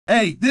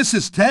Hey, this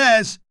is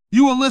Taz.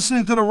 You are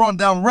listening to the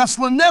Rundown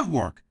Wrestling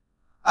Network.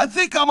 I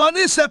think I'm on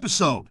this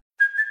episode.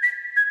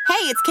 Hey,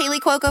 it's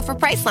Kaylee Cuoco for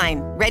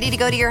Priceline. Ready to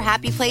go to your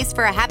happy place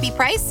for a happy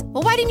price?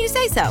 Well, why didn't you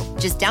say so?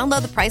 Just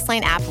download the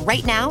Priceline app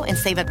right now and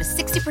save up to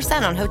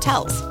 60% on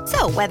hotels.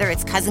 So whether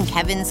it's Cousin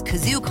Kevin's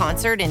Kazoo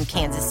Concert in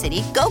Kansas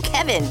City, go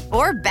Kevin,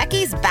 or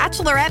Becky's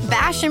Bachelorette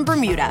Bash in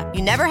Bermuda,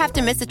 you never have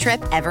to miss a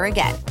trip ever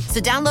again. So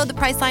download the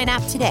Priceline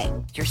app today.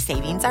 Your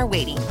savings are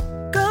waiting.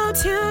 Go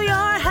to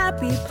your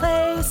happy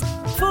place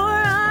for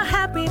a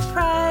happy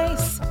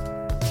price.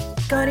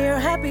 Go to your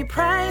happy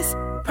price,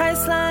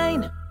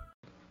 Priceline.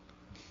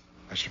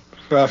 I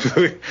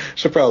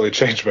should probably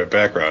change my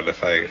background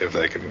if I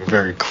can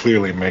very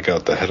clearly make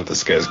out the head of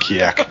this guy's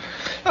kiak.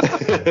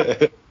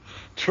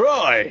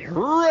 Troy,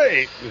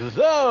 rate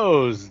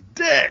those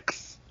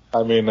dicks.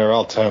 I mean, they're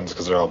all 10s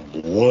because they're all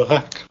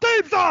black.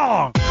 Theme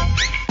song!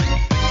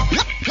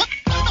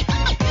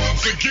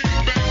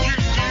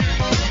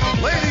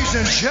 Ladies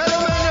and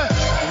gentlemen,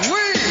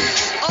 we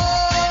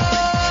are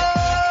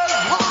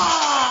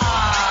live!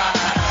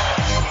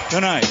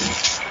 Tonight,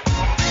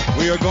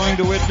 we are going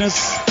to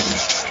witness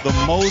the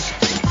most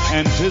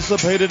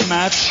anticipated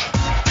match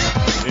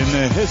in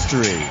the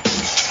history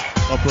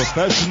of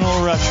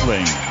professional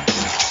wrestling.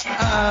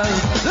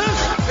 As this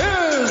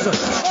is the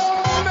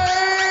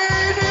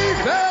main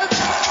event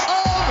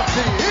of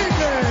the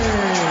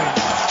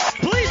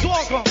evening! Please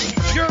welcome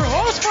your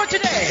host for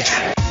today.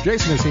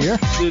 Jason is here.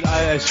 Dude,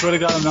 I swear to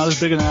God, I'm not as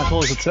big an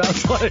asshole as it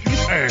sounds like.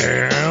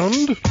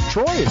 And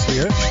Troy is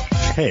here.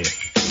 Hey,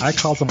 I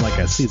called him like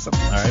I sees him,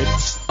 all right?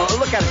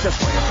 Look at it this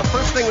way. It's the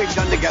first thing we've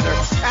done together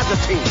as a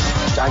team.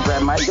 I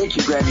grab my dick,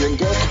 you grab your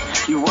dick.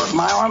 You work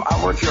my arm,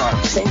 I work your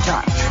arm. Same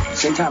time.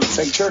 Same time. It's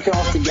like jerking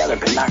off together,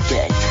 but not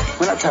gay.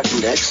 We're not touching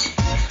dicks.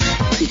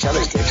 Each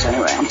other's dicks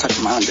anyway. I'm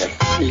touching my own dick.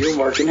 You're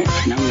working it,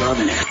 and I'm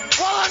loving it.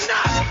 Well,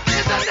 enough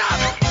is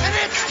enough, and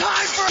it's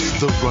time for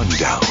The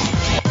Rundown.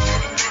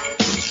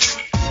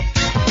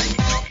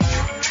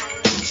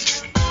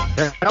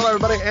 Hello,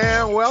 everybody,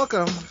 and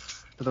welcome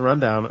to the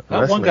Rundown.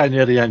 That one guy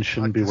near the end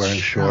shouldn't be wearing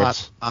shorts.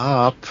 Shut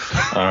up.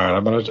 All right,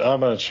 I'm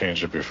gonna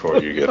change it before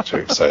you get too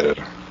excited.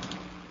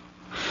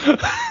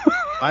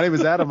 My name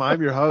is Adam.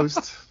 I'm your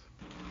host.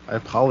 I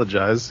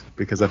apologize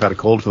because I've had a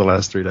cold for the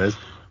last 3 days.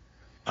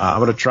 I'm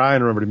going to try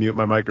and remember to mute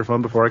my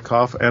microphone before I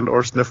cough and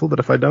or sniffle, but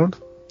if I don't,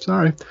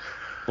 sorry.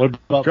 What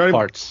about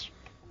farts?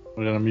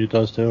 We're going to mute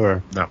those too,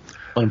 or? No.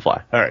 Let them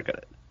fly. All right, got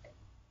it.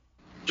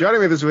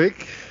 Joining me this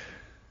week,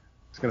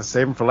 he's going to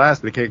save him for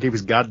last, but he can't keep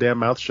his goddamn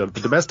mouth shut.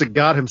 The domestic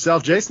god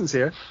himself, Jason's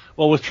here.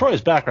 Well, with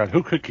Troy's background,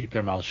 who could keep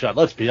their mouth shut?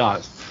 Let's be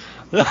honest.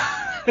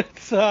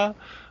 What's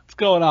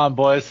going on,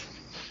 boys?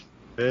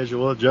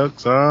 Visual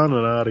jokes on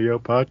an audio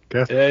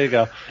podcast. There you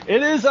go.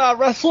 It is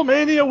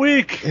WrestleMania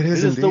week. It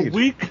is the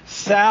week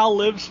Sal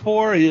lives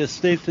for. He has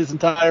staked his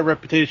entire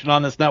reputation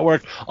on this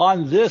network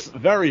on this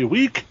very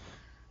week.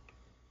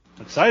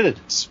 Excited.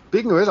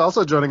 Speaking of which,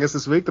 also joining us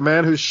this week, the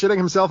man who's shitting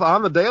himself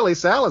on the daily,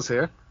 Sal, is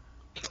here.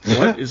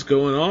 What is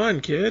going on,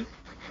 kid?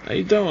 How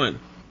you doing?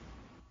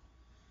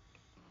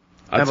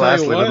 And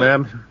lastly, the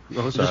man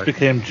who just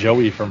became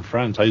Joey from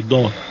Friends. How you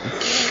doing?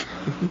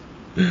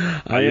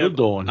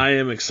 I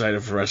am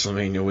excited for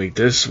WrestleMania week.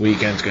 This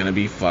weekend's gonna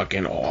be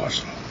fucking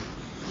awesome.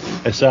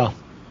 Hey Sal,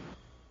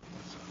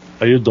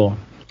 how you doing?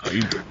 How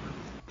you doing?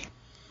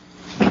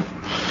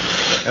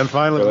 And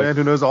finally, the man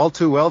who knows all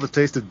too well the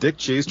taste of dick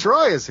cheese,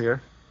 Troy, is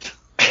here.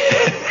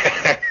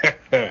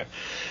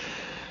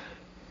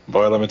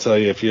 Boy, let me tell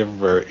you, if you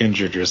ever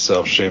injured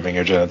yourself shaving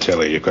your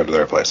genitalia, you go to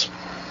their place.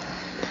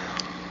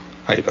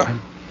 How you doing?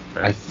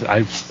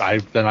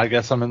 Then I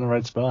guess I'm in the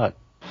right spot.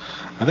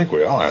 I think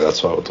we all are.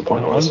 That's what the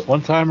point was.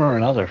 One time or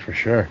another, for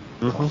sure.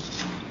 Mm-hmm.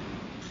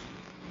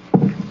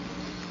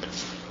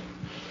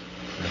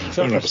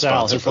 Except for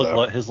Sal,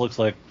 his looks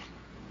like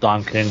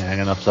Don King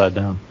hanging upside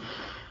down.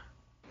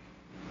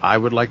 I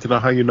would like to know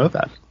how you know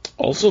that.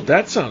 Also,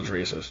 that sounds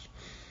racist.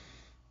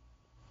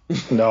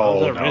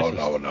 No.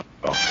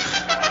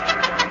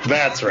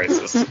 That's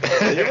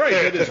racist. You're right,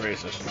 it is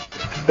racist.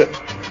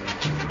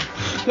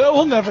 That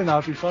will never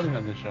not be funny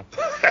on this show.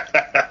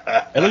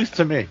 At least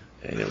to me.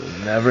 And it will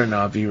never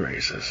not be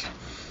racist.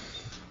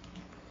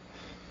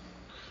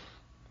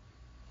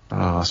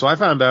 So I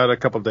found out a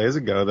couple of days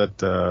ago that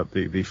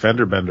the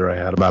fender bender I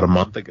had about a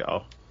month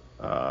ago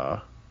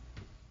that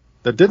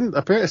didn't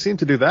apparently seem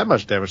to do that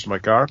much damage to my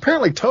car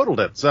apparently totaled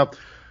it. So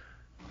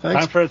thanks.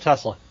 Time for a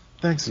Tesla.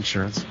 Thanks,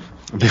 insurance.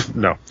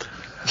 No.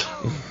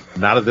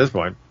 Not at this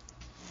point.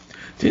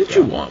 Didn't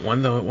you want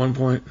one, though, at one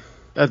point?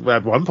 At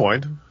one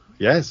point,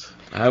 yes.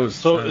 I was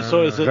so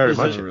is it very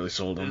much really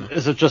sold on it.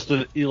 Is it just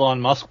an Elon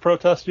Musk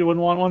protest? You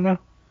wouldn't want one now?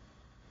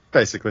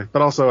 Basically,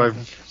 but also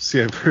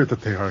I've heard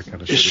that they are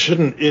kind of. It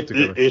shouldn't.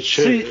 It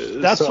should. See,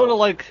 that's sort of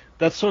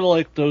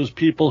like those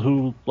people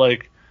who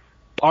like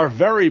are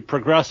very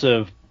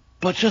progressive,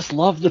 but just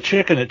love the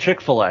chicken at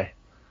Chick-fil-A.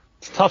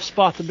 It's a tough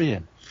spot to be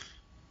in.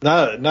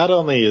 Not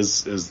only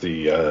is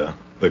the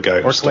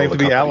guy who or stole claim the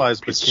to be company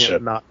allies, but piece of can't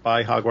shit. not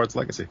buy Hogwarts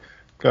Legacy.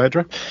 Go ahead,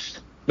 Trey.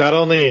 Not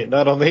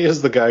only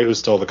is the guy who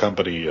stole the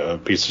company a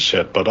piece of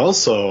shit, but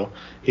also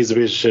he's a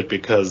piece of shit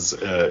because,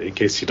 in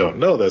case you don't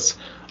know this,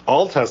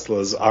 all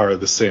Teslas are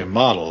the same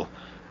model.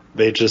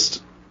 They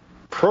just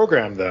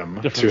program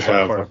them to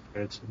have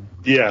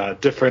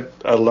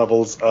different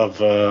levels of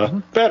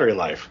battery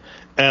life.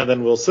 And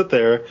then we'll sit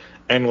there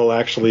and we'll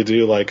actually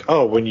do like,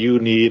 oh, when you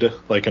need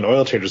like an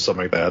oil change or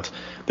something like that,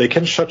 they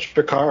can shut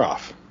your car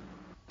off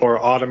or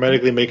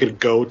automatically make it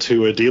go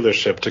to a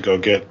dealership to go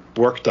get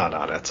work done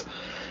on it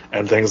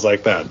and things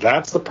like that.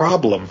 That's the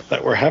problem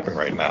that we're having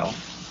right now.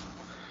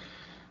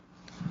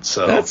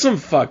 So that's some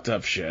fucked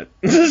up shit.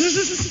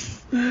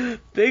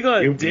 They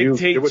gonna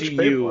dictate to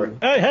you.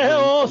 Hey,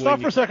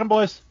 stop for a second,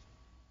 boys.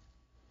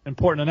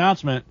 Important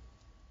announcement.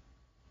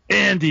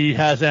 Andy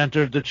has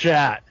entered the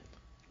chat.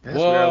 Yes,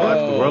 we are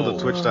live in the world at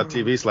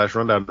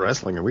twitch.tv/rundown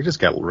wrestling, and we just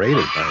got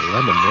raided by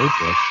Lemon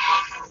Mojo.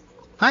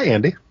 Hi,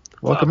 Andy.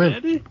 Welcome in.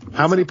 Andy?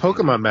 How many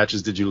Pokemon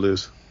matches did you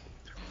lose?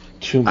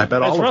 Too many. I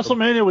bet it's all of them.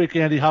 WrestleMania week,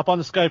 Andy. Hop on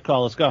the Skype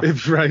call. Let's go.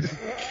 Right.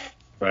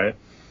 Right.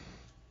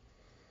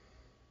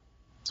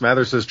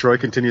 Smather says Troy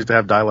continues to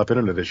have dial-up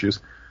internet issues.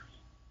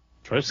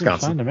 Troy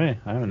seems fine to me.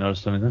 I haven't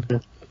noticed anything. Yeah.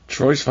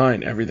 Troy's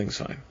fine. Everything's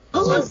fine.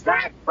 Who is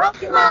that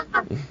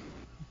Pokemon?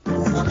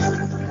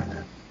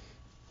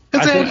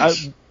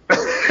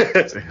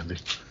 It's Andy.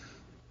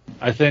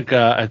 I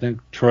think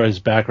Troy's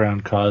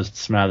background caused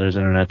Smather's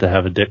internet to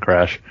have a dick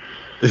crash.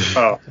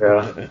 Oh,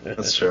 yeah.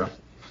 That's true.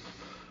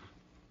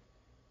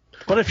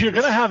 But if you're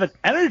going to have an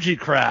energy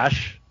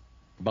crash,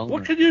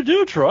 what can you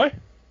do, Troy?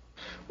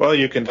 Well,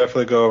 you can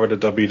definitely go over to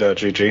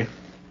w.gg.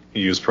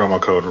 Use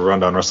promo code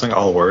Rundown Wrestling,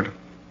 all word,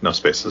 no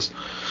spaces,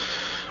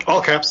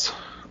 all caps,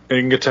 and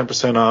you can get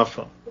 10% off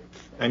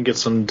and get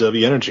some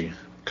W Energy.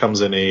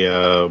 Comes in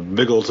a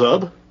big old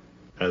tub,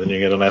 and then you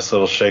get a nice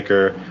little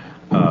shaker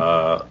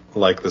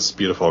like this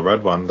beautiful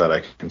red one that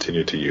I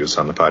continue to use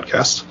on the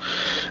podcast.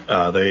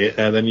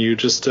 And then you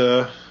just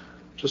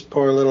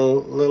pour a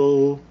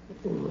little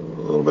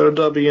bit of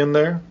W in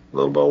there, a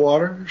little bit of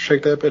water,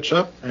 shake that bitch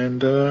up,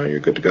 and you're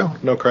good to go.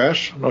 No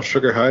crash, no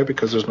sugar high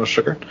because there's no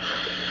sugar.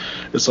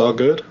 It's all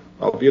good,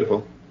 all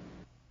beautiful.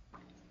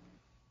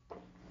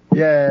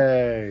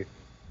 Yay!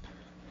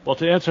 Well,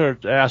 to answer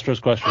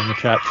Astro's question in the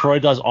chat, Troy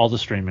does all the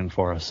streaming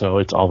for us, so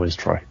it's always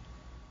Troy.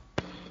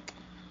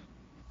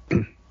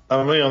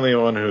 I'm the only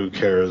one who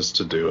cares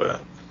to do it.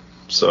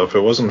 So if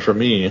it wasn't for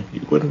me,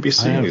 you wouldn't be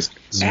seeing these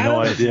things. No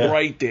idea.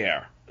 Right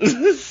there.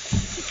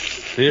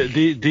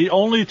 The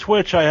only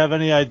Twitch I have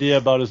any idea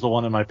about is the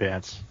one in my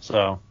pants.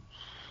 So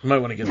you might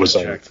want to get that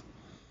checked.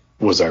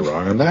 Was I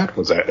wrong on that?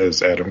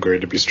 Is Adam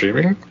going to be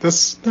streaming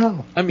this?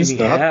 No. I mean, he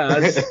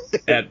has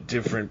at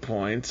different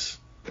points.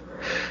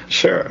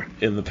 Sure.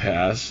 In the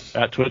past.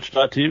 At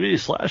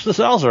twitch.tv/the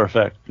Salzer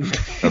Effect.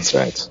 That's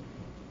right.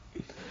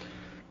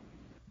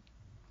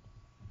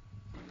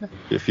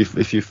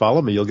 If you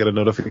follow me, you'll get a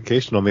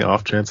notification on the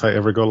off chance I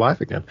ever go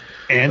live again.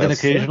 And an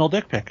occasional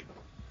dick pic.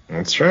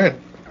 That's right.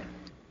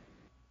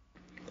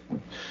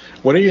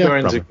 When are you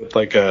going to get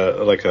like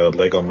a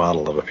Lego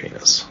model of a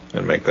penis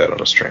and make that on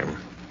a stream?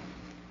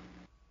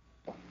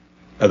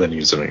 And then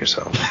use it on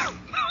yourself.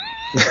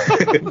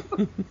 I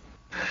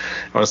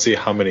want to see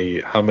how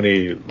many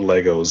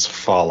Legos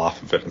fall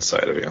off of it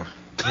inside of you.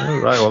 All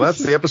right, well, that's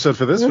the episode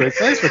for this week.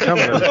 Thanks for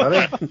coming,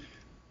 everybody.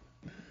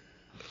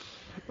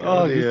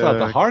 Oh, you thought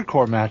the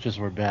hardcore matches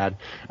were bad.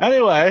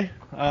 Anyway.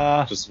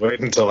 Just wait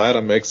until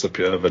Adam makes a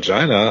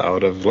vagina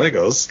out of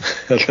Legos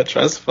and then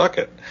tries to fuck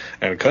it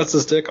and cuts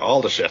his dick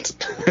all to shit.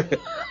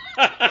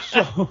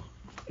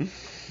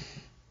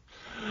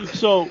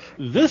 So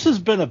this has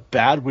been a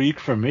bad week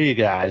for me,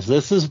 guys.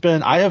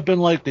 I have been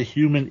like the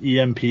human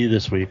EMP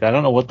this week. I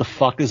don't know what the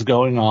fuck is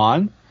going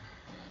on,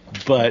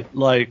 but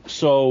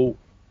so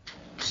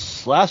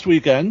last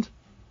weekend,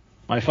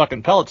 my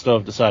fucking pellet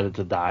stove decided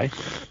to die.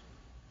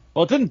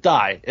 Well, it didn't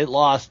die. It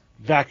lost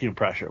vacuum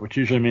pressure, which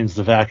usually means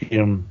the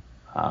vacuum,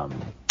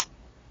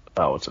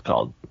 what's it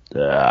called?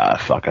 I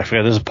forget.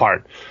 There's a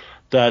part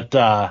that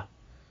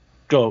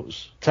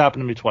goes. It's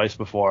happened to me twice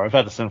before. I've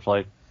had this thing for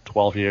like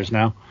 12 years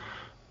now.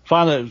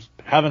 Finally,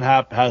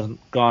 hasn't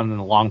gone in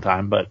a long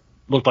time, but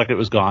looked like it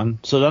was gone.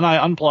 So then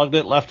I unplugged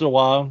it, left it a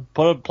while,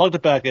 plugged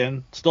it back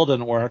in, still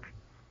didn't work.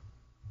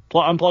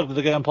 Unplugged it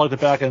again, plugged it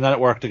back in, and then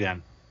it worked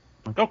again.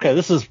 Like, okay,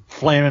 this is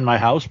flaming my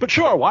house, but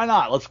sure, why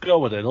not? Let's go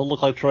with it. It'll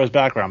look like Troy's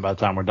background by the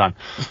time we're done.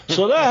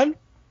 So then,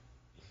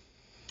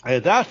 I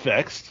had that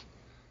fixed,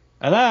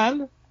 and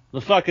then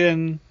the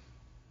fucking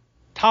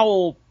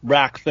towel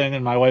rack thing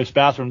in my wife's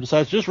bathroom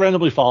decides to just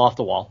randomly fall off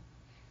the wall.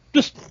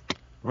 Just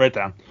right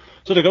down.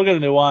 So to go get a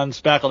new one,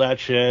 spackle that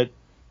shit,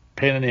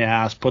 pain in the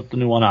ass, put the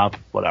new one up,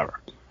 whatever.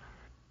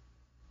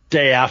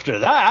 Day after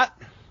that,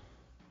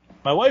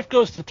 my wife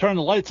goes to turn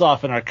the lights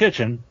off in our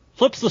kitchen,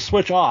 flips the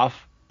switch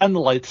off, and the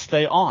lights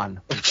stay on.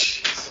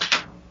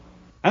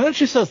 And then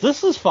she says,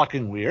 this is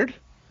fucking weird.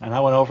 And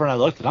I went over and I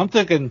looked, and I'm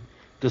thinking,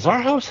 does our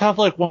house have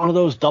like one of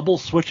those double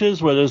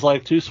switches where there's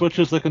like two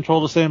switches that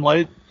control the same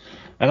light?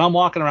 And I'm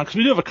walking around, because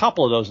we do have a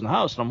couple of those in the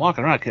house, and I'm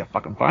walking around, I can't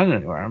fucking find it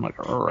anywhere. I'm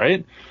like, all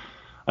right.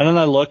 And then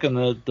I look, and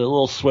the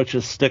little switch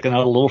is sticking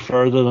out a little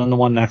further than the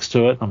one next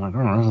to it. I'm like,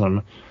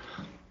 oh.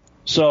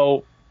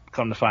 So,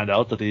 come to find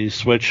out that the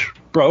switch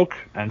broke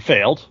and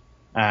failed.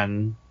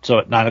 And so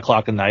at 9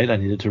 o'clock at night, I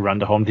needed to run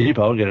to Home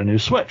Depot and get a new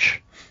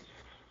switch.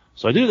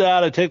 So I do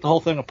that. I take the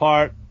whole thing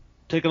apart,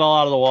 take it all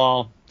out of the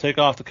wall, take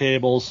off the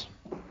cables.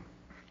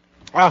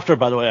 After,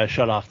 by the way, I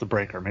shut off the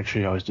breaker. Make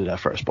sure you always do that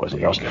first, boys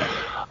and girls.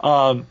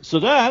 So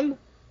then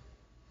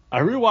I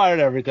rewired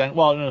everything.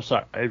 Well, no,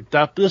 sorry.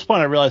 At this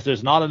point, I realized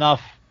there's not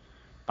enough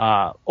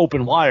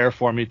open wire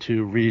for me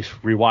to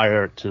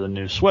rewire to the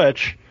new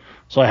switch,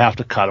 so I have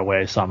to cut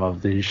away some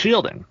of the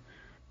shielding.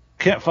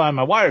 Can't find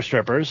my wire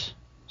strippers,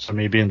 so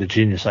me being the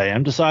genius I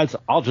am, decides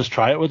I'll just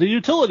try it with a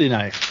utility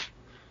knife.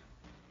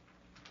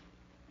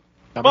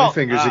 How many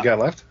fingers you got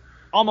left?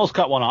 Almost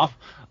cut one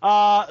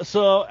off.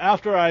 So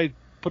after I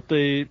put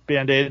the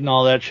Band-Aid and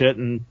all that shit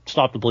and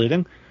stopped the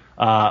bleeding,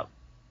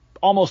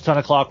 almost 10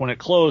 o'clock when it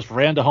closed,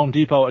 ran to Home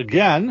Depot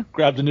again,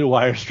 grabbed a new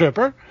wire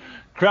stripper,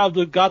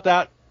 got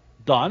that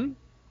done,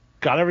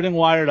 got everything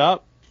wired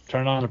up,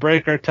 turned on the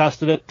breaker,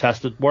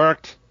 tested,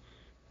 worked,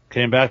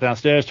 came back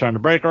downstairs, turned the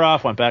breaker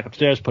off, went back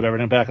upstairs, put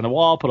everything back in the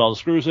wall, put all the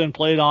screws in,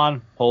 plate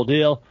on, whole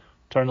deal,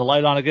 turned the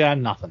light on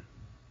again, nothing.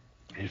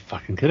 Are you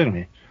fucking kidding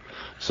me?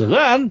 So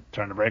then,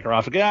 turn the breaker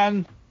off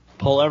again,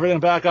 pull everything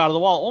back out of the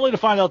wall, only to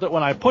find out that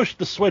when I pushed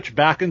the switch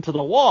back into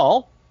the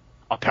wall,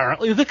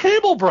 apparently the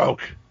cable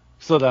broke.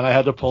 So then I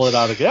had to pull it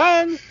out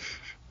again,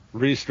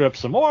 restrip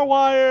some more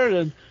wire,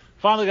 and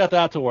finally got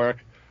that to work.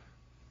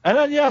 And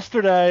then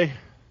yesterday,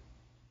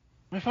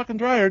 my fucking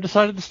dryer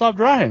decided to stop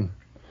drying.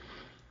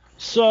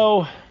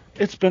 So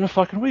it's been a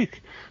fucking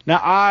week.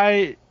 Now,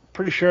 I'm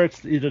pretty sure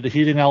it's either the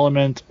heating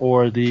element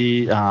or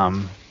the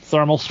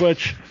thermal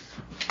switch,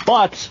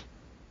 but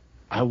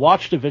I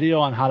watched a video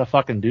on how to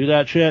fucking do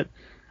that shit,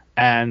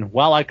 and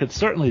while I could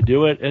certainly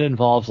do it, it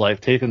involves,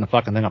 like, taking the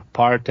fucking thing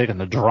apart, taking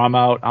the drum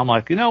out. I'm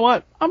like, you know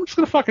what? I'm just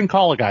going to fucking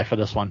call a guy for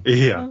this one.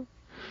 Yeah.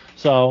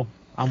 So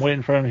I'm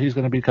waiting for him. He's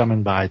going to be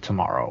coming by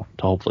tomorrow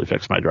to hopefully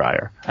fix my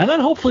dryer. And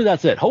then hopefully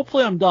that's it.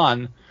 Hopefully I'm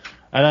done.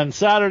 And then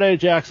Saturday,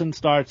 Jackson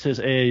starts his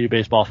AAU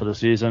baseball for the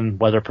season,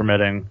 weather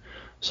permitting.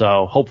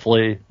 So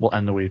hopefully we'll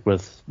end the week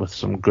with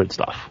some good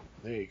stuff.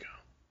 There you go.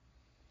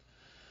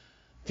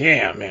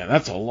 Damn, man,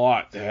 that's a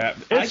lot.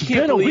 It's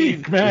been a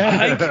week,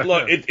 man.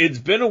 Look, it's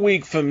been a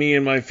week for me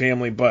and my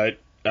family, but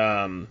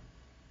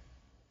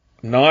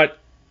not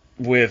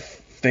with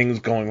things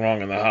going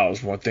wrong in the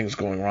house, more things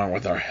going wrong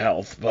with our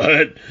health.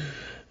 But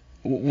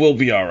we'll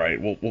be all right.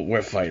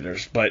 We're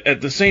fighters. But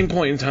at the same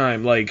point in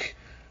time, like,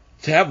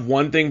 to have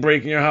one thing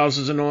break in your house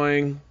is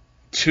annoying.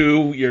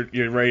 Two,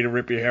 you're ready to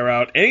rip your hair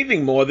out.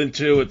 Anything more than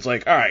two, it's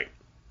like, all right,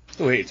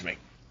 who hates me?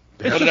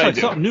 It's just like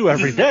something new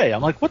every day.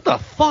 I'm like, what the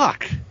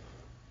fuck?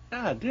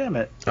 God damn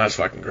it. That's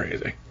fucking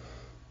crazy.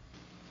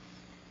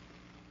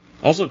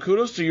 Also,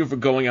 kudos to you for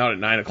going out at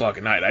 9 o'clock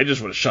at night. I just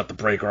would have shut the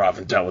breaker off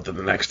and dealt with it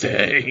the next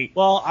day.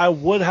 Well, I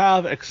would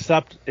have,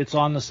 except it's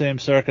on the same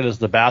circuit as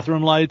the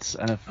bathroom lights,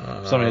 and if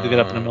somebody had to get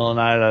up in the middle of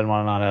the night, I'd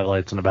want to not have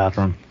lights in the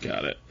bathroom.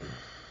 Got it.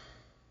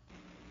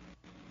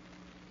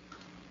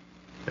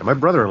 Yeah, my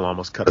brother-in-law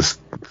almost cut his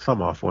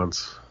thumb off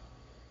once.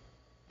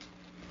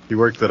 He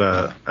worked at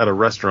a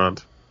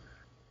restaurant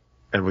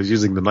and was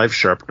using the knife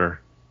sharpener.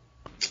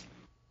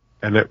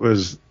 And it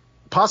was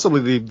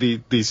possibly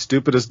the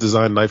stupidest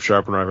designed knife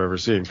sharpener I've ever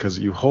seen, because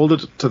you hold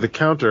it to the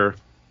counter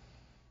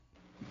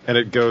and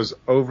it goes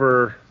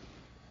over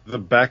the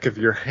back of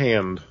your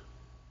hand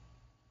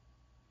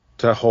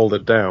to hold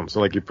it down.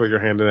 So, like, you put your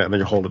hand in it and then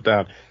you hold it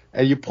down.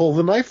 And you pull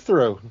the knife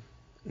through.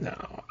 No.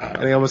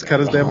 And he almost cut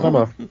his damn thumb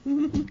off.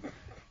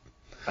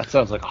 That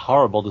sounds like a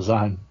horrible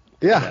design.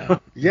 Yeah.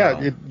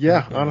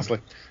 Yeah, honestly.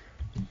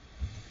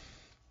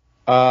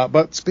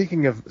 But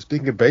speaking of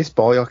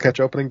baseball, y'all catch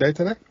opening day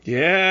today?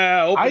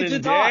 Yeah, opening day. I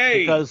did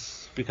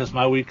not, because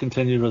my week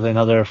continued with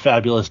another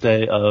fabulous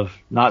day of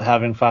not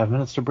having 5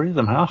 minutes to breathe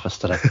in my office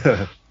today.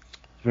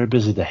 Very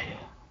busy day.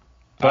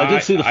 But I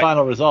did see the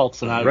final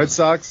results, and the Red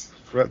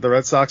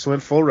Sox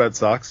went full Red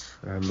Sox,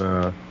 and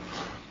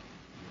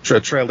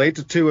trailed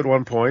 8-2 at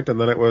one point, and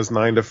then it was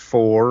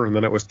 9-4, and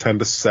then it was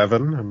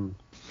 10-7, and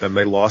then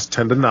they lost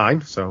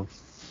 10-9. So,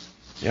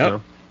 yep. You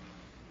know.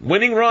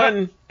 Winning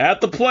run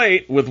at the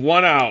plate with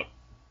one out.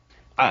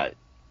 I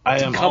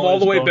am come all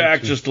the way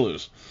back just to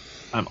lose.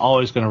 I'm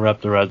always going to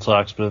rep the Red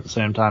Sox, but at the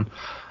same time,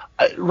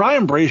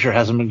 Ryan Brazier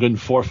hasn't been good in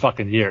 4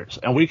 fucking years,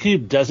 and we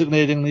keep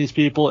designating these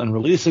people and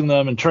releasing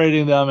them and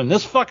trading them, and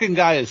this fucking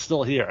guy is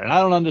still here, and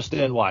I don't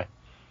understand why.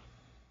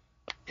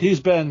 He's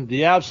been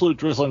the absolute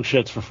drizzling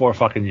shits for 4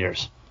 fucking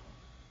years.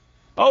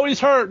 Oh, he's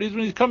hurt. When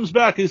he comes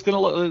back, he's going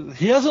to look.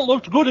 He hasn't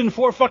looked good in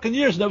 4 fucking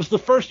years, and that was the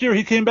first year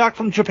he came back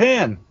from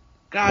Japan.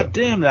 God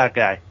damn that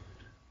guy.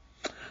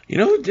 You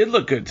know who did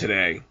look good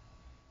today?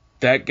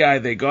 That guy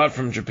they got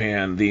from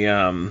Japan, the,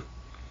 oh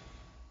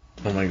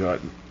my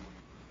god.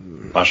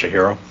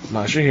 Masahiro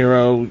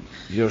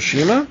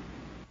Yoshima?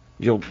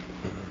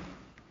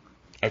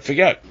 I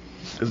forget.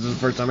 This is the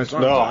first time I saw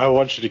him. No, I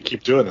want you to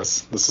keep doing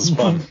this. This is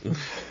fun.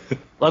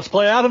 Let's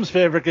play Adam's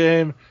favorite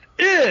game.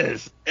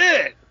 Is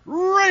it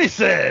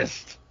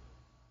Racist!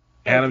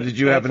 Adam, did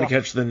you happen to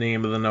catch the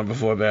name of the number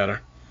 4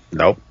 batter?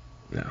 Nope.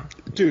 No.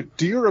 Dude,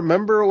 do you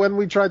remember when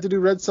we tried to do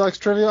Red Sox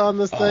trivia on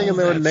this thing and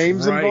there were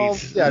names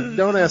involved? Yeah,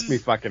 don't ask me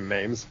fucking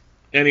names.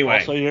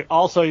 Anyway.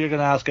 Also, you're going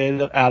to ask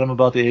Adam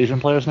about the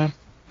Asian player's name?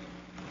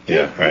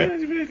 Yeah,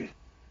 right.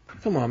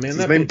 Come on, man.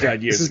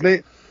 Is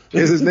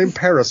his name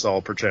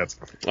Parasol, perchance?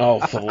 Oh,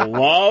 for the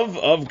love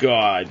of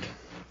God.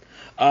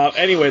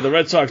 Anyway, the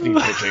Red Sox need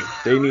pitching.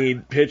 They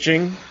need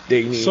pitching.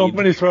 They need so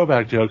many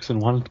throwback jokes in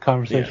one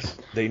conversation. Yes,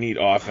 they need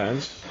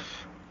offense.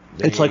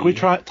 It's like we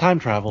time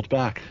traveled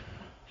back.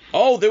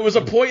 Oh, there was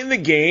a point in the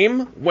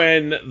game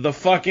when the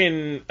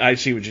fucking... I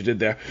see what you did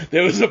there.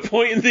 There was a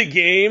point in the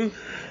game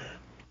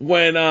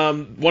when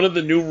one of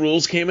the new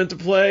rules came into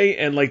play,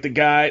 and like the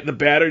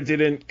batter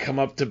didn't come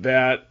up to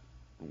bat.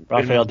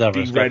 Rafael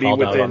Devers got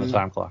called out on the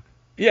time clock.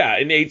 Yeah,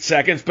 in 8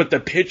 seconds, but the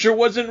pitcher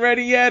wasn't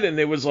ready yet, and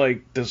it was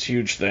like this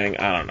huge thing.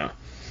 I don't know.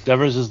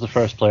 Devers is the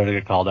first player to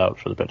get called out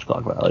for the pitch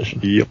clock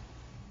violation. Yep.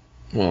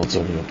 Well, it's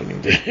only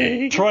opening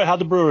day. Troy, how'd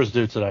the Brewers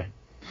do today?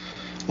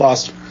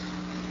 Lost.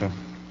 Okay.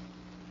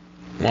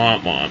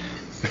 Womp womp.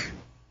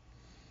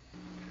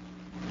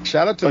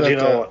 Shout out to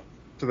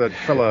that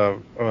fella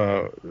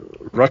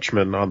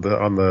Rutschman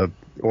on the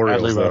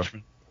Orioles,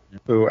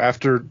 who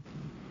after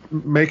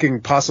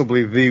making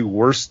possibly the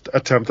worst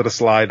attempt at a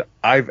slide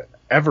I've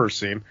ever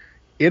seen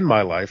in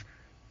my life,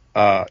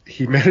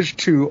 he managed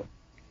to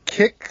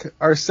kick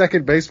our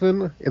second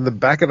baseman in the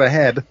back of the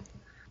head,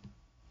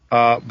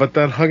 but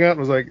then hung out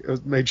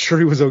and made sure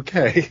he was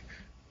okay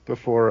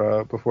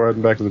before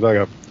heading back to the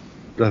dugout.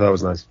 I thought that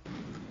was nice.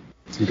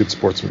 Some good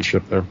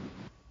sportsmanship there.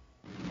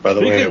 By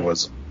the way, it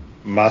was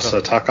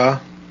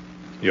Masataka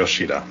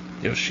Yoshida.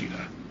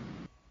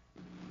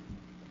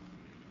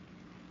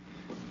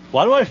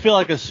 Why do I feel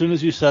like as soon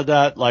as you said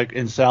that, like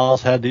in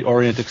Sal's head, the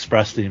Orient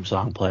Express theme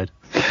song played?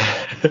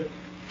 That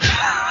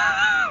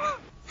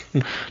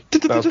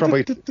was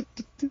probably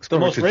the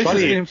most racist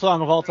theme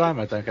song of all time,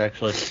 I think,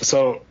 actually.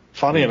 So,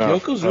 funny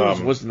enough...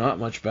 Yokozuna was not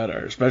much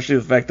better, especially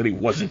the fact that he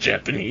wasn't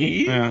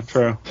Japanese. Yeah,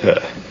 true.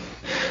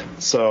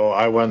 So,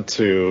 I went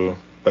to...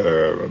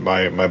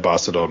 my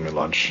boss had owed me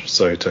lunch,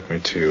 so he took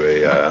me to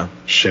a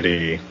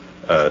shitty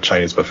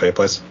Chinese buffet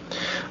place.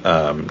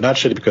 Not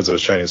shitty because it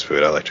was Chinese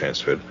food. I like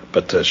Chinese food.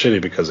 But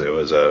shitty because it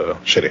was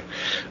shitty.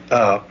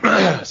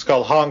 It's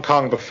called Hong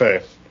Kong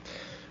Buffet.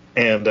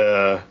 And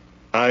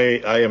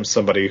I am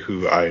somebody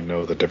who I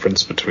know the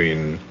difference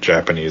between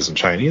Japanese and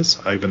Chinese,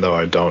 even though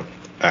I don't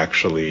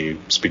actually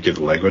speak the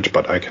language,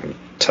 but I can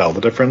tell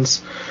the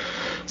difference.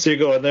 So you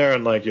go in there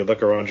and you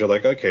look around, you're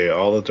like, okay,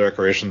 all the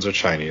decorations are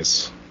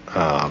Chinese.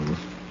 And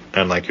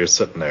you're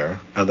sitting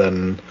there, and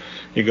then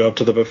you go up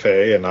to the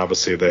buffet, and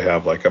obviously they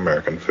have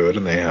American food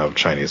and they have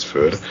Chinese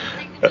food,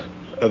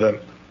 and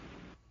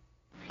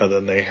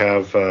then they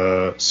have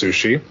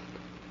sushi,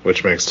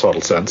 which makes total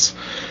sense.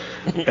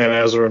 And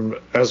as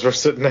we're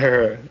sitting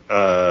there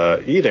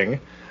eating,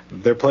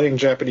 they're playing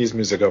Japanese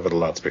music over the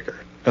loudspeaker.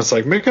 And it's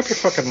like, make up your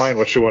fucking mind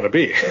what you want to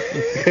be.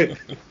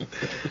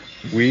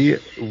 We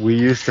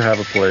used to have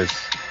a place.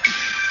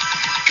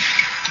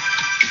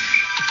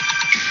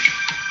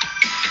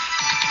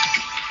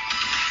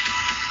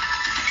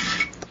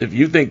 If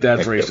you think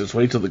that's racist,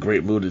 wait till the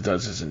Great Muda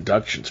does his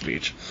induction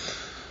speech.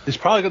 They're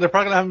probably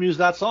gonna have him use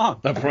that song.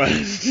 That's what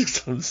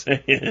I'm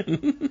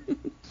saying.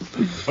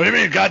 What do you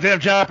mean, goddamn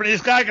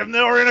Japanese guy? Give him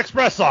the Orient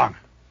Express song.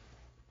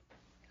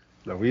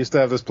 No, we used to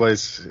have this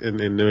place in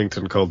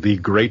Newington called the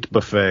Great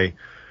Buffet.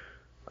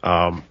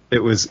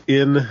 It was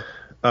in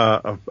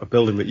a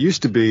building that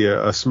used to be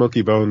a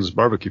Smoky Bones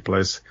barbecue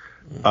place,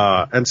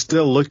 and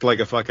still looked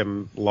like a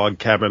fucking log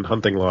cabin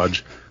hunting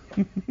lodge,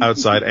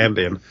 outside and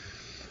in.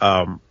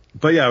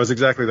 But yeah, it was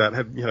exactly that.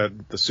 Had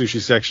the sushi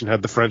section,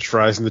 had the French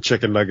fries and the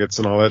chicken nuggets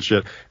and all that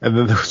shit. And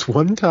then there was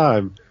one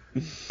time,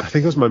 I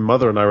think it was my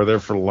mother and I were there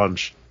for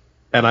lunch,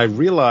 and I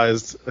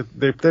realized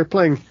they're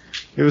playing.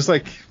 It was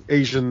like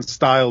Asian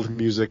styled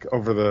music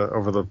over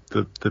the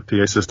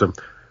PA system,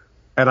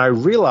 and I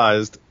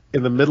realized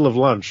in the middle of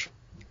lunch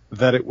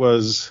that it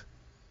was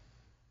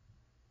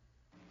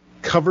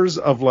covers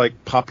of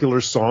popular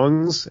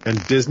songs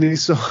and Disney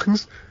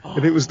songs,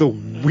 and it was the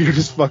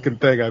weirdest fucking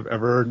thing I've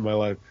ever heard in my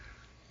life.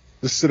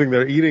 Just sitting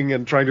there eating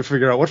and trying to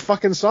figure out what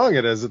fucking song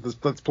it is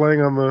that's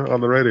playing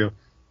on the radio.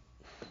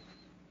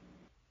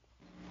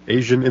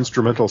 Asian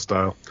instrumental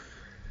style.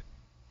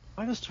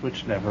 Why does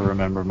Twitch never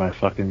remember my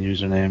fucking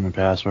username and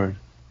password?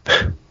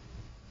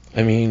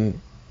 I mean...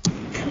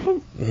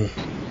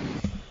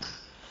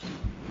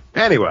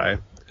 Anyway.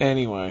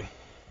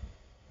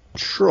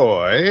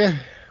 Troy,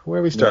 where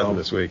are we starting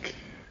this week?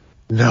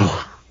 No.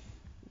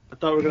 I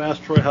thought we were going to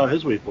ask Troy how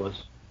his week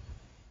was.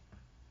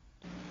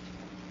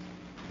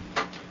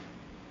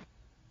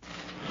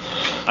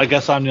 I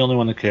guess I'm the only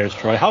one that cares,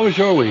 Troy. How was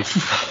your week?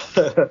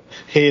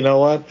 Hey, you know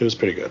what? It was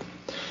pretty good.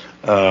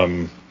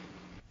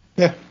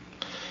 Yeah.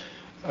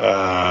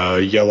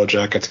 Yellow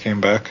Jackets came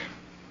back,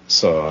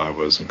 so I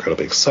was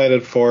incredibly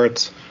excited for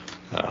it.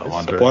 I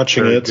wound up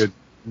watching it. Good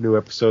new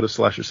episode of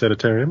Slasher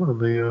Sanitarium on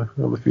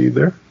the feed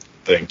there.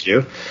 Thank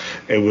you.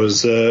 It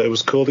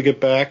was cool to get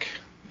back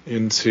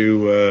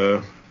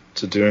into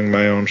to doing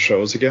my own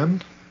shows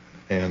again,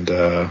 and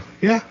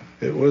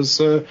it was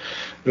a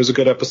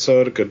good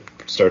episode, a good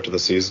start to the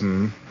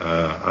season.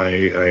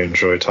 I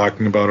enjoy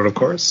talking about it, of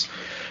course.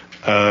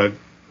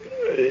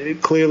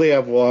 Clearly,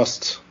 I've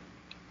lost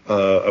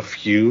a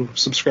few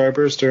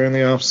subscribers during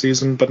the off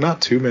season, but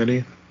not too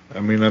many. I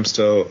mean, I'm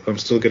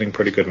still getting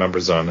pretty good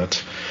numbers on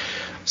it.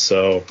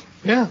 So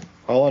yeah,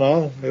 all in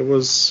all, it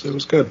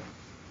was good.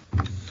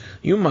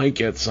 You might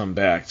get some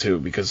back too,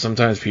 because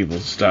sometimes people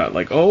start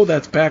like, oh,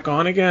 that's back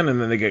on again,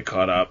 and then they get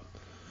caught up.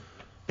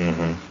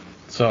 Mm-hmm.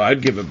 So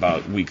I'd give it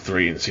about week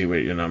 3 and see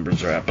what your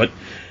numbers are at. But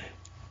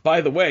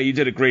by the way, you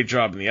did a great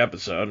job in the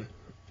episode.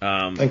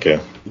 Thank you.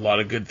 A lot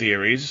of good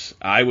theories.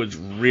 I was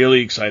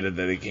really excited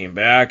that it came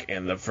back,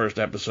 and the first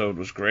episode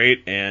was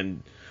great.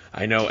 And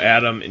I know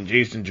Adam and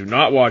Jason do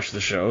not watch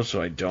the show,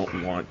 so I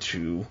don't want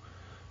to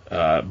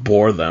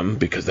bore them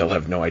because they'll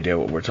have no idea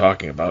what we're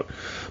talking about.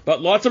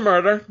 But lots of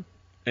murder,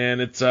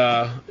 and it's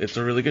a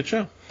really good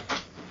show.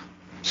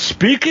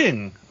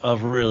 Speaking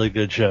of really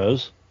good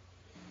shows,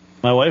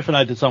 my wife and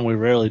I did something we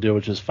rarely do,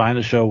 which is find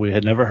a show we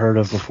had never heard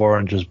of before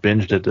and just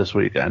binged it this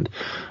weekend.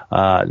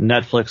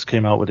 Netflix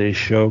came out with a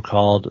show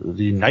called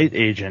The Night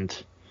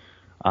Agent.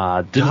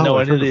 Didn't know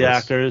any of the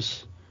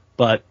actors,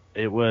 but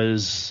it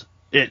was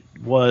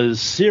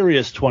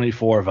serious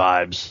 24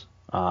 vibes.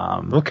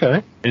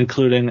 Okay.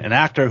 Including an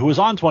actor who was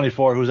on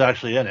 24 who's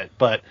actually in it,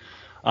 but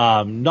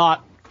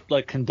not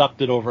like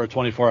conducted over a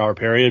 24-hour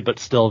period, but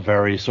still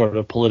very sort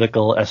of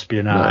political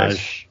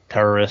espionage,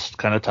 terrorist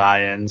kind of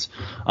tie-ins.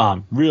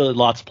 Really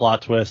lots of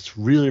plot twists.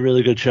 Really,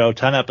 really good show.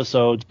 10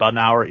 episodes, about an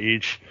hour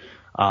each.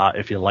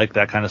 If you like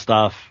that kind of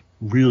stuff,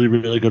 really,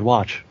 really good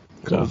watch.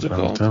 What was it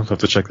called? I'll have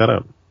to check that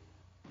out.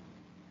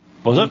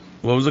 What was it?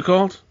 What was it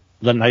called?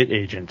 The Night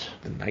Agent.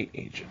 The Night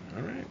Agent.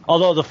 All right.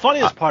 Although the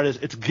funniest part is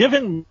it's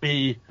giving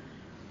me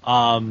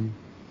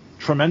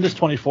tremendous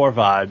 24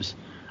 vibes,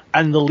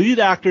 and the lead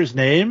actor's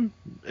name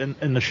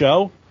in the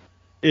show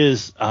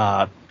is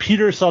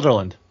Peter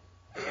Sutherland.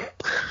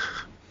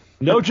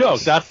 No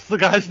joke. That's the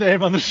guy's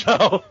name on the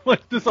show.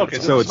 Like this. Okay,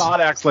 so it's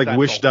not accidental. like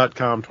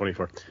Wish.com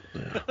 24.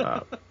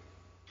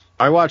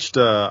 I watched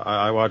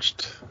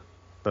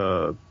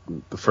the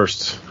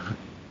first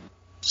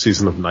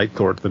season of Night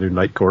Court, the new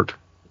Night Court.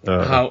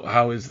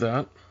 How is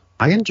that?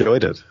 I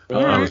enjoyed it,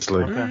 All right,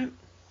 honestly. all right.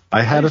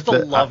 I used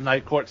to love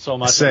Night Court so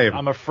much. Same.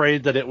 I'm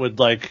afraid that it would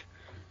like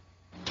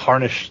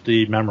tarnish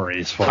the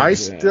memories for me.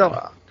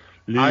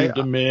 Leave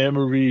the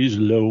memories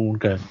alone.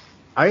 Okay.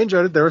 I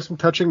enjoyed it. There were some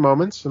touching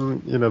moments,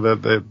 and you know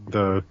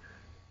the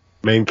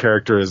main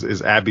character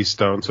is Abby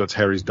Stone, so it's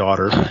Harry's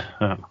daughter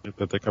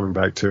that they're coming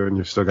back to, and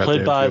you've still got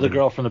played by the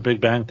girl from The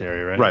Big Bang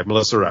Theory, right? Right,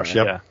 Melissa Rauch.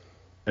 Yep. Yeah.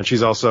 And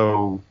she's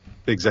also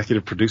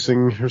executive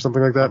producing or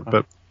something like that.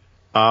 But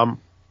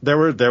there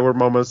were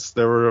moments.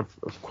 There were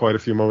quite a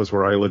few moments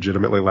where I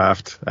legitimately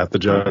laughed at the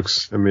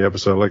jokes in the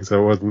episode. Like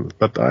so, it wasn't.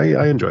 But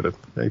I enjoyed it.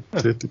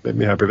 It made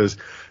me happy.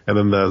 And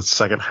then the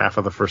second half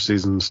of the first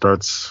season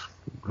starts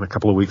in a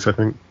couple of weeks, I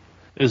think.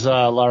 Is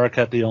Lara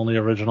Ket the only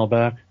original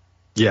back?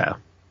 Yeah.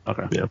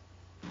 Okay. Yeah.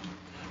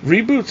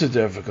 Reboots are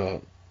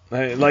difficult.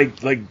 Like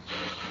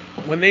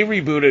when they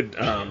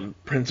rebooted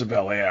Prince of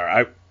Bel-Air,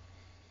 I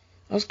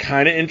was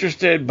kind of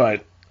interested,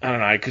 but I don't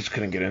know. I just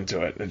couldn't get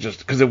into it. It just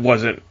because it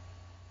wasn't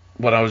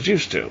what I was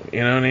used to.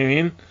 You know what I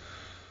mean?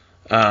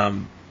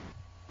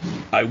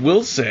 I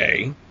will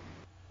say,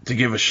 to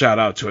give a shout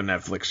out to a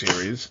Netflix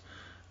series,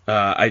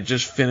 I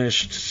just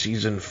finished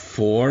season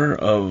 4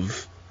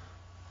 of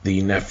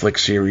the Netflix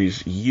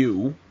series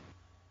You.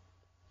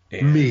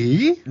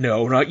 Me?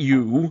 No, not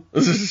you.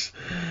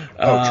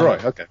 Troy.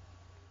 Okay.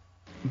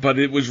 But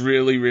it was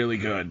really, really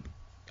good.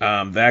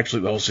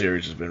 Actually, the whole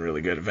series has been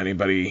really good. If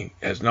anybody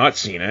has not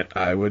seen it,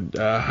 I would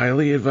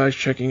highly advise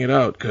checking it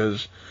out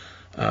because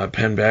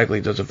Penn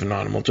Badgley does a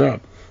phenomenal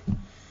job.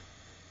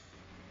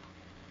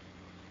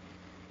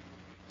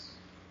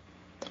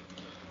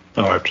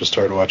 Oh, I've just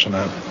started watching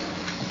that.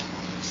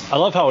 I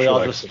love how we all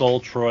Sure, just stole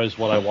Troy's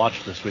 "What I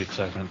Watched This Week"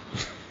 segment.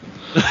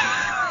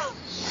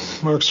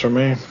 Works for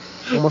me.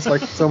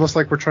 It's almost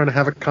like we're trying to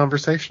have a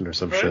conversation or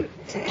some shit.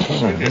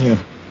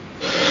 Yeah.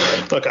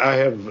 Look, I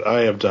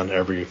have done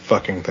every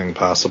fucking thing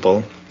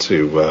possible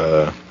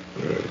to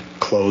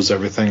close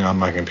everything on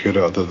my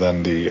computer other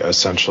than the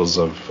essentials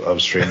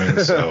of streaming.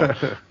 So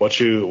what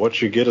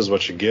you get is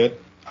what you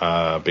get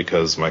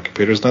because my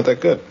computer's not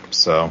that good.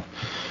 So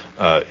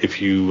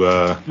if you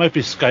might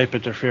be Skype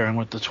interfering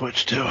with the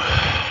Twitch too.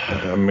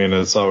 I mean,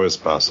 it's always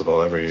possible.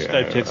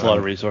 Skype takes a lot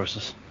of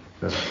resources.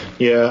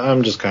 Yeah,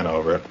 I'm just kind of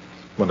over it.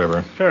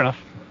 Whatever. Fair enough.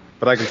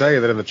 But I can tell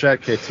you that in the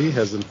chat, KT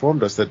has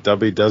informed us that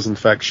Dubby does in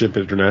fact ship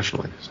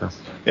internationally. So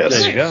yes,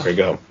 there you go. There you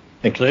go.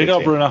 Thank you, there you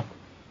go, Bruno.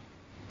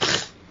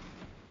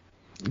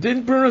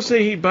 Didn't Bruno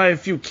say he'd buy a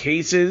few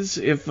cases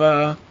if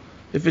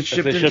it's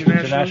shipped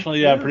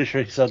internationally? Yeah, I'm pretty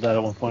sure he said that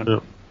at one point.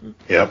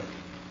 Yep.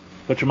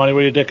 Put your money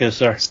where your dick is,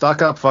 sir.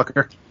 Stock up,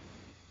 fucker.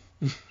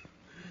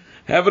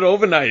 Have it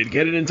overnight.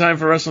 Get it in time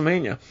for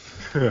WrestleMania.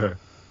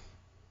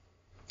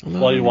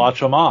 while you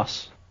watch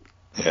Omos.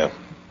 Yeah.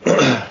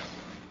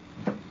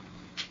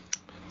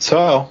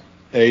 So,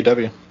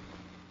 AEW.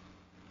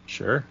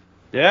 Sure.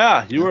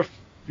 Yeah, you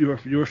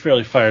were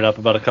fairly fired up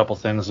about a couple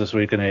things this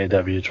week in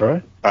AEW,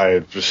 Troy. I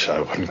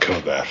wouldn't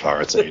go that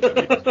far. It's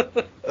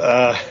AEW.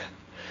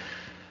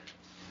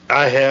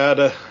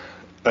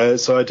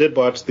 So I did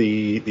watch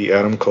the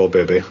Adam Cole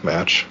Baby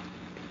match,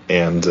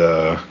 and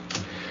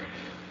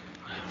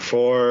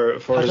for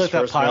I his like that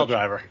first pile match,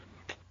 driver.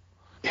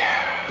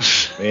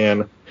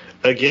 and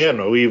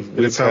again we've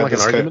Did it sound had like an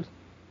this argument?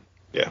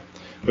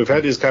 we've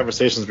had these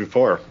conversations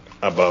before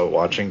about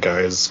watching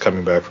guys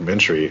coming back from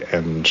injury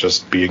and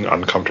just being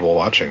uncomfortable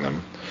watching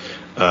them.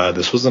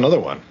 This was another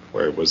one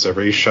where it was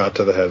every shot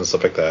to the head and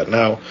stuff like that.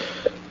 Now,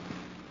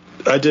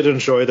 I did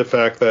enjoy the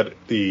fact that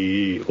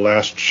the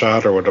last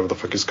shot, or whatever the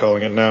fuck he's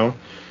calling it now,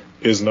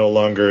 is no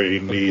longer a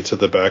knee to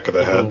the back of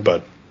the head,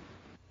 but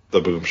the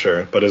boom,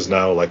 sure, but is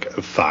now like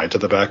a thigh to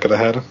the back of the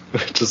head.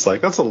 Just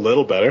like, that's a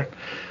little better.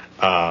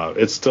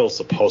 It's still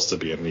supposed to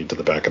be a knee to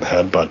the back of the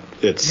head, but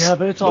it's Yeah,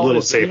 but it's a little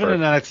always, safer. even in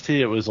NXT,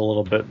 it was a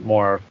little bit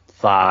more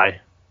thigh.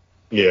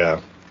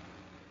 Yeah.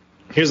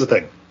 Here's the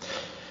thing.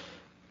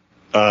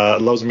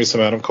 Loves me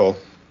some Adam Cole.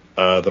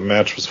 The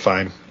match was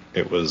fine.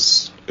 It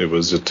was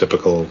a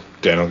typical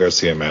Daniel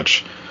Garcia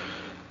match.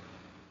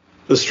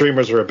 The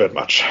streamers were a bit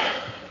much.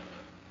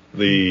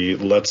 The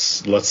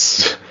let's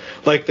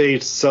like they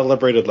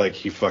celebrated like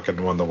he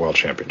fucking won the world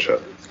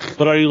championship.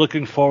 But are you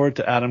looking forward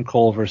to Adam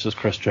Cole versus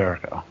Chris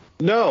Jericho?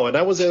 No, and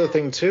that was the other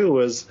thing too,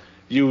 was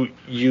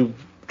you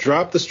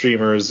drop the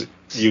streamers,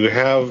 you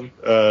have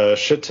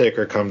Shit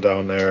Taker come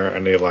down there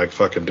and they like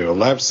fucking do a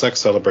live sex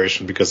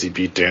celebration because he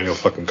beat Daniel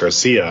fucking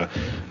Garcia,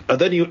 and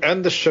then you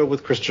end the show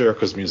with Chris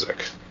Jericho's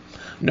music.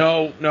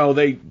 No,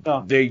 they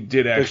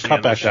did actually.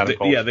 cut back to Adam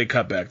Cole. Yeah, they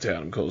cut back to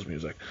Adam Cole's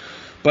music.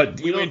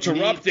 But you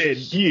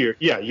interrupted. You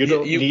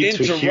don't need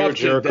to hear interrupted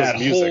Jericho's that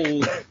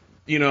music.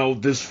 whole,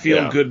 this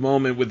feel-good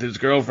moment with his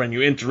girlfriend.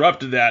 You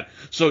interrupted that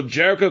so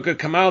Jericho could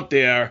come out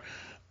there,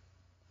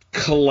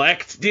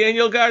 collect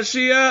Daniel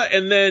Garcia,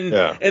 and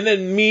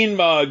then mean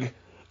mug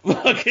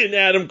fucking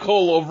Adam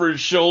Cole over his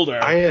shoulder.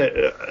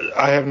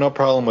 I have no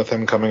problem with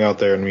him coming out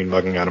there and mean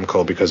mugging Adam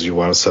Cole because you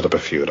want to set up a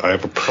feud. I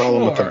have a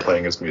problem with him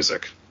playing his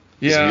music.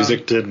 His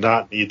music did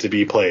not need to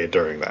be played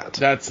during that.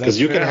 Because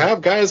you can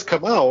have guys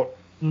come out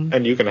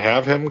and you can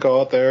have him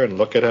go out there and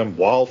look at him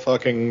while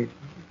fucking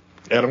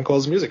Adam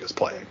Cole's music is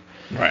playing.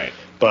 Right.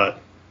 But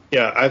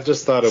yeah, I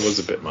just thought it was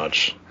a bit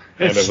much,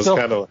 and it was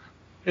kind of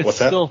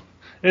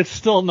It's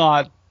still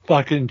not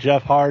fucking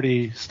Jeff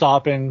Hardy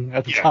stopping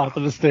at the top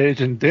of the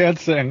stage and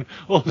dancing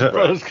while his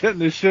brother's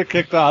getting his shit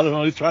kicked out of him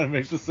while he's trying to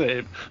make the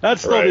save.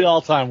 That's still the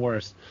all-time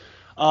worst.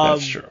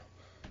 That's true.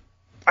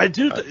 I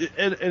do,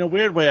 in a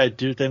weird way, I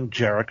do think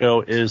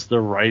Jericho is the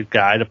right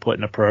guy to put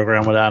in a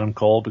program with Adam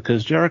Cole,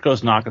 because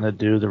Jericho's not going to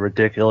do the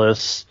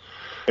ridiculous,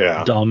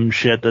 dumb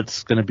shit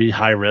that's going to be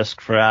high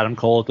risk for Adam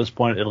Cole at this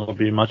point. It'll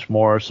be much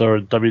more sort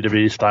of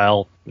WWE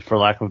style, for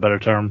lack of a better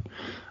term,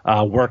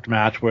 worked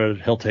match where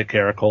he'll take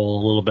care of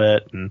Cole a little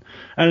bit, and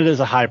it is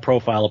a high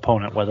profile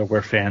opponent, whether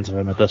we're fans of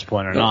him at this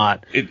point or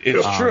not.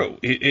 It's true.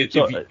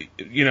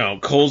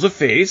 Cole's a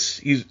face.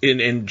 He's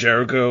in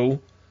Jericho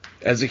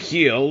as a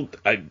heel.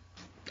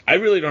 I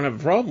really don't have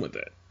a problem with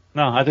it.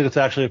 No, I think it's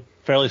actually a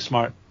fairly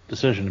smart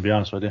decision, to be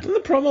honest with you. And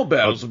the promo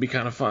battles will be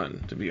kind of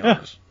fun, to be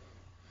honest.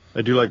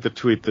 I do like the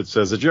tweet that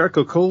says, a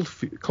Jericho Cole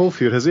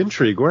feud has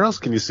intrigue. Where else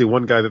can you see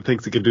one guy that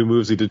thinks he can do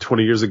moves he did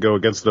 20 years ago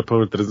against an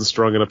opponent that isn't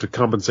strong enough to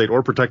compensate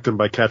or protect him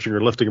by catching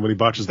or lifting him when he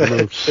botches the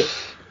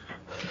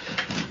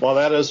move? Well,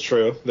 that is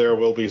true. There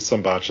will be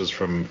some botches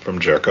from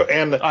Jericho.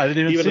 And I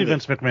didn't even see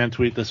Vince McMahon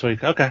tweet this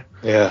week. Okay.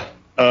 Yeah.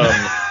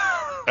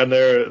 And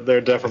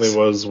there definitely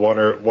was one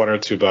or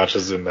two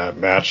botches in that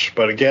match.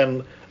 But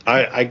again,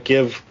 I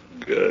give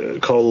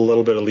Cole a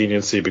little bit of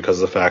leniency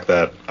because of the fact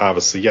that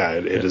obviously,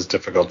 it is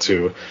difficult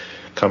to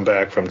come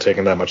back from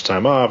taking that much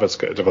time off. It's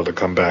difficult to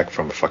come back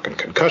from a fucking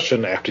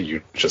concussion after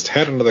you just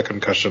had another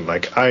concussion.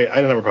 Like, I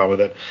didn't have a problem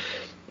with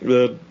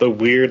it. The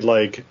weird,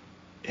 like,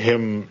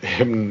 him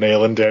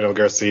nailing Daniel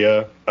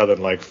Garcia and then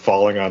like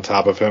falling on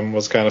top of him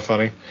was kind of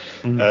funny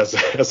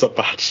as a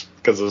botch,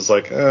 because it was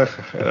like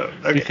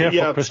be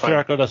careful, Chris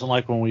Jericho doesn't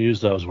like when we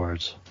use those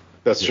words.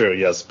 That's true,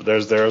 yes, but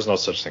there is no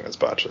such thing as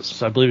botches.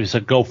 So I believe he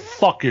said, go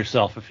fuck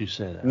yourself if you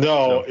say that.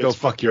 No, go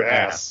fuck your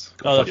ass.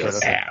 Go fuck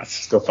your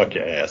ass. Go fuck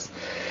your ass.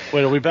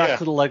 Wait, are we back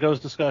to the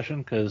Legos discussion?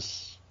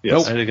 Because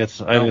yes. I think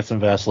it's some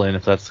Vaseline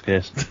if that's the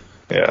case.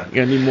 Yeah.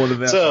 You need more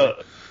than that.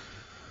 So,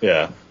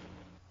 yeah.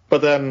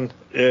 But then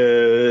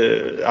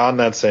on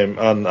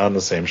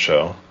the same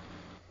show,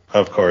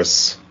 of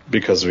course,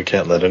 because we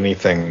can't let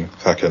anything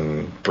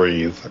fucking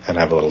breathe and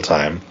have a little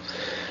time.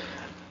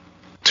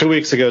 2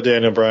 weeks ago,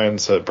 Bryan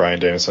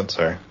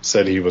Danielson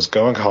said he was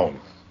going home,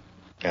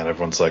 and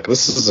everyone's like,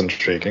 "This is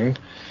intriguing."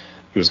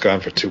 He was gone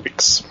for 2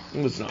 weeks.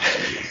 It was not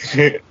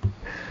 2 weeks.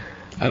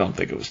 I don't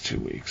think it was 2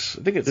 weeks.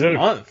 I think it's a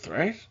month,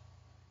 right?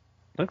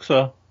 I think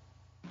so.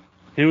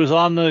 He was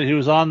on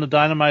the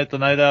Dynamite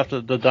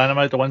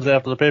the Wednesday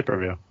after the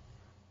pay-per-view.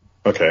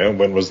 Okay, and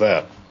when was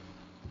that?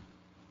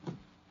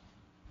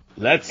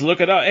 Let's look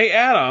it up. Hey,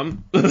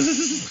 Adam. What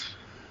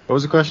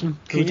was the question?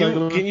 Can you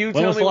When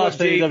tell was me the what last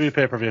date? AEW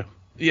pay-per-view?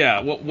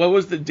 Yeah, what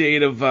was the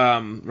date of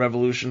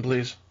Revolution,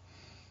 please?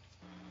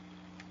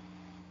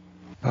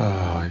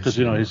 Because,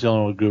 he's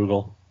dealing with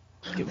Google.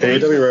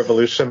 AEW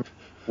Revolution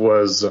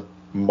was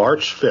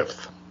March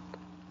 5th.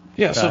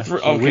 Yeah, so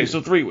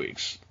 3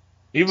 weeks.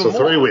 Even more.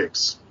 3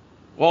 weeks.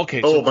 Well,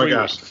 okay, so oh my 3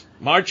 gosh. weeks.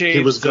 March 8th He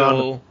was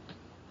till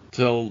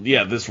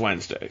this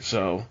Wednesday.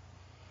 So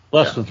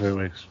Less than 3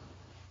 weeks.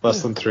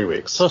 Less than 3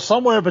 weeks. So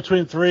somewhere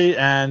between 3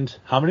 and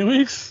how many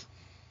weeks?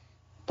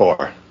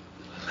 4.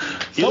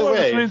 Somewhere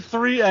way, between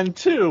 3 and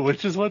 2,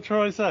 which is what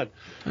Troy said.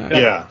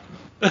 Yeah.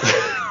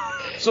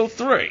 So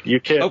 3. You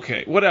can't.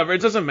 Okay, whatever.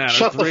 It doesn't matter.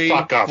 Shut 3, the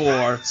fuck up.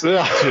 4,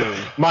 2.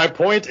 My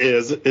point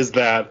is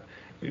that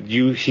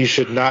he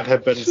should not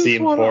have been seen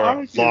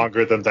for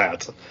longer than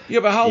that.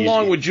 Yeah, but how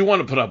long would you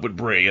want to put up with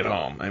Brie at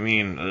home? I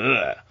mean,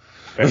 ugh.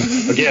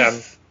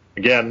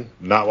 Again,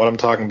 not what I'm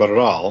talking about at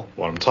all.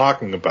 What I'm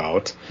talking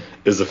about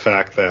is the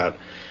fact that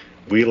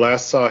we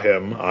last saw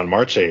him on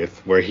March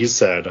 8th, where he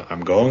said,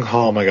 I'm going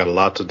home, I got a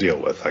lot to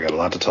deal with, I got a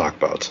lot to talk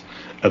about.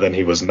 And then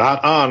he was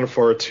not on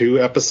for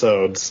 2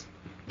 episodes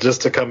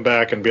just to come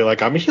back and be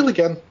like, I'm a heel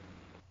again.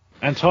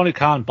 And Tony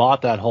Khan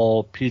bought that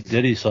whole Pete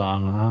Diddy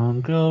song, I'm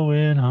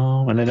going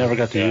home, and they never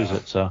got to use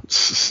it, so.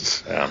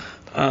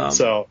 Yeah.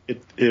 So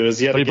it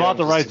was yet but he again bought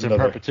the rights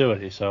another, in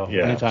perpetuity, so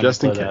anytime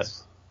just you in play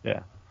case.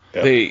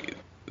 that.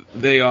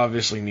 They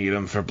obviously need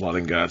him for Blood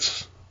and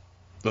Guts.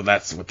 But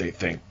that's what they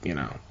think,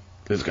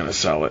 is going to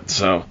sell it.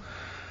 So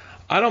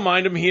I don't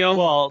mind him heel.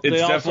 Well, it's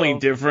definitely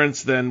different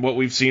than what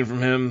we've seen from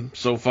him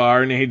so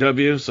far in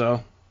AEW,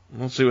 so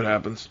we'll see what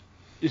happens.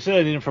 You say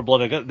they need him for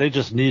Blood and Guts. They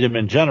just need him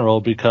in general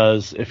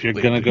because if you're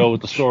going to go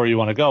with the story you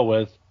want to go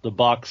with, the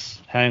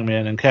Bucks,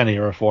 Hangman, and Kenny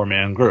are a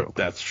 4-man group.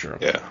 That's true.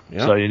 Yeah.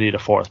 So you need a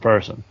 4th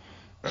person.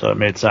 So it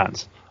made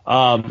sense.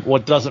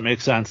 What doesn't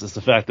make sense is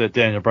the fact that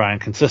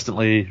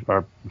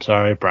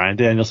Brian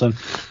Danielson,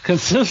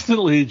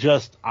 consistently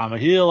just, I'm a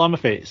heel, I'm a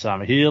face,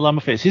 I'm a heel, I'm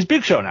a face. He's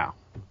Big Show now.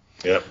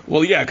 Yep.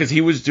 Well, yeah, because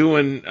he was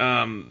doing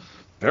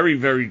very,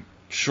 very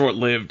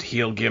short-lived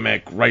heel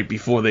gimmick right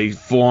before they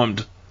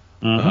formed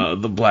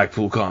the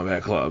Blackpool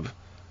Combat Club.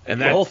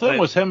 And the whole thing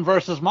was him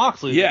versus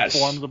Moxley that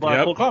formed the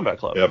Blackpool Combat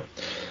Club. Yep.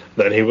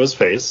 Then he was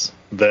face.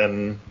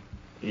 Then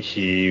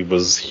he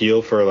was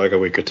heel for like a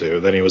week or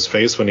 2. Then he was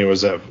face when he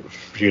was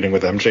feuding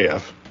with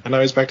MJF. And now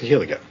he's back to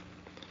heel again.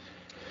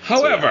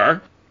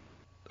 However,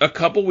 a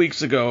couple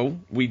weeks ago,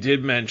 we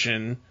did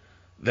mention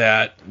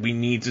that we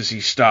need to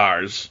see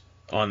stars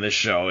on this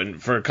show.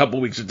 And for a couple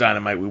weeks of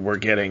Dynamite, we were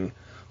getting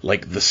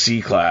like the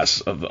C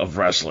class of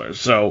wrestlers.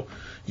 So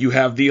you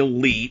have the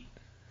Elite.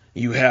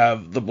 You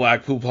have the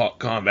Blackpool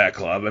Combat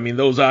Club. I mean,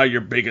 those are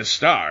your biggest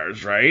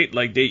stars, right?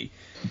 Like, they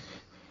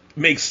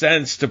make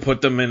sense to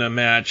put them in a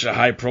match, a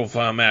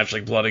high-profile match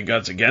like Blood and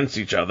Guts against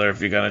each other if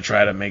you're going to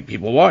try to make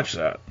people watch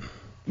that.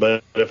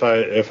 But if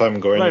I'm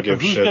going to give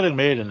who's shit, getting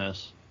made in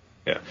this?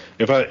 Yeah,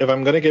 if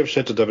I'm going to give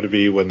shit to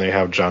WWE when they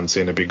have John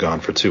Cena be gone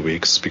for 2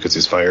 weeks because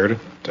he's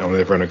fired, and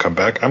they're going to come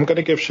back, I'm going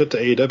to give shit to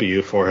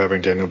AEW for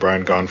having Daniel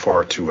Bryan gone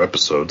for 2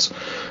 episodes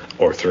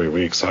or 3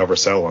 weeks, however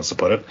Sal wants to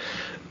put it.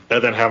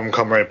 And then have him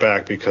come right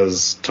back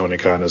because Tony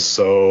Khan is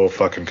so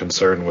fucking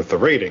concerned with the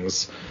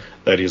ratings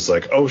that he's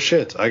like, oh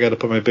shit, I got to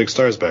put my big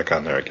stars back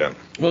on there again.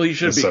 Well, he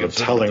should instead be of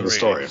telling the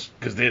story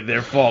because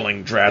they're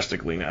falling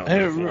drastically now.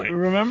 Hey,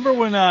 remember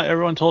when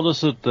everyone told us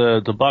that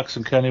the Bucks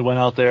and Kenny went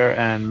out there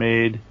and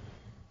made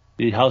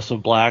the House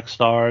of Black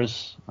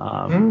stars?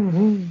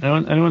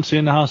 Anyone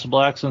seen the House of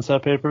Black since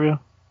that pay-per-view?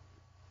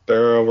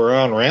 We're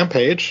on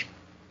Rampage.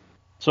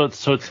 So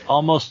it's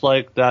almost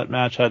like that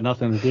match had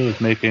nothing to do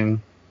with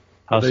making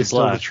House Are they of still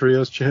Black. the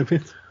Trios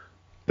champions?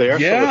 They are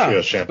still the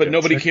Trios champions. But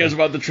nobody cares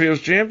about the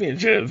Trios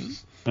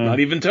championships.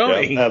 Not even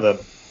Tony. Yeah,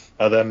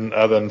 and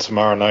then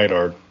tomorrow night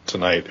or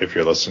tonight, if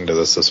you're listening to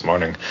this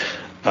morning,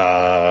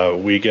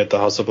 we get the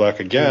House of Black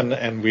again,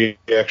 and we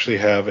actually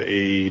have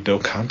a no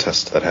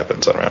contest that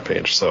happens on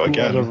Rampage. So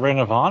again, the Ring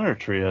of Honor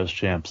Trios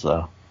champs,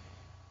 though.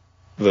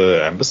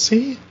 The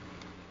Embassy?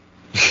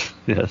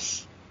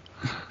 Yes.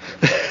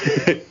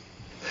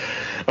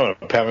 I'm going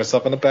to pat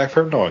myself on the back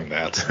for knowing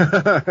that.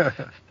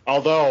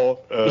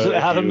 Although... was it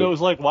Adam that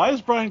was like, why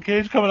is Brian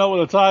Cage coming out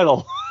with a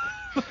title?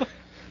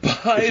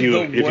 By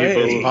the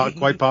way...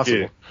 Quite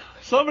possible.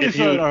 Somebody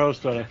said our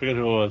host on it. I forget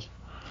who it was.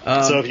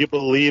 So if you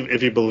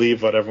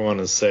believe what everyone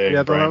is saying,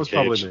 yeah, Brian that was Cage,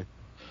 probably me.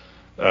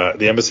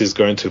 The Embassy is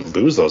going to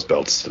lose those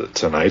belts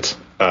tonight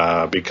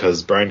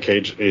because Brian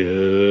Cage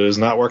is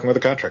not working with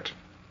a contract.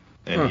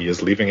 And he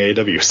is leaving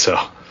AEW, so...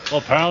 Well,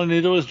 apparently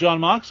neither was John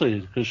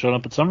Moxley, who showed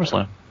up at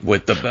SummerSlam.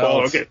 With the belts.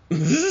 Well, okay.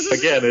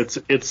 Again,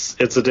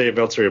 it's a Dave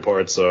Meltzer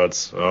report, so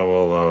it's...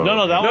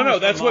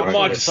 that's what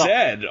Mox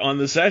said on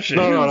the session.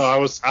 No, I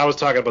was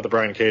talking about the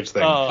Brian Cage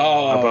thing.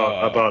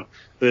 About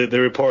the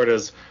report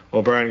is,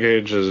 well, Brian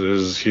Cage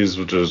he's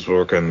just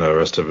working the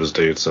rest of his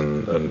dates,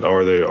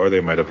 or they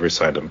might have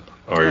re-signed him,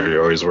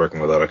 or he's working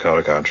without a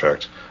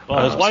contract.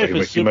 Well, his wife so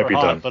is super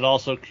hot, but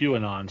also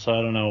QAnon, so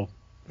I don't know.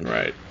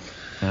 Right.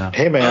 Yeah.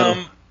 Hey,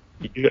 man.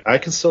 I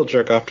can still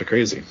jerk off to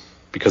Crazy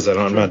because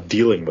I'm not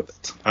dealing with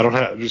it. I don't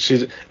have.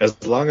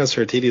 As long as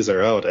her titties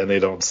are out and they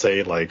don't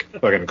say like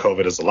fucking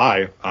COVID is a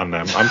lie on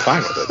them, I'm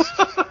fine with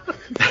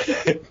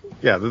it.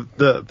 Yeah,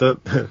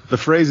 the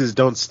phrase is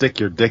 "don't stick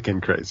your dick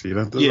in Crazy." You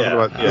know, there's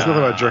nothing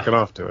about jerking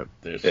off to it.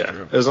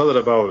 There's nothing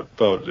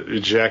about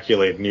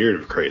ejaculate near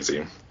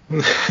Crazy.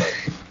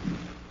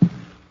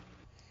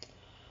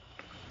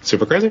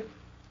 Super Crazy.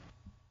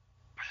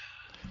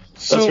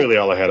 That's really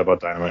all I had about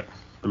Dynamite.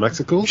 The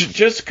Mexicals?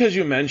 Just because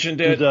you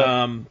mentioned it,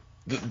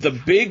 the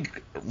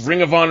big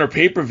Ring of Honor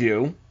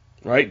pay-per-view,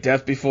 right?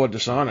 Death Before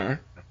Dishonor.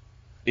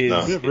 We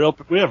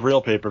have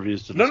real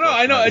pay-per-views to discuss. No,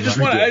 I know. I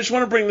just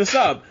want to bring this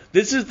up.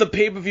 This is the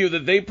pay-per-view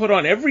that they put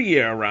on every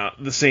year around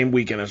the same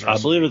weekend as WrestleMania.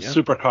 I believe it's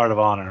Super Card of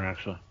Honor,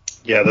 actually.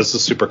 Yeah, this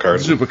is Super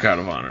Card. Super Card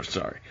of Honor,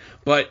 sorry.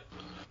 But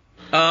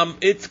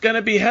it's going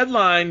to be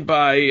headlined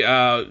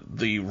by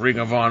the Ring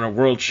of Honor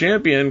World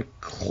Champion,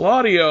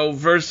 Claudio,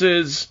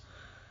 versus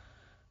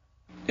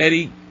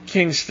Eddie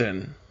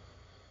Kingston.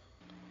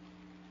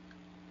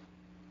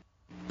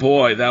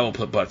 Boy, that will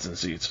put butts in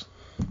seats.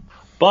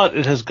 But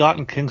it has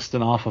gotten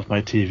Kingston off of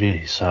my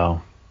TV,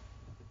 so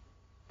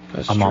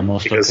I'm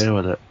almost okay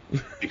with it.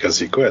 Because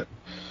he quit.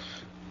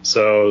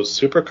 So,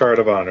 Super Card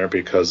of Honor,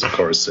 because of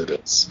course it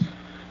is,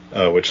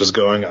 which is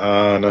going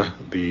on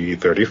the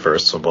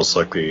 31st, so most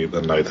likely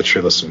the night that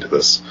you're listening to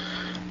this.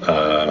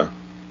 The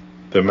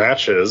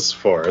matches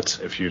for it,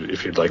 if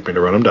you'd like me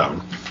to run them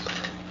down.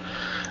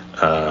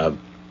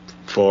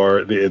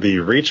 For the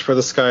Reach for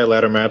the Sky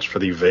ladder match for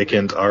the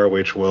vacant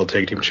ROH World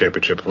Tag Team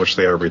Championship, which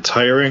they are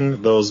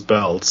retiring those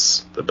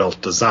belts, the belt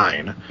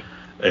design,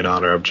 in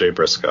honor of Jay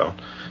Briscoe.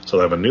 So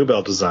they have a new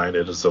belt design.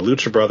 It is the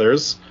Lucha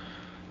Brothers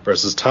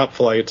versus Top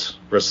Flight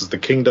versus the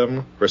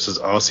Kingdom versus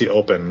Aussie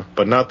Open,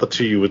 but not the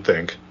two you would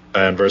think,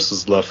 and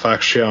versus La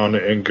Faction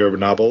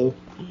Ingernable,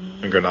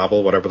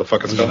 whatever the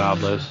fuck it's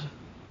called.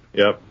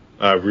 Yep.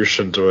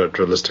 Russian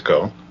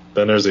Dralistico.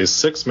 Then there's a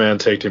 6-man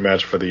tag team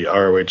match for the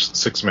ROH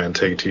 6-man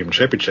tag team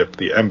championship,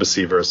 the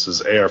Embassy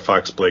versus AR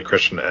Fox, Blake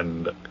Christian,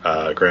 and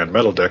Grand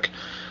Metal Dick,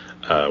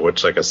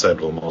 which, like I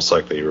said, will most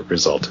likely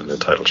result in a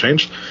title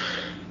change.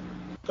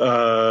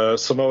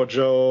 Samoa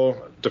Joe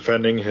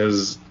defending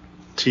his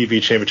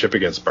TV championship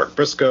against Mark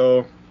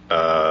Briscoe.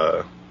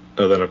 And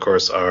then, of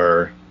course,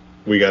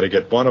 we got to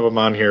get one of them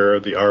on here,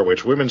 the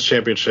ROH Women's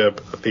Championship,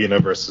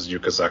 Athena versus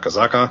Yuka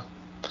Sakazaki.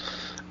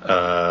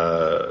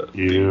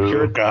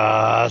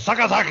 Yuka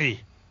Sakazaki.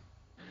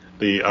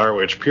 The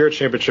ROH Pure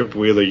Championship,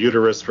 Wheeler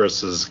Uterus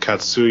versus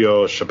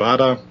Katsuyo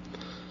Shibata.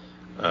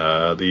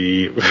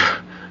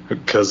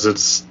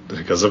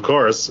 Because of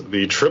course,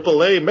 the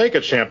AAA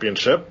Mega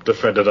Championship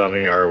defended on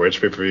the ROH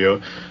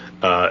pay-per-view.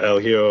 El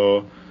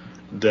Hijo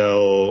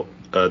del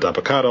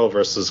Dapacato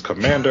versus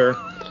Commander.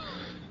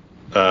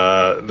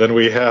 Then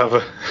we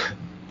have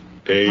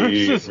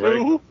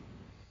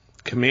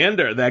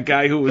Commander, that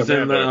guy who was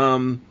in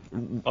the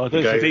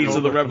Days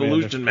of the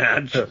Revolution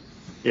match.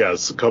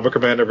 Yes, Cobra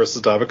Commander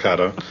versus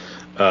Dabakato.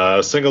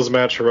 Singles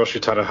match, Hiroshi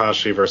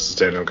Tanahashi versus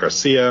Daniel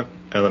Garcia.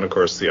 And then, of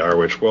course, the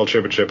ROH World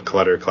Championship,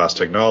 Collider Class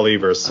Technology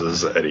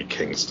versus Eddie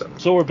Kingston.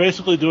 So we're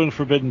basically doing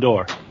Forbidden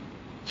Door.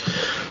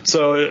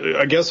 So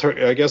I guess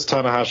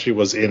Tanahashi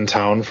was in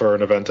town for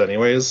an event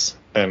anyways,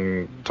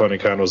 and Tony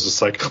Khan was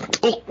just like,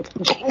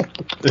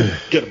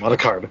 get him on the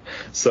card.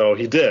 So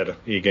he did.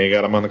 He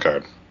got him on the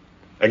card.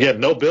 Again,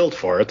 no build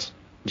for it.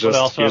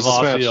 Just we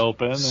also have Aussie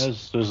Open.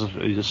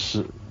 There's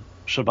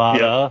Shibata.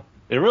 Yeah.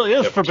 It really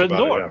is Forbidden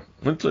Door.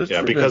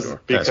 Yeah,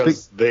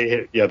 because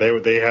they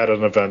had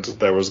an event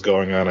that was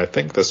going on, I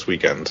think, this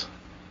weekend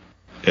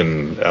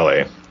in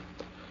LA.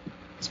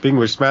 Speaking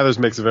of which, Smathers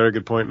makes a very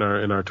good point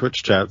in our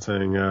Twitch chat,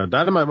 saying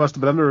Dynamite must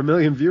have been under 1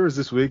 million viewers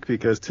this week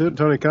because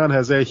Tony Khan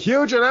has a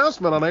huge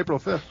announcement on April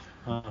 5th.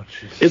 Oh,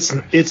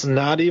 it's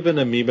not even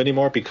a meme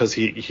anymore because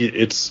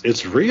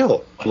it's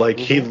real. Like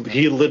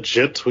he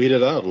legit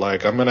tweeted out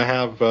like, I'm gonna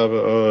have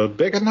a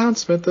big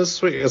announcement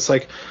this week. It's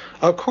like,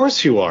 of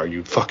course you are,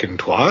 you fucking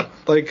twat.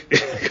 Like,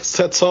 'cause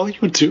that's all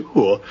you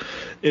do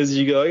is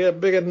you go, yeah,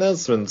 big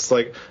announcements.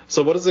 Like,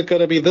 so what is it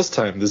gonna be this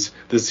time?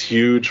 This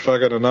huge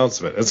fucking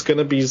announcement. It's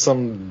gonna be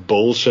some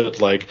bullshit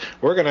like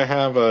we're gonna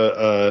have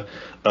a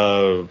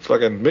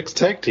fucking mixed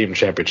tag team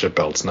championship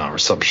belts now or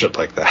some shit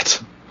like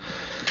that.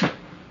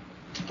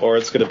 Or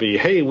it's going to be,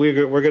 hey, we're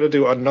going to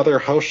do another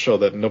house show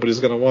that nobody's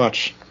going to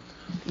watch.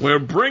 We're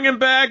bringing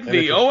back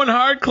the Owen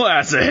Hart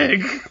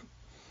Classic.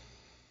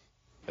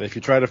 And if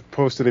you try to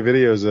post any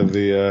videos of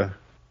the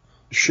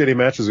shitty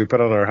matches we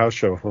put on our house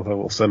show,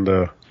 we'll send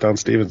Don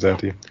Stevens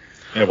after you.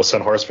 Yeah, we'll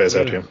send Horseface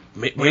after you.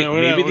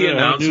 Maybe the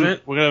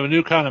announcement. We're going to have a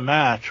new kind of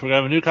match. We're going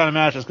to have a new kind of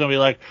match. It's going to be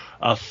like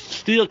a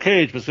steel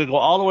cage, but it's going to go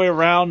all the way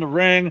around the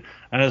ring,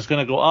 and it's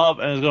going to go up,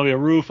 and there's going to be a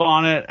roof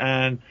on it,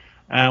 and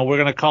we're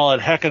going to call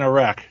it Heck and a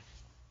Wreck.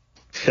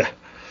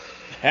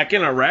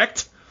 Heckin'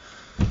 erect?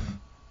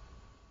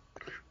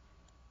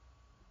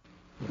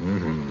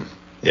 Mm-hmm.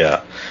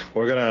 Yeah,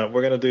 we're gonna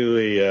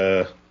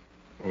do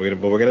what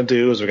we're gonna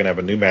do is we're gonna have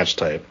a new match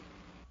type.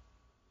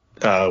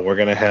 We're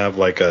gonna have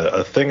like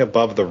a thing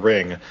above the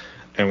ring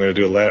and we're going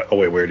to do oh,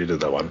 wait, we already did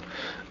that one.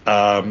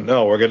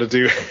 No, we're going to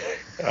do...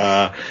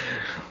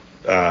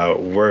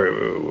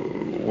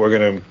 we're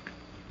going to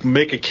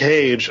make a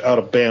cage out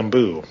of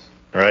bamboo,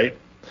 right?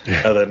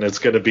 Yeah. And then it's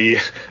going to be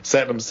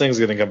Satnam Singh's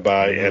going to come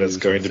by, and it's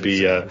going to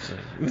be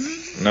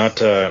not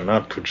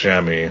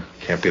pajama,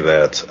 can't be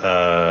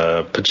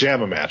that.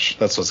 Pajama match.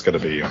 That's what it's going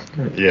to be.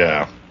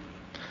 Yeah.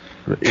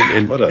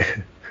 What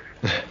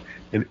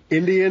an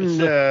Indian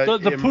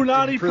the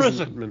Punani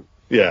prison.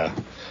 Yeah.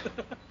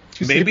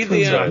 Maybe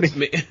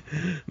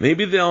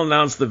they'll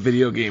announce the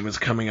video game is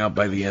coming out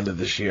by the end of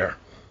this year.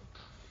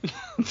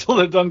 Until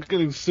they're done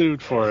getting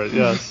sued for it.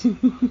 Yes.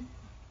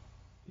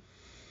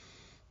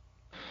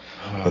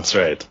 That's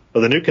right.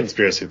 Well, the new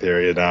conspiracy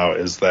theory now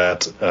is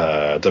that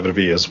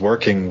WWE is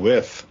working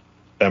with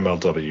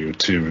MLW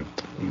to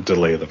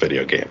delay the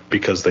video game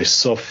because they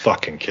so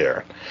fucking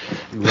care.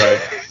 Right.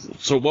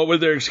 So what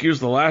was their excuse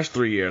the last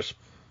 3 years?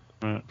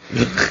 Right.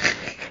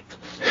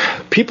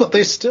 People,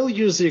 they still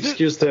use the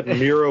excuse that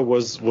Miro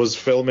was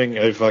filming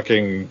a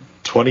fucking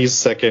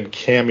 20-second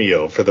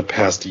cameo for the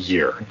past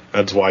year.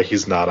 That's why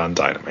he's not on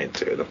Dynamite,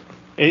 dude.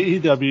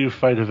 AEW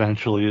Fight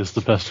Eventually is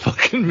the best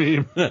fucking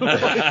meme.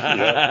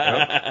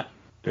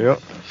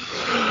 Yep.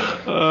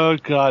 Oh,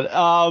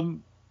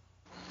 God.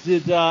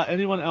 Did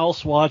anyone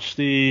else watch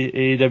the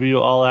AEW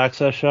All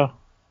Access show?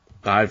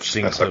 I've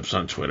seen clips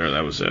on Twitter.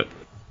 That was it.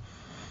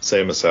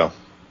 Same as Sal.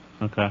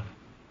 Okay.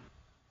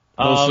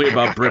 Mostly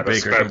about Britt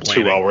Baker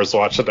complaining. 2 hours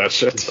watching that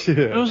shit.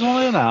 It was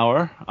only an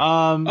hour.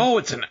 Oh,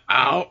 it's an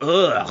hour.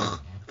 Ugh. I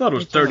thought it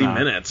was 30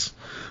 minutes.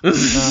 I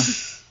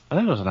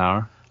think it was an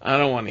hour. I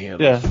don't want to hear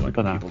those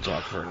people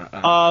talk for an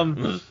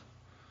hour.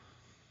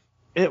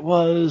 It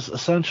was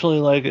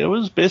essentially it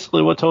was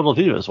basically what Total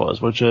Divas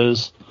was, which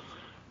is,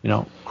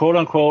 quote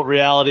unquote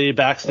reality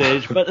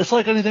backstage. But it's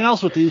like anything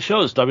else with these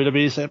shows.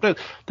 WWE, same thing.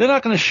 They're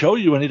not going to show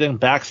you anything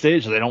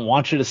backstage they don't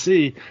want you to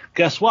see.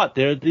 Guess what?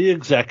 They're the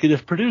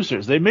executive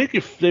producers. They make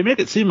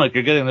it seem like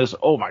you're getting this,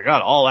 oh my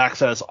God, all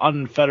access,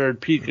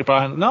 unfettered peek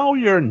behind. No,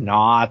 you're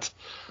not.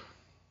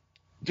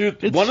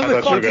 Dude, I thought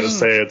you were going to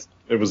say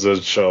it was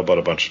a show about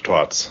a bunch of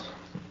twats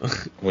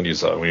when you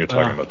were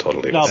talking about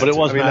Total Divas. No, but it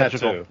was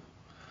magical.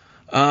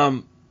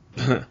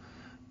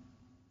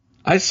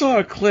 I saw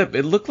a clip.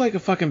 It looked like a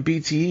fucking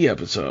BTE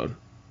episode.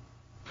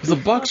 The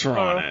Bucks were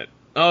on it.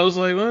 I was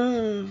like,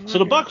 so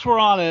the Bucks were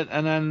on it,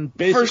 and then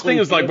basically first thing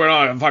is we're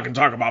not gonna fucking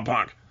talk about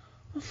Punk.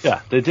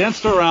 Yeah, they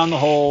danced around the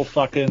whole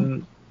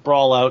fucking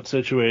brawl out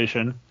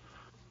situation.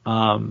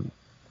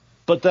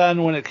 But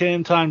then when it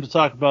came time to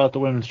talk about the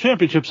women's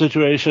championship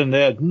situation,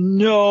 they had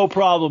no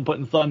problem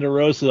putting Thunder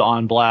Rosa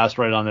on blast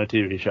right on their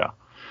TV show.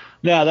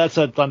 Now, that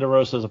said, Thunder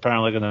Rosa is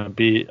apparently going to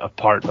be a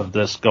part of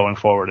this going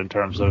forward in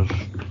terms of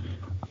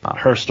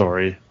her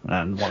story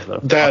and one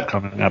of the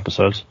upcoming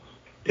episodes.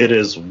 It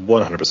is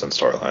 100%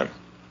 storyline.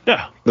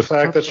 Yeah. The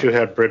fact that you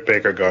had Britt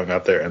Baker going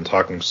out there and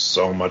talking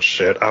so much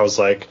shit, I was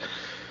like,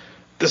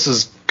 this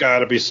has got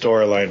to be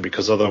storyline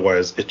because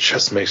otherwise it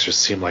just makes her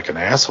seem like an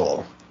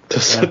asshole. To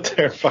sit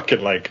there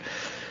fucking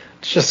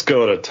just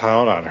go to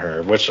town on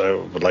her, which I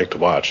would like to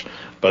watch.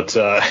 But,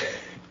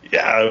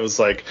 yeah, it was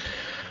like,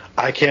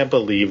 I can't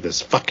believe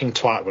this fucking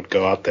twat would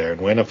go out there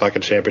and win a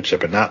fucking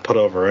championship and not put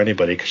over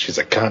anybody because she's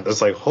a cunt.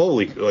 It's like,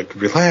 holy,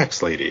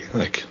 relax, lady.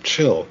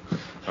 Chill.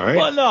 All right?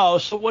 Well, no,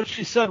 so what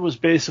she said was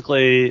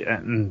basically,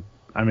 and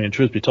I mean,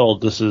 truth be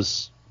told, this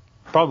is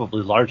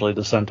probably largely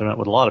the sentiment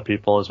with a lot of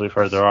people. As we've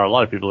heard, there are a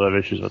lot of people who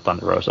have issues with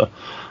Thunder Rosa.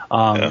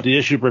 The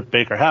issue Britt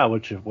Baker had,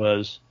 which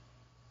was,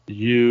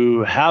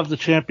 you have the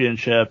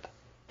championship,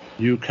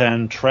 you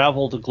can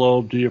travel the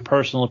globe, do your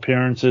personal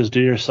appearances,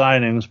 do your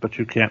signings, but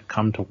you can't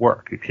come to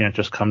work. You can't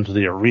just come to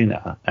the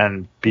arena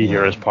and be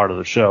here as part of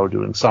the show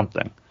doing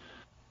something.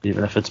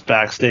 Even if it's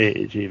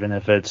backstage, even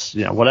if it's,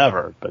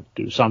 whatever, but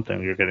do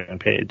something you're getting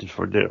paid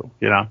for do,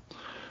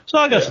 So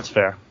I guess it's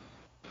fair.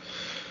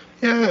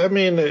 Yeah, I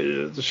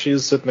mean,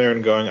 she's sitting there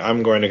and going,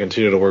 I'm going to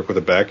continue to work with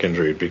a back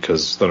injury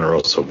because Thunder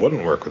Rosa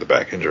wouldn't work with a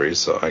back injury,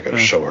 so I got to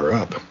show her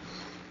up.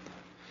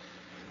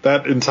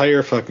 That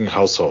entire fucking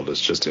household is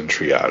just in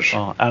triage.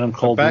 Oh, Adam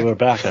Cole blew her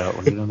back out.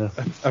 What are you going to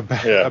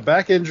do? A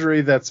back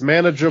injury that's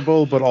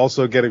manageable, but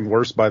also getting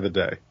worse by the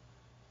day.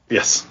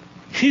 Yes.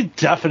 He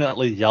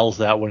definitely yells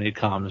that when he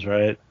comes,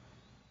 right?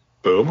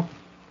 Boom.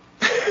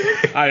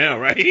 I know,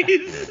 right?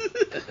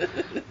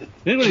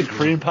 When he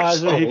cream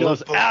pies her, he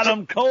goes,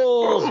 Adam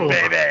Cole's,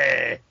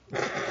 baby!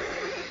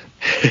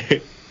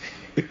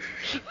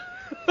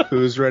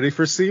 Who's ready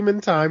for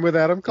semen time with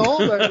Adam Cole?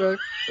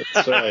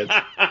 That's right.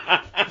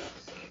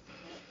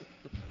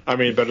 I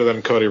mean, better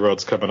than Cody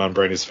Rhodes coming on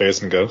Brady's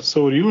face and go,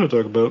 so what do you want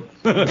to talk about?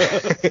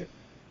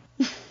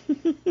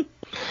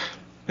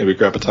 Maybe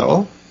grab a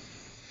towel?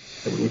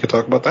 Maybe we could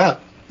talk about that.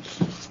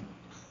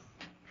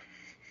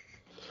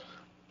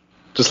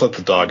 Just let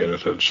the dog in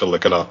it and she'll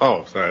lick it off.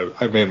 Oh, sorry,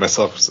 I made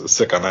myself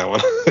sick on that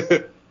one.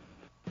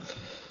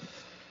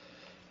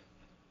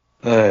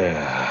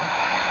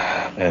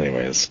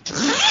 Anyways.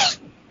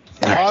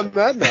 On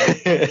that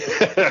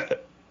note.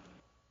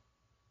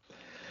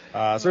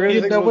 So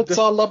you know it's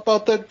all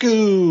about the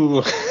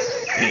goo.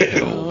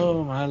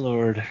 Oh, my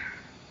lord.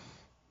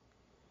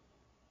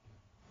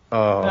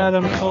 Oh,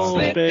 Adam Cole,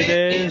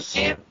 babies.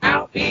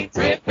 I'll be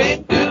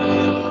dripping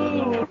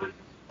good.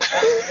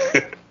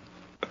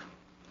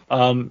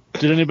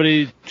 Did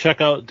anybody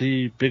check out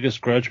the biggest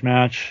grudge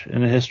match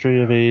in the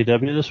history of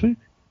AEW this week?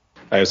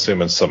 I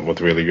assume it's something with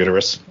really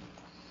uterus.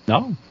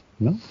 No.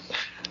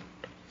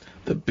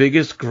 The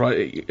biggest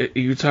grudge. Are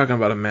you talking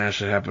about a match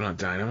that happened on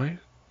Dynamite?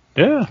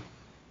 Yeah.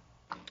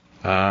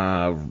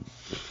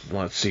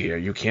 Let's see here.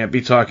 You can't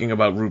be talking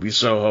about Ruby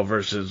Soho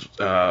versus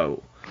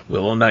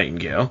Willow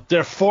Nightingale.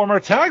 They're former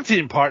tag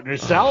team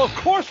partners, Sal. Of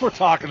course we're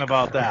talking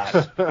about that.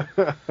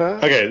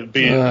 Okay,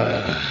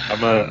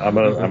 I'm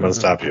gonna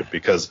stop you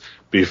because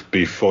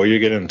before you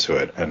get into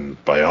it,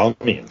 and by all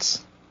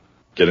means,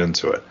 get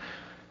into it.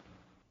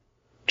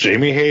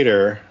 Jamie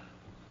Hayter,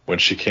 when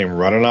she came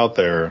running out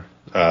there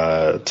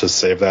to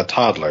save that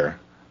toddler,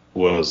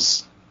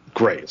 was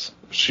great.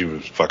 She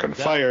was fucking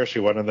fire. She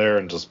went in there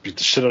and just beat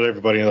the shit out of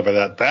everybody and stuff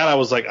like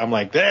that. I'm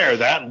like,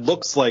 that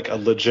looks like a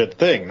legit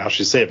thing. Now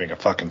she's saving a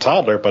fucking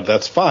toddler, but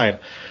that's fine.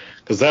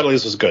 Because that at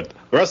least was good.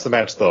 The rest of the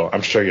match, though,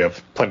 I'm sure you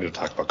have plenty to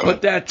talk about.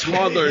 But that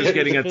toddler is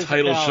getting a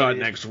title shot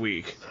next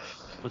week.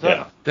 What's that?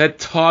 Yeah. That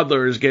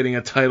toddler is getting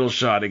a title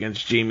shot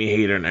against Jamie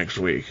Hayter next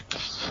week.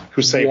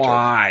 Who saved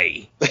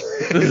Why?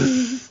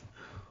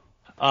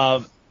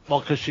 Well,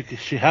 because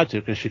she had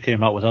to, because she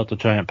came out without the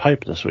giant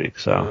pipe this week.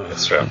 So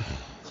That's true.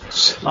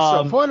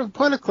 So point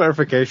of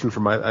clarification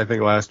from I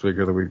think last week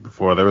or the week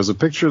before, there was a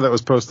picture that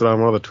was posted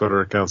on one of the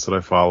Twitter accounts that I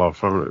follow.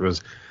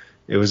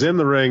 It was in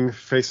the ring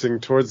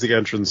facing towards the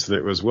entrance, and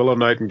it was Willow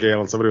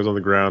Nightingale and somebody was on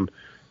the ground,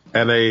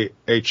 and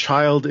a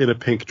child in a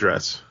pink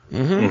dress.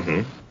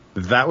 Mm-hmm.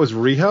 That was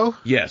Riho?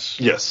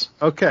 Yes.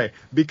 Okay,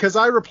 because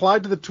I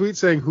replied to the tweet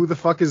saying, "Who the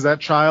fuck is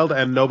that child?"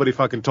 and nobody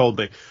fucking told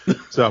me.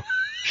 So.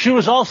 She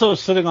was also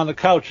sitting on the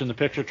couch in the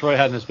picture Troy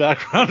had in his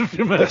background a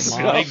few minutes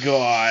ago. My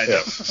God.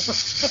 Yep.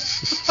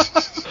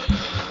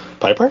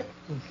 Piper?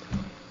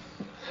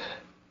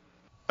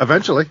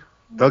 Eventually.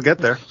 They'll get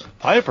there.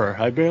 Piper?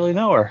 I barely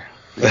know her.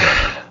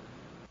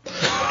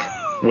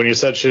 When you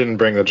said she didn't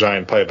bring the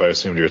giant pipe, I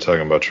assumed you were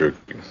talking about Drew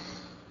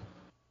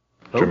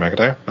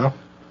McIntyre?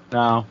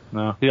 No?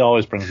 No. He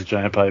always brings a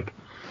giant pipe.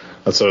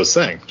 That's what I was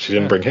saying. She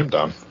didn't bring him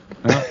down.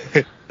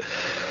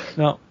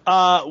 No.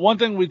 One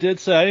thing we did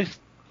say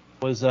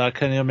was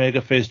Kenny Omega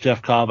faced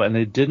Jeff Cobb, and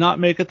they did not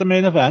make it the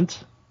main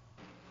event.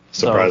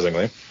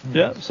 Surprisingly.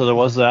 So there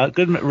was that.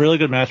 Really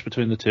good match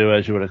between the two,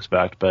 as you would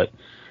expect. But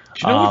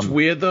Do you know what's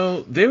weird,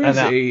 though? There is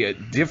a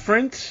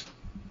different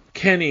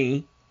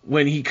Kenny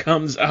when he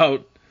comes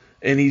out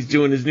and he's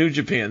doing his New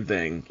Japan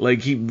thing. Like,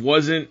 he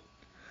wasn't,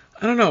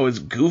 I don't know, as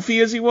goofy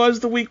as he was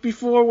the week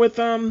before with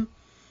Vikingo.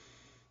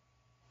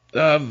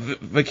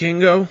 I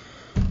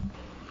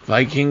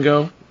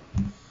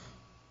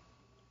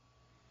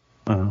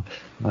don't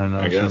know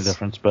if there's any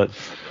difference, but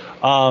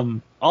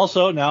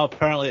also now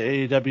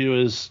apparently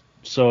AEW is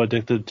so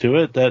addicted to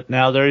it that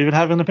now they're even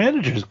having the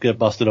managers get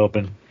busted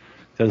open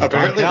because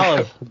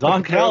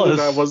Don Callis,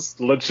 that was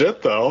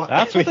legit though.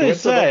 That's what they went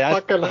say. To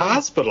the fucking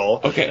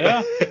hospital. Okay.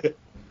 Yeah.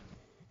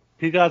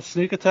 He got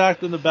sneak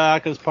attacked in the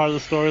back as part of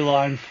the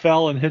storyline,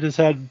 fell and hit his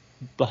head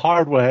the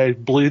hard way,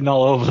 bleeding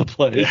all over the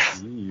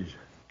place.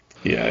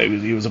 Yeah,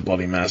 he was a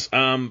bloody mess.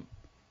 I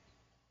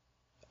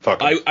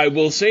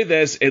will say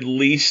this, at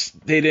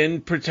least they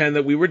didn't pretend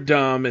that we were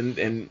dumb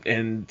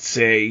and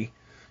say,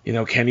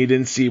 Kenny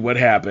didn't see what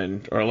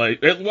happened. Or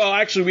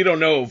actually, we don't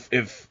know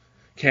if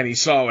Kenny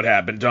saw what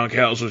happened. Don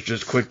Callis was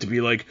just quick to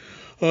be like,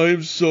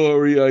 I'm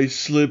sorry, I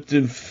slipped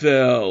and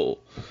fell.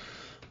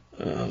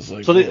 I was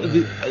like,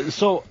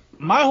 so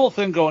my whole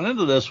thing going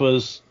into this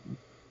was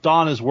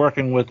Don is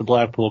working with the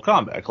Blackpool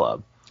Combat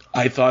Club.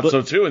 I thought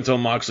so too until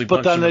Moxley punched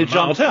him. But then they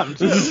jumped him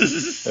too.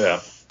 Yeah.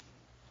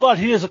 But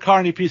he is a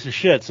carny piece of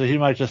shit, so he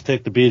might just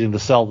take the beating to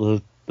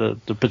sell the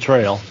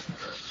betrayal.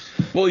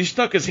 Well, he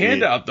stuck his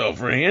hand out, though,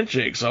 for a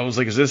handshake, so I was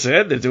like, is this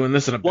it? They're doing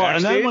this in a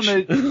backstage?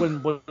 And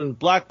then when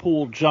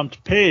Blackpool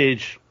jumped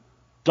Page,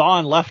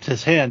 Don left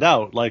his hand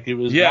out like he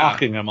was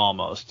knocking him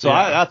almost. So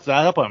that's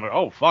that point. I'm like,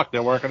 oh, fuck,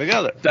 they're working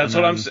together. That's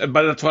what I'm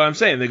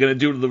saying. They're going to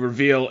do the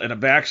reveal in a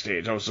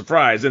backstage. I was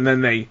surprised. And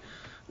then they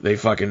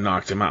fucking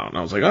knocked him out. And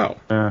I was like, oh,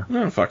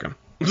 fuck him.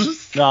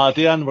 No, at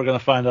the end, we're going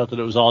to find out that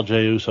it was all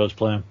Jey Uso's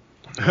plan.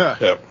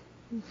 Yep.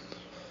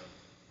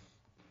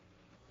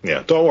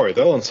 Yeah, don't worry.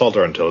 They'll insult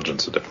our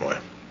intelligence a different way.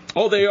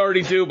 Oh, they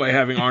already do by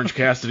having Orange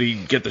Cassidy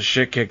get the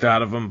shit kicked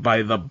out of him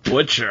by the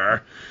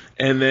Butcher,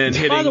 and then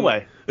hitting. By the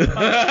way, because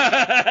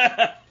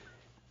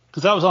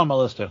that was on my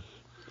list too.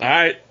 All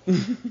right.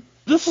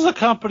 This is a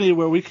company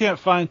where we can't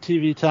find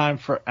TV time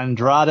for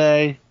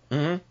Andrade.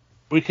 Mm-hmm.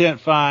 We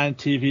can't find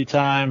TV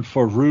time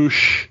for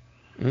Roosh.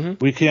 Mm-hmm.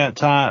 We can't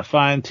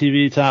find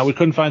TV time. We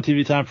couldn't find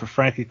TV time for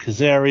Frankie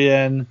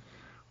Kazarian.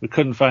 We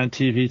couldn't find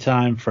TV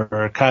time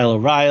for Kyle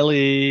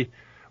O'Reilly.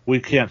 We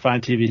can't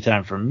find TV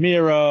time for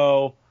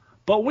Miro.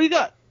 But we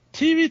got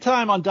TV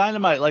time on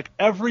Dynamite like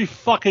every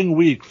fucking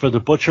week for the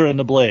Butcher and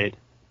the Blade.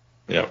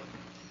 Yep.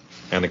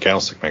 And the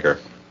candlestick maker.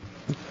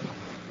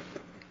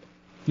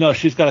 No,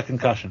 she's got a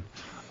concussion.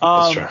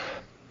 That's true.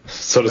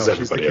 So does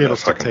everybody. She's the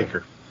candlestick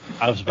taker.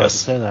 I was about to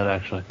say that,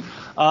 actually.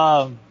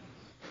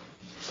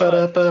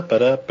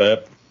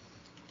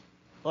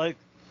 Like,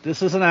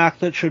 this is an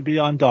act that should be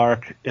on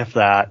Dark, if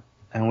that,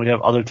 and we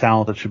have other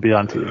talent that should be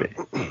on TV.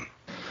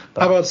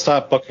 How about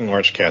stop booking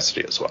Orange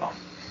Cassidy as well?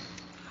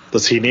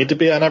 Does he need to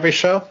be on every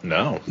show?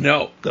 No.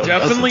 No,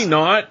 definitely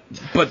not.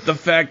 But the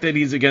fact that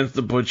he's against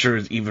the Butcher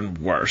is even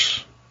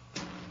worse.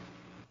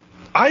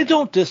 I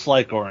don't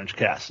dislike Orange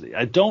Cassidy.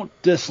 I don't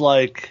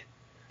dislike...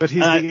 But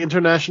he's the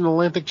International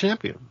Atlantic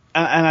Champion.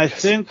 And I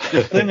think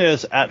the thing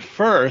is, at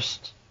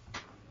first,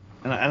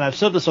 and I've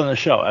said this on the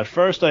show, at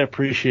first I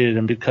appreciated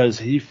him because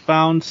he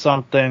found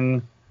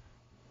something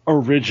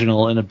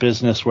original in a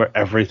business where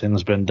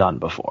everything's been done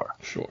before.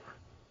 Sure.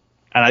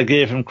 And I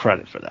gave him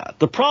credit for that.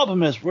 The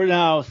problem is we're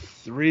now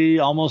 3,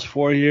 almost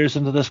 4 years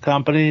into this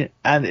company,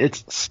 and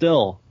it's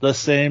still the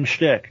same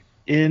shtick.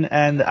 In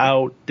and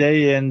out,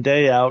 day in,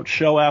 day out,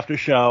 show after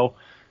show.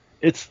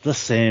 It's the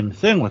same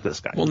thing with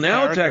this guy. Well,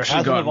 now it's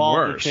actually gotten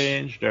worse.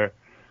 Changed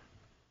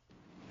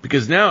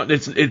because now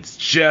it's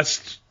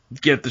just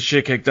get the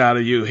shit kicked out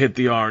of you, hit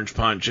the orange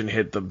punch, and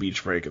hit the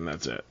beach break, and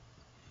that's it.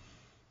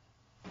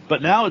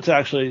 But now it's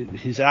actually,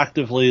 he's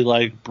actively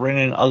like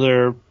bringing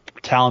other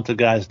talented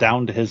guys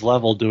down to his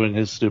level doing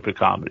his stupid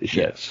comedy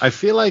shit. Yes. I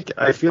feel like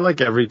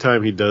every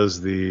time he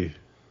does the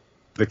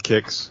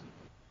kicks,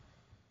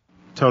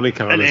 Tony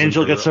Khan and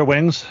Angel gets their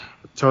wings.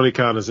 Tony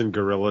Khan is in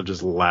Gorilla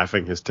just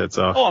laughing his tits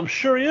off. Oh, I'm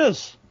sure he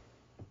is.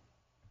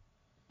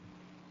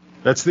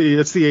 That's the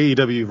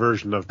AEW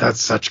version of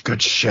that's such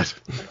good shit.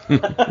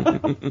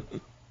 The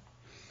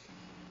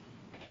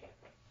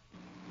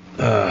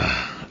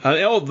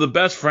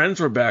best friends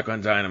were back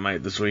on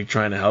Dynamite this week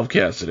trying to help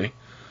Cassidy.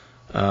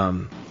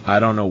 I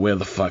don't know where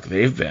the fuck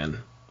they've been.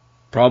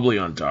 Probably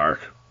on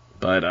Dark,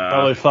 but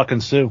probably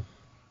fucking Sue.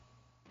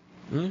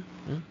 In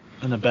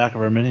the back of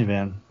her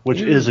minivan,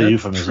 which is a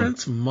euphemism.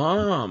 Trent's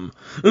mom.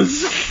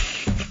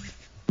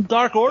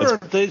 Dark Order.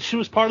 She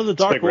was part of the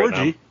Dark Orgy.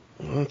 Right,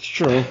 that's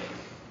true.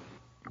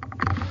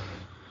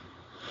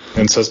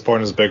 Incest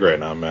porn is big right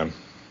now, man.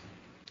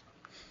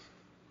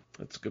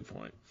 That's a good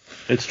point.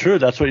 It's true.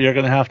 That's what you're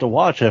going to have to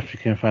watch if you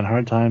can't find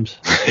Hard Times.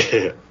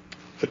 Yeah.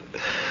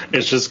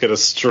 It's just going to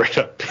straight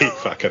up be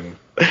fucking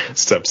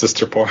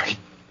stepsister porn.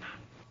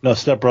 No,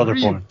 stepbrother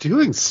porn. What are you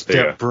doing,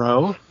 step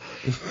bro?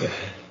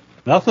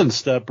 Nothing,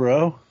 step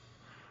bro.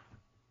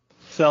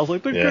 Sounds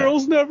like the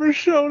girls never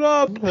showed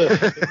up.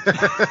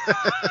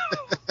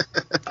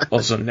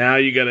 Also, now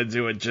you got to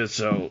do it just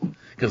so...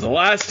 Because the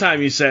last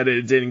time you said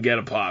it didn't get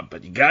a pop,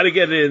 but you got to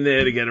get it in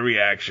there to get a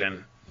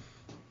reaction.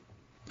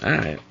 All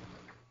right.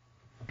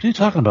 What are you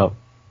talking about?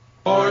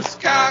 Horse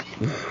cock.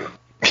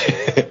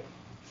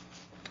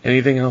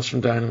 Anything else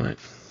from Dynamite?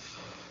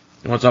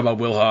 You want to talk about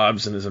Will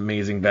Hobbs and his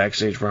amazing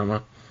backstage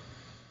promo?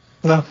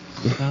 No.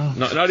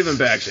 Not even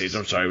backstage.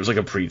 I'm sorry. It was like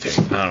a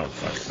pre-tape. I don't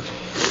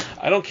fucking...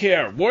 I don't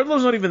care.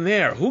 Wardlow's not even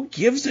there. Who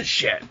gives a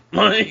shit?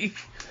 Like,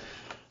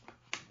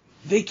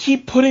 they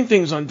keep putting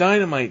things on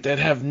Dynamite that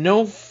have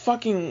no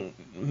fucking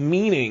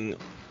meaning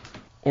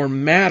or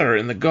matter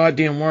in the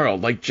goddamn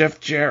world, like Jeff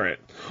Jarrett.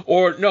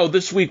 Or, no,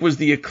 this week was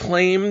the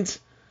Acclaimed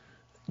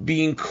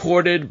being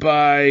courted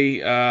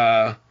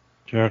by...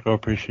 Jericho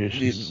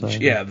Appreciation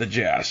Society. Yeah, the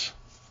Jazz.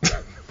 The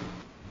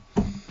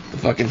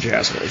fucking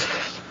Jazzholes.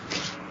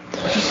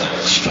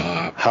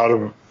 Stop.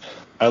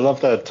 I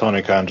love that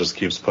Tony Khan just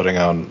keeps putting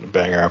out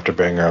banger after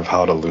banger of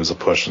how to lose a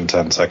push in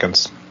 10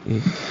 seconds.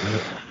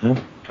 Mm-hmm.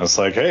 It's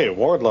like, hey,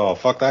 Wardlow,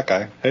 fuck that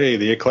guy. Hey,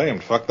 the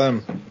Acclaimed, fuck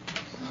them.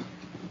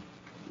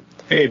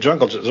 Hey,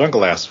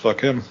 Jungle Ass,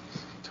 fuck him.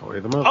 Toy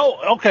them up.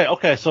 Oh,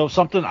 okay. So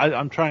something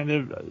I'm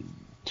trying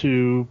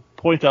to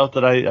point out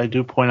that I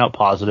do point out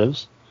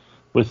positives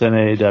within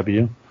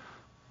AEW.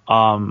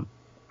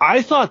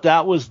 I thought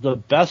that was the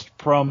best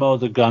promo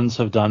the Guns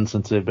have done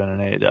since they've been in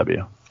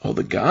AEW. Oh,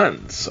 the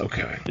Guns.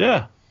 Okay.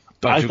 Yeah.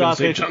 Thought you were going to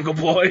say Jungle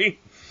Boy.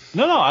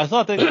 No. I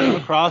thought they came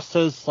across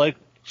as like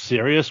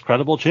serious,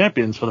 credible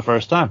champions for the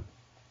first time.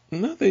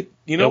 No, it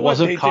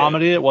wasn't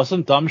comedy. It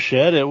wasn't dumb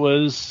shit. It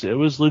was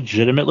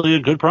legitimately a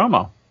good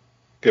promo.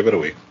 Give it a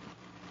week.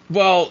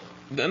 Well,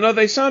 no,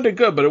 they sounded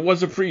good, but it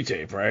was a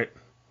pre-tape, right?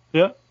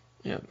 Yeah.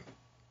 Yeah.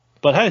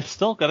 But hey,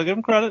 still gotta give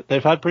them credit.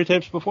 They've had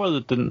pre-tapes before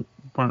that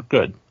weren't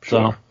good.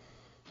 Sure. So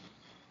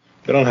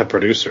they don't have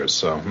producers,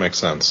 so it makes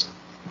sense.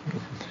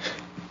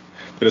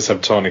 They just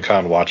have Tony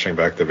Khan watching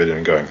back the video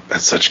and going,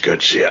 "That's such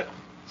good shit."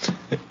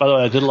 By the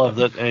way, I did love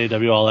that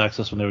AEW All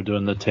Access when they were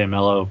doing the Tay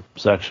Mello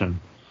section.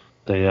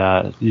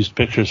 They used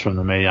pictures from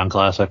the Mae Young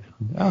Classic.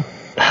 Oh,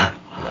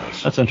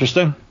 that's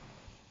interesting.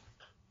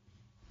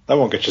 That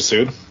won't get you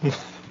sued.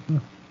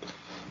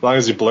 As long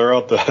as you blur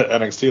out the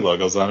NXT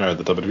logos on there, or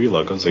the WWE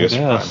logos, I guess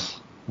you're fine.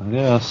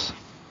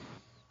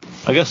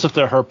 I guess if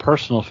they're her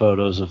personal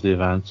photos of the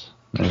events,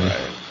 maybe.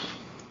 Right.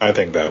 I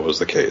think that was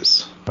the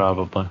case.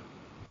 Probably.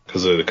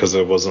 Because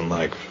it wasn't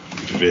like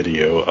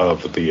video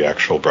of the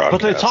actual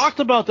broadcast. But they talked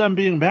about them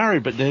being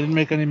married, but they didn't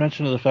make any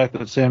mention of the fact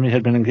that Sammy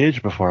had been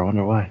engaged before. I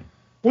wonder why.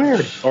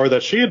 Weird. Or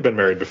that she had been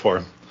married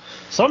before.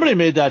 Somebody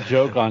made that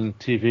joke on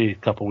TV a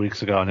couple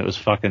weeks ago, and it was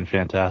fucking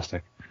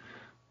fantastic.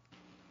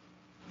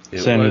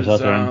 Same as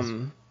other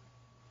ends.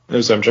 It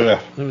was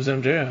MJF. It was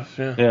MJF, yeah.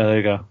 Yeah, there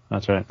you go.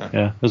 That's right.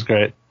 Yeah, it was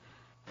great.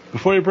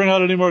 Before you bring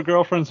out any more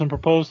girlfriends and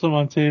propose them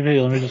on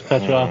TV, let me just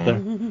cut you off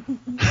there.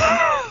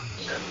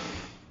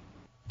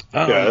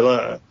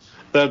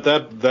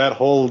 That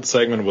whole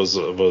segment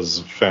was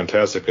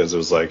fantastic because it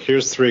was like,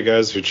 here's 3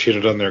 guys who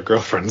cheated on their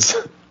girlfriends.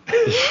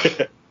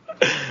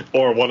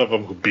 Or one of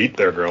them who beat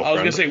their girlfriend. I was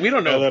gonna say, we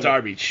don't know if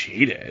Darby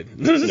cheated.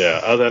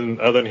 Yeah, and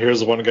then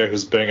here's one guy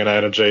who's banging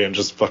Anna Jay and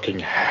just fucking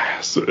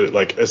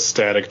like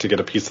ecstatic to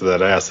get a piece of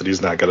that ass that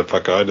he's not gonna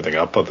fuck anything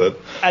up with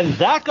it. And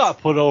that got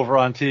put over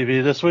on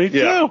TV this week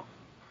too.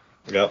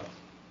 Yep.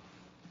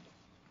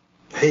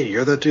 Hey,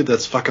 you're that dude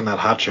that's fucking that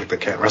hot chick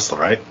that can't wrestle,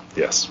 right?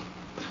 Yes.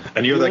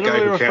 And you're that guy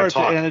who can't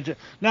talk.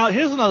 Now,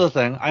 here's another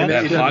thing. I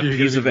understand hot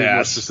piece of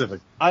ass.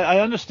 I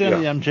understand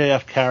the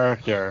MJF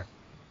character.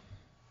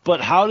 But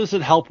how does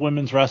it help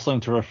women's wrestling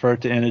to refer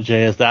to Anna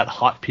Jay as that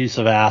hot piece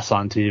of ass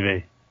on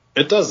TV?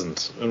 It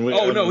doesn't.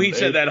 He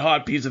said that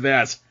hot piece of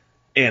ass,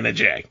 Anna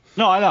Jay.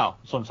 No, I know.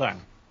 That's what I'm saying.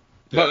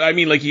 But, I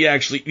mean, like, he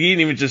didn't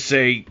even just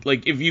say,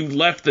 like, if you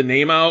left the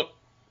name out,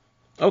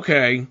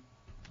 okay.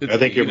 I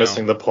think you're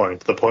missing the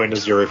point. The point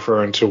is you're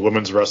referring to a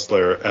women's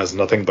wrestler as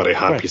nothing but a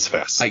hot piece of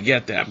ass. I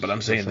get that, but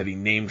I'm saying that he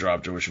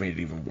name-dropped her, which made it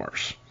even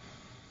worse.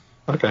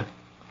 Okay.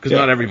 Because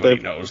not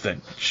everybody knows that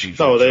she's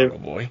a Jungle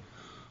Boy.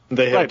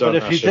 But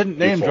if he didn't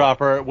name drop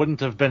her, it wouldn't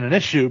have been an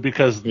issue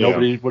because they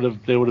would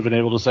have been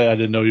able to say, I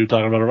didn't know you were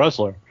talking about a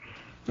wrestler.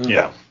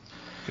 Yeah.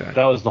 Okay.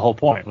 That was the whole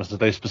point, was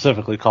that they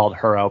specifically called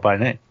her out by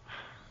name.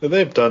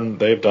 They've done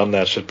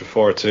that shit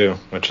before too,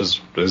 which is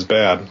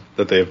bad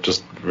that they've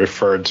just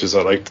referred to.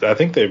 So, like, I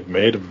think they've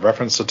made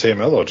reference to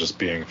Tamello just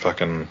being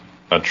fucking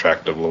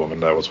attractive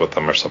woman that was with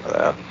them or something like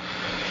that.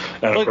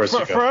 And of course,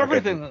 for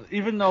everything,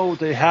 even though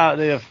they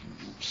have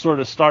sort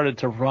of started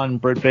to run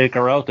Britt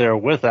Baker out there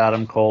with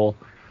Adam Cole,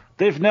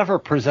 they've never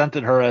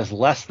presented her as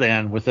less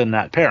than within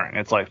that pairing.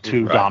 It's like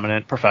 2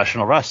 dominant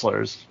professional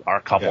wrestlers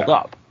are coupled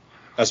up.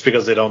 That's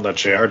because they don't let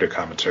JR do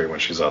commentary when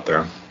she's out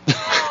there.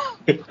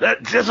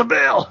 That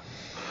Jezebel!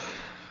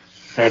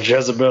 That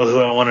Jezebel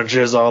who I want to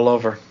jizz all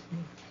over.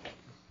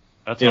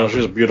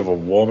 She's a beautiful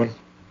woman.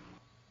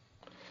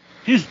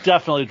 He's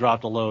definitely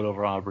dropped a load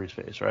over Aubrey's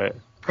face, right?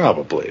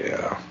 Probably,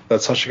 yeah.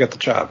 That's how she got the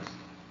job.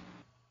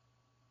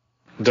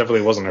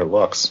 Definitely wasn't her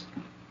looks.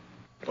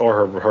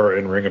 Or her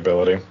in-ring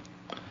ability.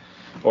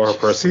 Or her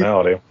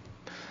personality.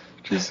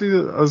 Did you see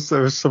that?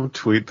 There was some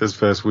tweet this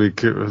past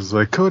week. It was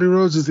like, Cody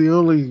Rhodes is the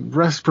only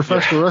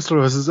professional wrestler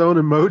who has his own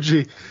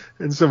emoji.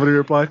 And somebody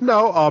replied,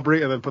 no,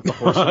 Aubrey, and then put the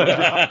horse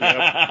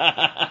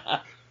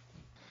emoji.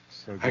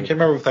 So I can't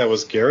remember if that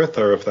was Gareth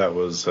or if that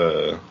was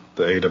the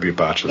AW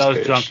Botches That was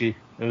page. Junkie.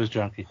 It was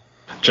Junkie.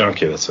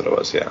 Junkie, that's what it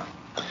was, yeah.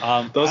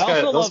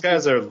 Those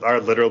guys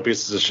are literal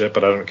pieces of shit,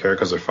 but I don't care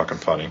because they're fucking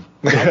funny.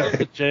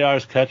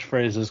 JR's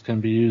catchphrases can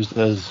be used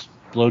as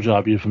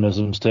blowjob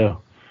euphemisms, too.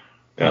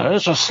 Yeah.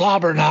 It's a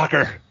slobber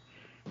knocker.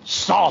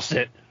 Sauce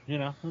it.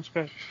 That's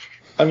great.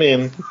 I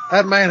mean,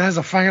 that man has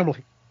a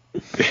family.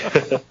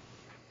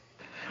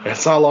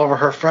 It's all over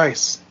her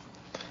face.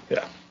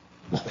 Yeah.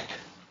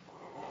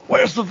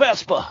 Where's the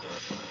Vespa?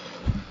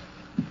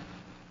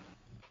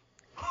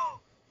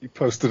 You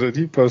posted a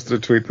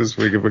tweet this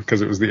week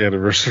because it was the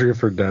anniversary of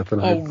her death.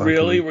 And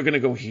really? We're gonna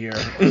go here.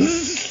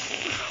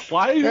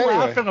 Why are you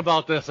laughing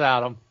about this,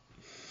 Adam?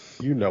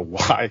 You know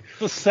why.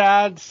 It's a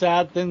sad,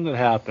 sad thing that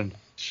happened.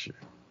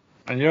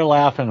 And you're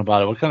laughing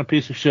about it. What kind of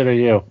piece of shit are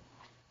you?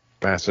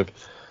 Massive.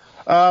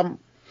 All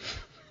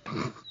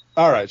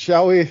right,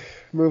 shall we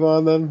move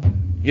on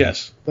then?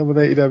 Yes. Done with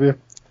AEW?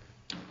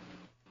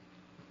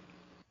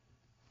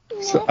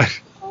 So,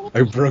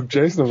 I broke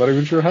Jason. I'm not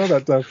even sure how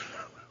that time.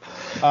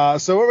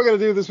 So what we're going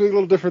to do this week, a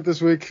little different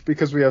this week,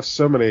 because we have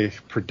so many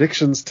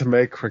predictions to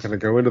make. We're going to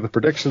go into the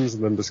predictions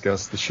and then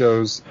discuss the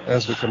shows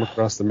as we come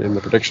across them in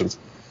the predictions.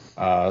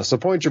 So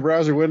point your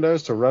browser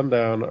windows to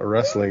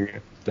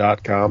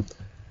rundownwrestling.com.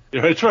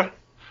 You ready, Troy?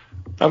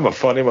 I'm a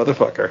funny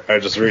motherfucker.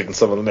 I'm just reading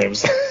some of the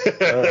names.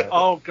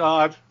 Oh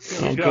God!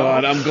 Oh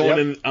God! I'm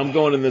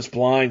going in this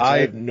blind. I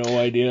have no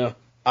idea.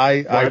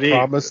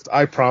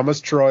 I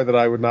promised Troy that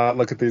I would not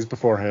look at these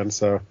beforehand.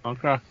 So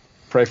okay,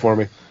 pray for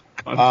me.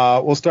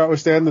 We'll start with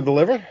Stand and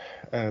Deliver,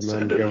 and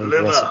then go into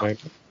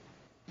WrestleMania.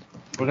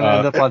 We're gonna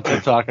end up on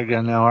TikTok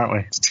again now, aren't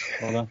we?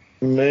 Hold on.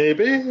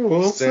 Maybe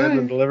we'll Stand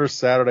and Deliver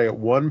Saturday at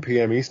 1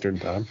 p.m. Eastern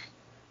time.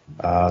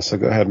 So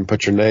go ahead and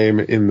put your name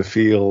in the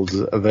field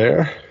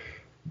there.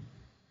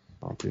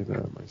 I'll do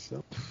that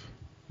myself.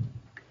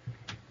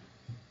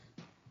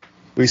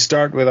 We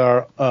start with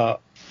our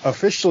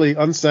officially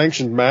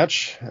unsanctioned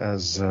match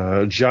as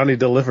Johnny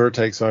Deliver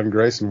takes on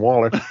Grayson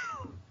Waller.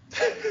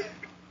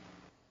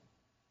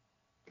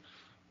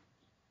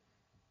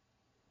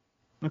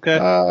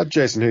 Okay.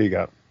 Jason, who you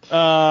got?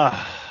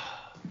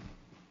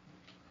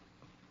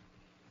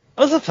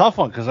 That's a tough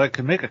one because I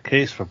could make a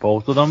case for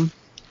both of them.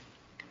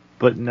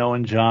 But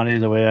knowing Johnny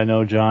the way I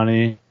know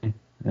Johnny,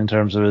 in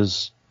terms of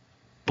his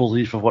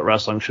belief of what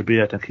wrestling should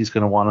be, I think he's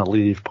going to want to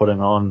leave,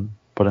 putting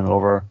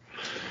over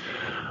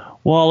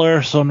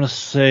Waller. So I'm going to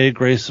say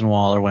Grayson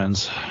Waller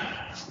wins.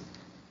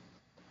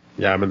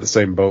 Yeah, I'm in the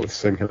same boat.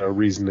 Same kind of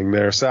reasoning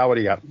there. Sal, what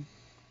do you got?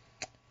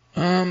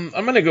 I'm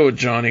going to go with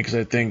Johnny because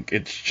I think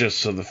it's just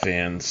so the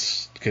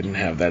fans couldn't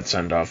have that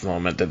send-off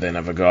moment that they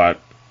never got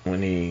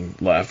when he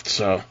left.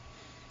 So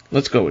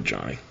let's go with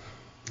Johnny.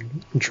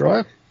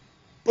 Troy?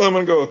 Well, I'm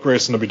going to go with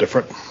Grayson to be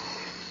different.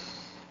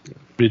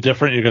 Be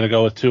different? You're going to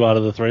go with 2 out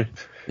of the 3?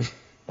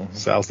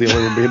 Sal's the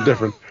only one being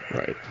different.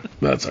 Right.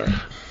 That's all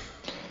right.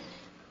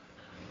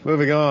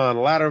 Moving on,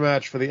 ladder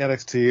match for the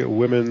NXT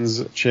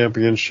Women's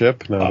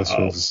Championship. Now,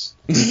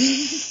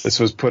 this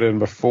was put in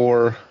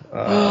before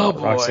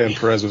Roxanne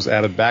Perez was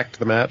added back to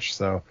the match.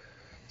 So,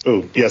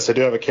 yes, I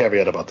do have a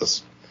caveat about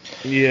this.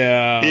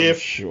 Yeah,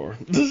 sure.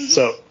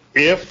 So,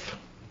 if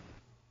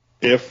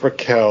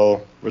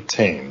Raquel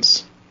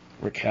retains,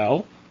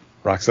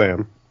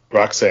 Roxanne,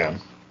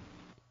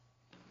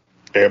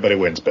 everybody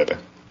wins, baby.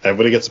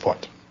 Everybody gets a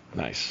point.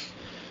 Nice.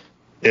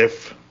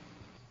 If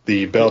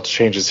the belt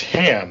changes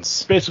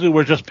hands, basically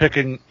we're just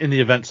picking in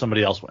the event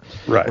somebody else wins.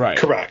 Right.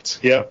 Correct.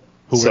 Yep.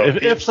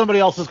 If somebody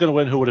else is going to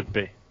win, who would it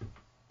be?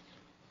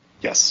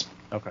 Yes.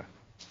 Okay.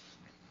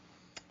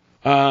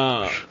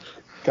 God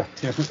damn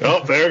it.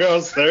 Oh, there it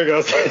goes.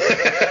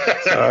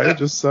 I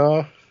just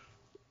saw.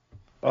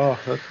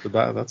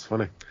 That's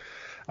funny.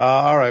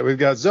 All right, we've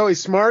got Zoe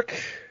Smark,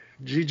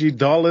 Gigi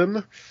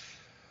Dolan,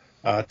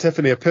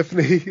 Tiffany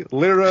Epiphany,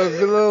 Lyra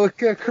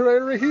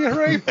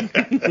Villarreal.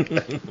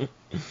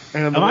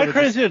 Am I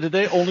crazy or did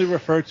they only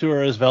refer to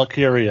her as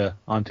Valkyria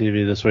on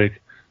TV this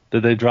week?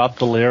 Did they drop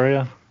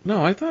Deliria?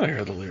 No, I thought I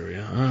heard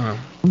Deliria. I don't know.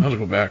 I'll have to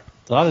go back.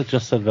 Thought it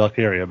just said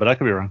Valkyria, but I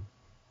could be wrong.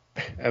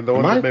 And the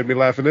one that made me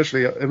laugh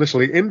initially,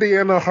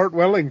 Indiana Hart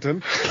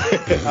Wellington.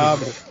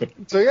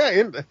 So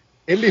yeah,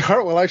 Indy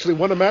Hartwell actually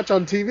won a match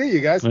on TV,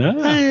 you guys.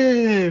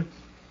 Yeah.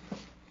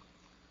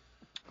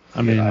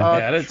 I mean,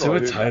 add it to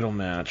a title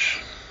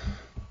match.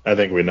 I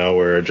think we know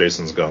where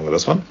Jason's going with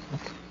this one.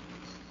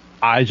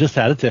 I just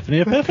had a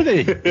Tiffany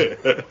Epiphany.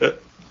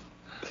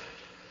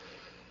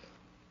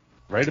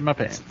 Right in my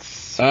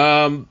pants.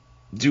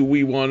 Do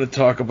we want to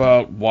talk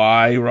about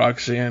why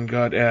Roxanne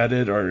got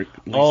added, or at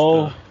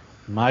least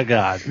my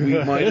God,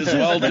 we might as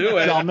well do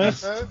it.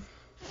 Dumbest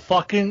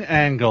fucking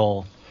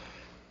angle.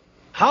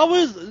 How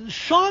is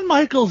Shawn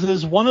Michaels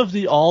is one of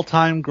the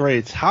all-time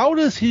greats? How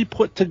does he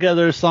put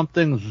together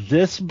something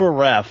this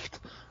bereft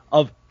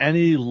of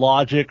any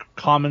logic,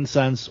 common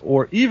sense,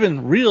 or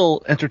even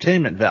real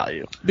entertainment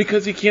value?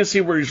 Because he can't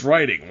see where he's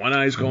writing. One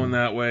eye's going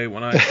that way,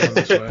 one eye's going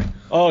this way.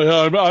 Oh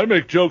yeah, I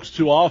make jokes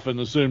too often,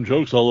 the same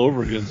jokes all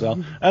over again,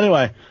 Sal.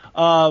 Anyway,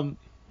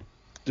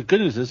 the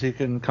good news is he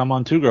can come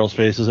on 2 girls'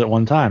 faces at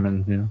one time,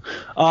 and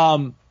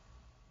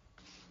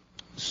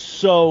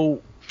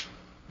so.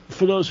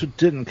 For those who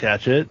didn't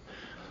catch it,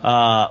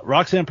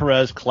 Roxanne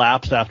Perez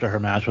collapsed after her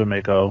match with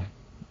Meiko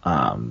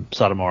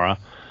Satomura.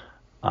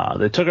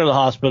 They took her to the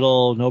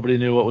hospital. Nobody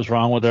knew what was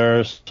wrong with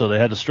her, so they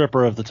had to strip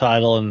her of the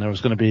title, and there was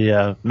going to be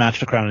a match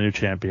to crown a new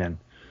champion.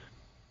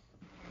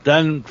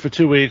 Then for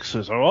 2 weeks,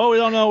 we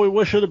don't know. We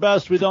wish her the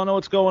best. We don't know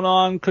what's going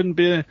on. Couldn't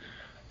be.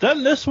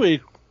 Then this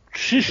week,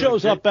 she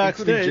shows up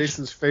backstage.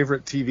 Jason's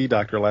favorite TV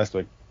doctor last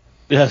week.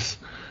 Yes.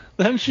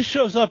 Then she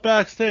shows up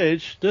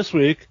backstage this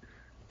week.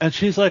 And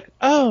she's like,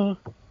 I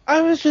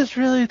was just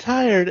really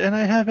tired and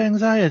I have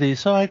anxiety,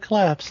 so I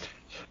collapsed.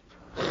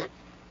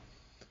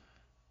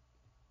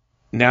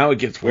 Now it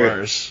gets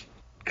worse.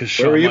 Because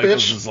Shawn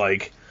Michaels is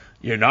like,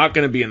 you're not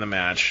going to be in the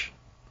match.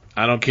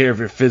 I don't care if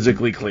you're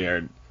physically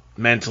cleared.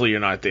 Mentally, you're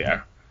not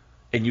there.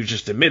 And you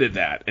just admitted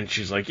that. And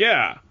she's like,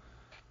 yeah.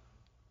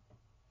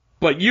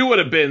 But you would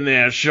have been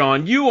there,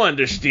 Shawn. You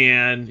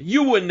understand.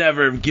 You would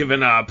never have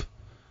given up.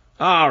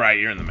 All right,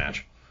 you're in the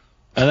match.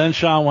 And then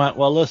Shawn went,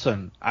 well,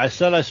 listen, I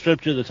said I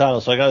stripped you the title,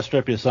 so I got to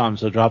strip you some,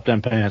 so drop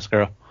them pants,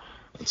 girl.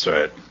 That's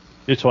right.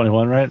 You're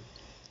 21, right?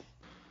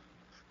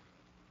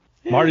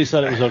 Yeah. Marty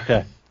said it was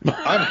okay.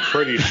 I'm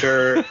pretty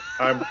sure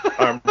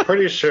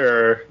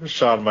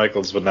Shawn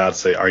Michaels would not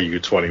say, are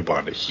you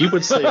 21? He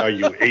would say, are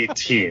you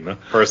 18,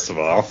 first of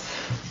all.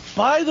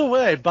 By the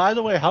way,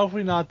 how have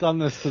we not done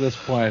this to this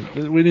point?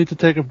 We need to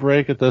take a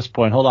break at this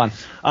point. Hold on.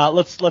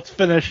 Let's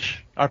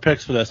finish our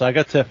picks for this. I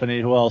got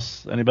Tiffany. Who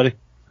else? Anybody?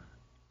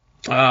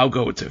 I'll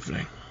go with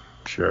Tiffany.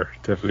 Sure,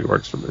 Tiffany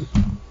works for me.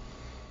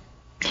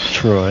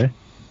 Troy?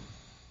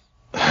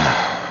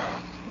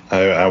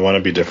 I want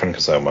to be different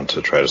because I want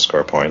to try to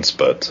score points,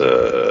 but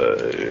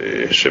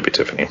it should be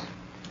Tiffany.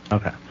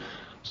 Okay,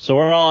 so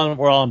we're all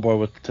on board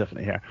with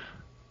Tiffany here.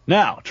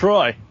 Now,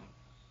 Troy,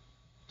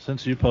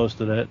 since you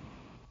posted it,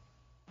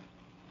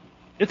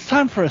 it's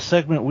time for a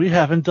segment we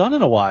haven't done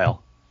in a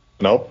while.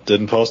 Nope,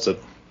 didn't post it.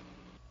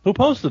 Who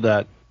posted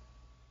that?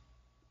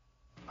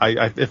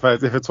 If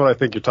it's what I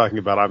think you're talking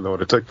about, I'm the one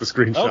who took the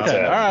screenshot.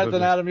 Okay, all right,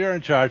 then Adam, you're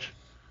in charge.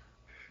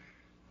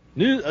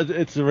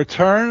 It's the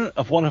return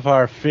of one of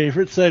our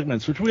favorite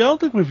segments, which we don't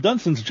think we've done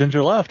since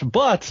Ginger left,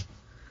 but...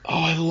 Oh,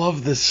 I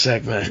love this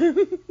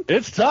segment.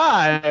 It's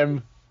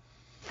time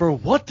for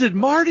What Did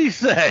Marty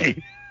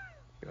Say?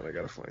 God, I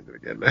gotta find it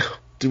again now.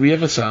 Do we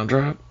have a sound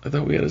drop? I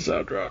thought we had a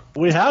sound drop.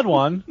 We had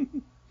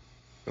one.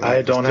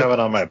 I don't have it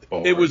on my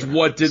board. It was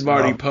What Did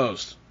Marty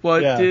Post? What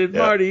did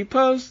Marty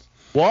post?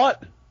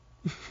 What?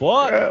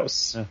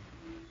 Gross. Yeah.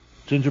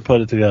 Ginger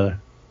put it together.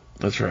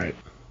 That's right.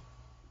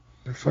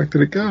 Where the fuck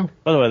did it go?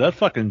 By the way, that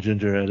fucking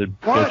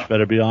ginger-headed bitch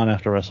better be on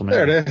after WrestleMania.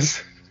 There it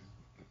is.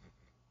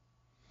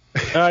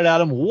 All right,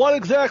 Adam, what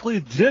exactly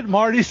did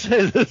Marty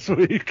say this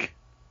week?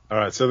 All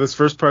right, so this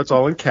first part's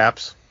all in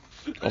caps.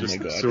 Oh my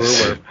god. So we're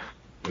aware.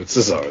 It's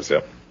just ours,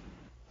 yeah.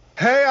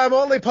 Hey, I'm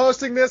only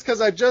posting this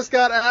because I just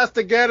got asked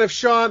again if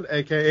Sean,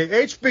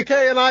 a.k.a.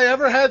 HBK, and I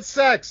ever had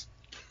sex.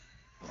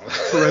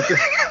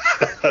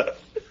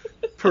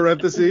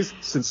 Parentheses,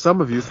 since some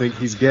of you think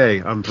he's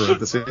gay, on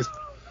parentheses.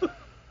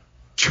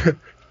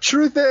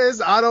 Truth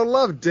is, I don't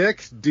love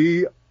dick,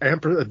 D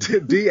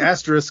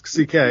asterisk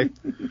CK.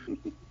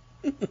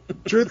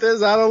 Truth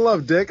is, I don't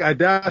love Dick. I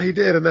doubt he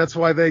did, and that's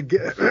why they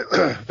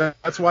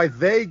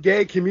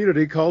gay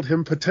community called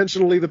him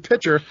potentially the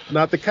pitcher,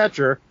 not the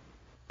catcher.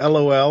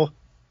 LOL.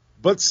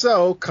 But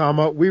so,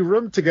 we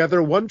roomed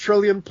together 1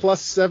 trillion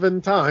plus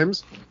 7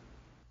 times.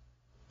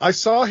 I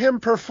saw him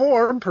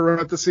perform,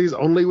 parentheses,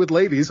 only with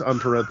ladies, on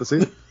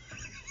parentheses.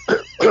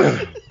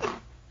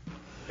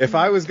 If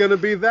I was going to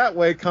be that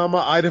way,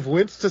 I'd have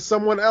went to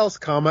someone else,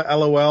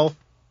 LOL.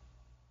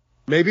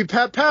 Maybe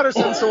Pat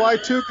Patterson, so I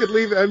too could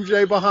leave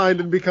MJ behind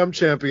and become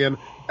champion.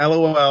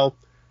 LOL.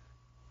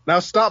 Now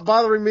stop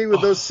bothering me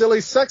with those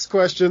silly sex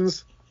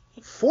questions.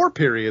 4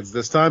 periods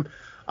this time.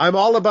 I'm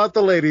all about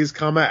the ladies,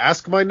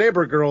 ask my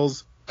neighbor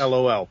girls.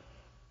 LOL.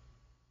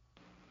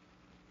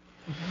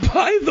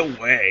 By the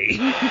way,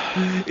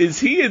 is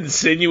he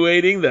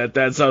insinuating that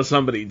that's how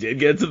somebody did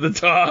get to the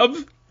top?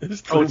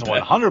 It's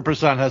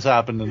 100% has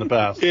happened in the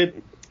past.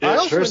 It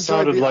sure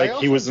sounded like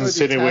he was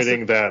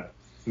insinuating that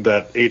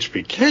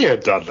HBK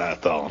had done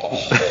that, though.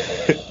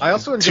 I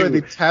also enjoyed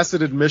the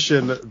tacit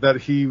admission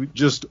that he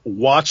just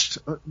watched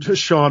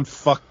Sean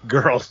fuck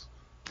girls.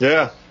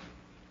 Yeah.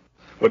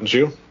 Wouldn't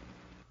you?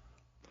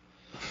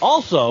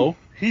 Also,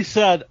 he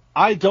said,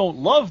 I don't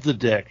love the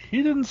dick.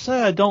 He didn't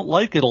say I don't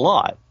like it a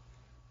lot.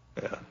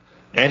 Yeah.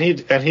 And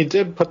he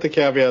did put the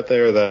caveat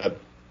there that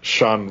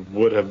Sean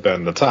would have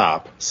been the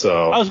top,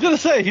 so... I was going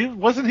to say,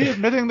 wasn't he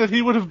admitting that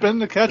he would have been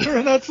the catcher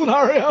in that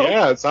scenario?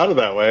 Yeah, it sounded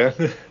that way.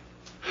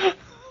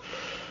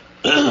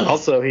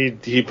 Also,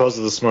 he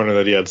posted this morning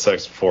that he had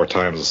sex 4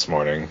 times this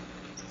morning.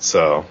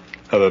 So,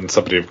 and then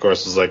somebody, of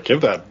course, was like,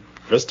 give that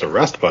wrist a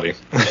rest, buddy.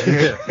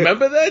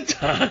 Remember that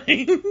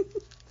time?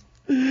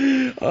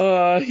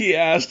 He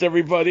asked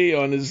everybody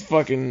on his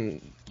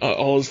fucking,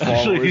 all his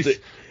followers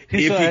if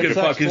he could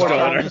fuck his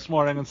daughter. This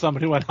morning, and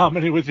somebody went, how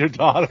many with your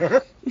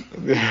daughter?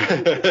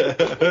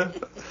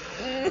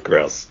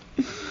 Gross.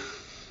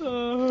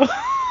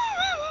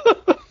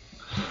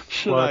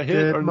 Should I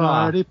hit or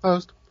Marty not?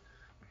 Post?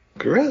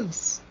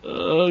 Gross.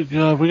 Oh,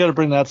 God, we got to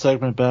bring that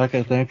segment back,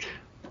 I think.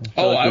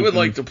 I would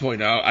like to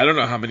point out, I don't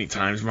know how many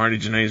times Marty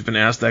Jannetty has been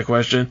asked that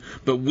question,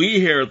 but we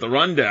here at the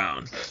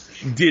Rundown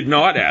did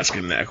not ask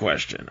him that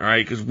question, all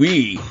right? Because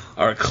we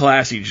are a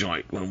classy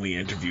joint when we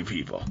interview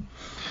people.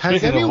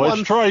 Speaking of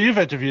which, Troy, you've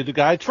interviewed the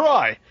guy.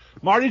 Troy,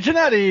 Marty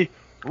Jannetty,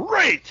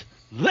 rate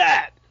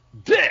that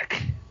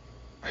dick.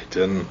 I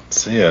didn't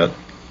see it.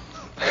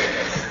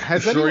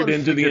 Has Troy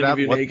didn't do the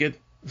interview naked?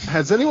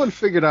 Has anyone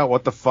figured out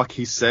what the fuck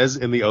he says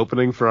in the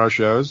opening for our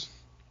shows?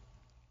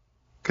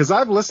 Because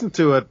I've listened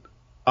to it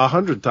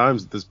 100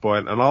 times at this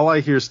point, and all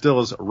I hear still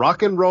is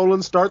rockin',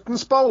 rollin', startin',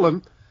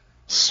 spollin'.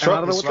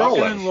 Struttin' and Rockin'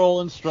 strolling. and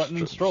rollin', struttin'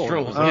 and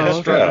strolling.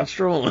 Struttin' and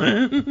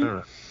strolling.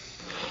 All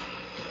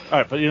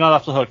right, but you're not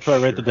off the hook.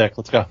 Troy, rate the dick.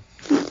 Let's go.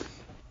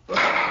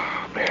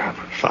 Oh, man.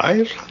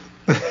 5?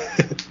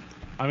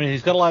 I mean,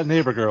 he's got a lot of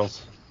neighbor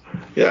girls.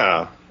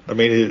 Yeah. I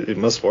mean, it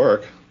must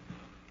work.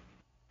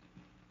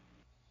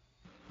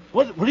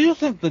 What do you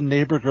think the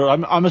neighbor girl...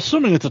 I'm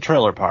assuming it's a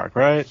trailer park,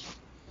 right?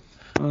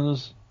 I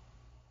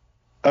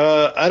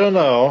don't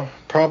know.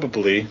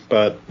 Probably,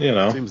 but, you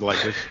know. Seems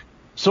like it.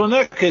 So in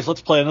that case,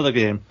 let's play another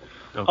game.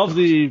 Of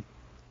the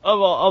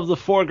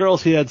 4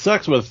 girls he had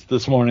sex with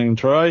this morning,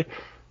 Troy,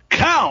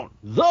 count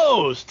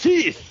those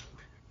teeth.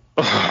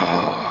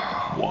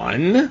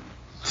 1,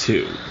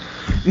 2.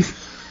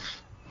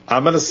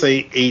 I'm going to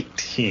say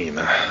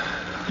 18.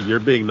 You're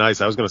being nice.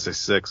 I was going to say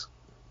 6.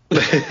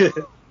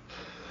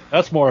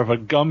 That's more of a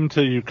gum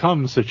till you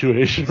come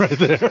situation right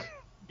there.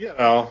 You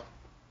know.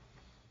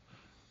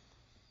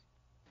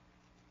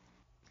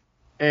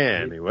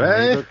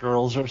 Anyway. The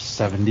girls are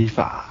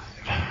 75.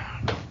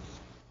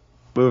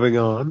 Moving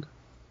on.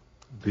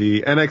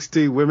 The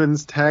NXT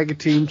Women's Tag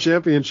Team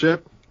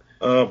Championship.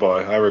 Oh,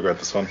 boy. I regret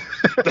this one.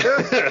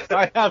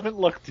 I haven't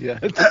looked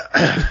yet.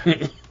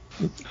 The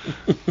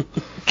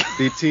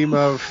team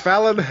of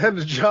Fallon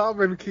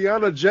Henjam and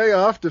Kiana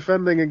Jayoff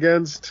defending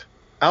against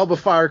Alba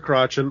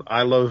Firecrotch and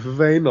Isla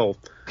Vainel.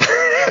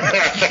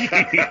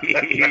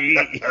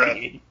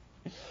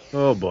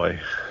 Oh, boy.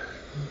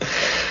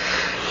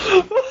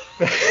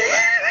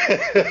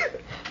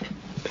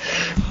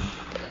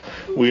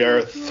 We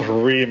are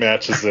 3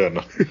 matches in.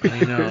 I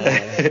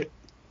know.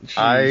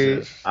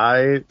 Jesus.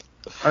 I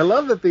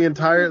love that the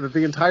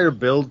entire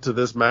build to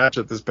this match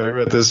at this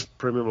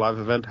premium live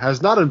event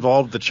has not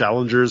involved the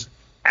challengers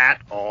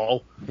at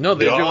all. No,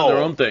 they're doing their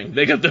own thing.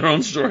 They got their own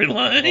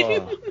storyline.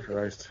 Oh,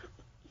 Christ.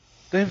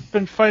 They've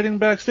been fighting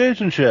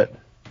backstage and shit.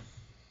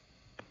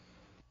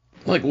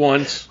 Like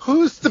once.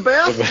 Who's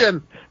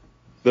Sebastian?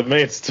 The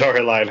main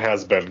storyline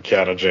has been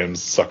Kiana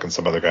James sucking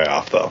some other guy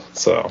off, though.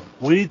 So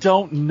we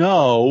don't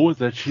know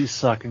that she's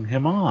sucking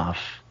him off.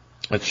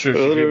 That's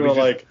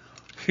true.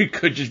 She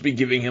could just be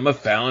giving him a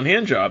Fallon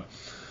hand job.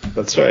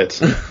 That's right.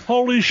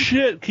 Holy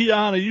shit,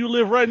 Kiana, you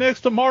live right next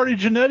to Marty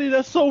Jannetty?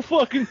 That's so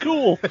fucking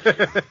cool.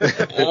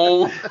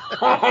 Oh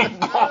my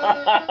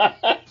god.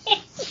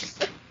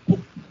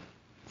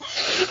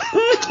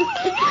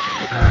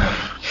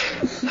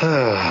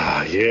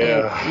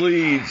 Yeah. Oh,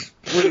 please,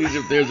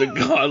 if there's a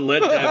God,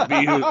 let that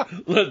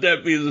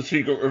be the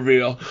secret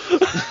reveal.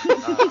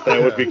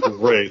 That would be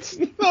great.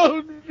 That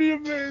would be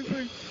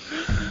amazing.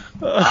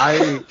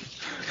 I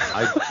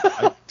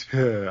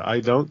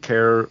don't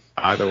care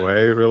either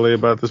way, really,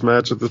 about this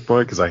match at this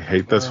point, because I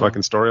hate this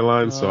fucking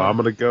storyline, so I'm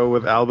going to go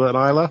with Alba and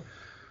Isla.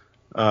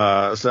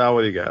 Sal,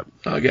 what do you got?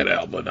 I'll get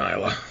Alba and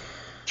Isla.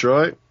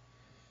 Troy?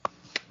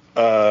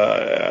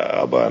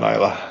 Alba and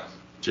Isla.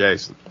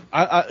 Jason?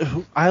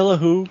 Isla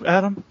who,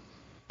 Adam?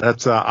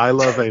 That's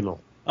Isla Vanel.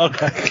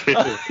 Okay.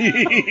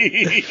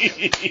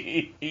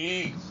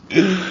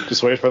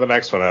 Just wait for the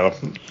next one,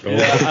 Adam.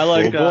 Yeah, I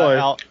like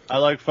I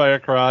like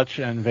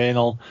Firecrotch and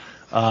Vanel.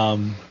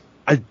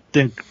 I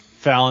think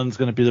Fallon's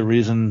going to be the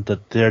reason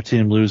that their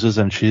team loses,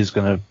 and she's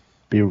going to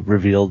be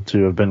revealed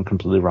to have been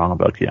completely wrong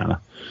about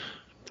Kiana.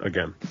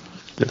 Again.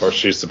 Or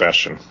she's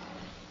Sebastian.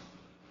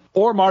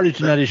 Or Marty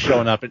Jannetty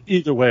showing up, and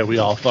either way, we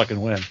all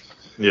fucking win.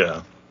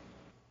 Yeah.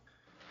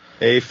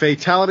 A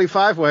fatality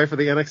 5-way for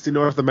the NXT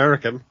North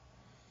American.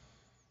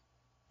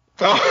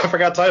 Oh, I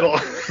forgot title.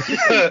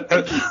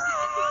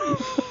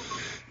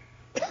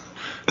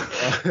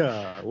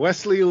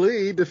 Wesley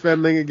Lee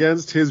defending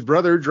against his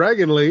brother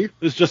Dragon Lee.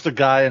 It's just a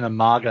guy in a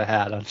MAGA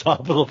hat on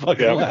top of the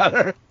fucking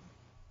ladder.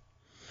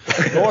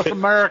 North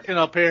American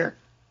up here.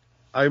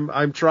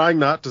 I'm trying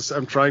not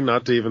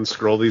to even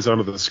scroll these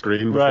onto the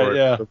screen before.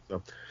 Right,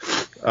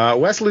 yeah.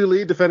 Wesley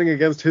Lee defending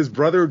against his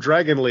brother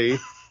Dragon Lee,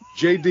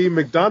 JD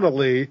McDonough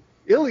Lee,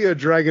 Ilya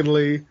Dragon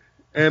Lee,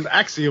 and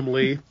Axiom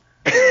Lee.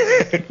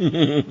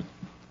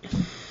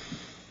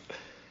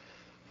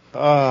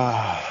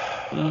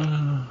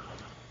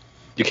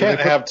 You can't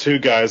have 2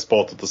 guys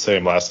both with the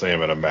same last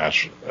name in a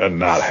match and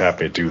not have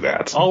me do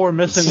that. All we're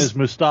missing is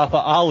Mustafa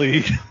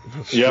Ali.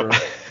 Yep.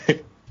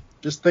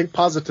 Just think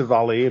positive,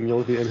 Ali, and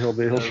he'll maybe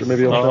he'll show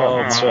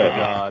up.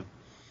 Oh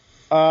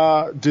my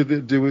god.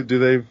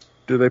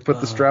 Do they put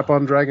the strap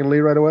on Dragon Lee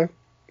right away?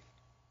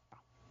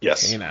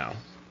 Yes. Hey now.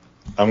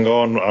 I'm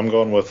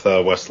going with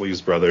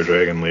Wesley's brother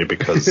Dragon Lee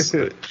because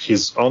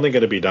he's only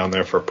going to be down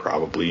there for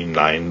probably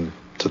 9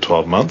 to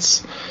 12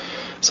 months.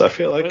 So I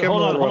feel like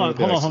hold on.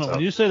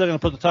 When you say they're going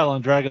to put the title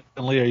on Dragon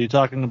Lee, are you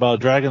talking about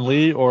Dragon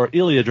Lee or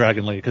Ilya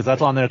Dragon Lee? Because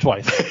that's on there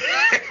twice.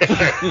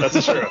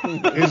 That's true.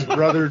 His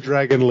brother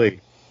Dragon Lee.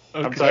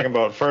 Okay. I'm talking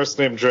about first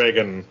name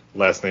Dragon,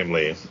 last name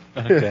Lee.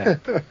 Okay.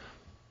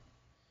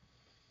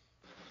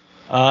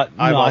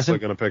 I'm also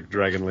going to pick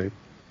Dragon Lee.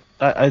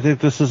 I think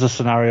this is a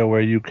scenario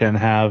where you can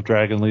have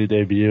Dragon Lee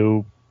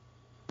debut,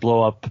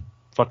 blow up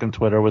fucking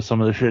Twitter with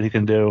some of the shit he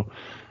can do,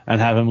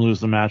 and have him lose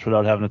the match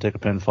without having to take a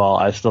pinfall.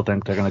 I still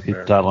think they're going to keep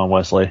the title on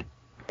Wesley.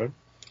 Okay.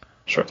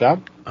 Sure.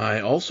 Tom?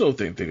 I also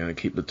think they're going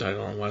to keep the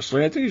title on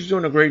Wesley. I think he's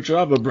doing a great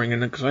job of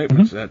bringing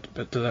excitement to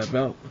that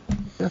belt.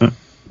 Yeah.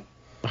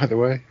 Either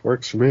way,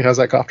 works for me. How's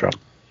that cough drop?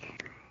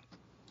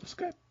 That's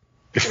good.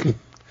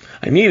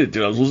 I needed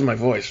to. I was losing my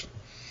voice.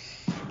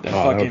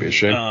 That would be a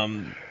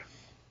shame.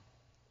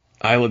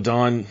 Isla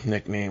Dawn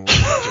nickname was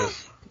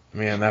just,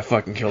 man, that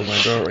fucking killed my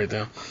throat right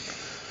there.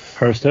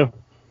 Hers too.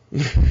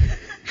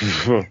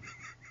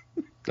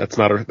 That's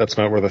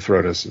not where the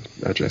throat is,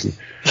 Jason.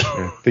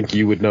 I think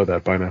you would know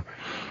that by now.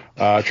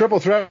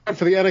 Triple threat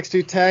for the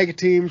NXT Tag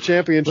Team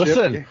Championship.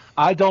 Listen,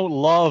 I don't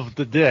love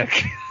the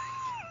dick.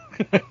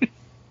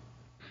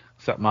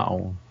 Except my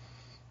own.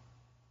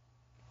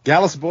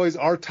 Gallus Boys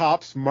are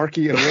tops,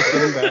 Marky and Rick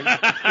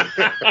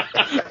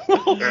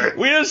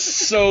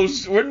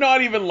We're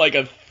not even like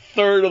a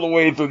third of the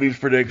way through these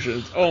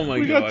predictions. Oh my god.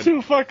 We got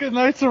 2 fucking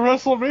nights of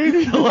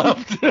WrestleMania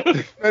left.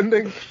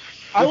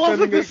 I love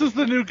that this is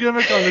the new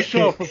gimmick on the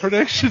show for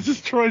predictions.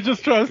 Is Troy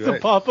just tries to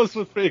pop us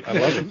with fake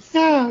names.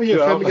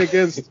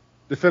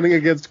 Defending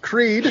against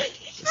Creed,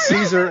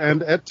 Caesar,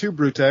 and Et Tu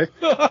Brute.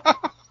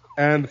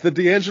 And the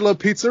D'Angelo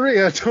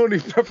Pizzeria, Tony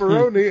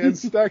Pepperoni, and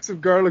stacks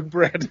of garlic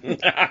bread.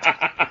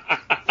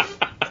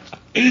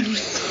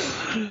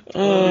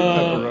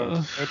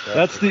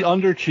 That's the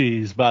under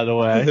cheese, by the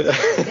way.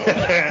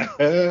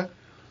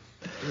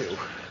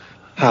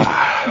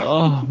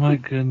 Oh my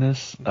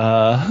goodness.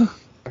 I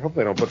hope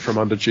they don't put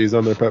Tremonda cheese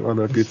on their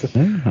pizza.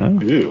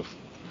 Ew.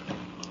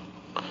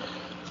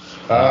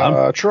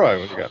 Troy,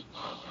 what you got?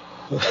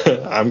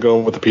 I'm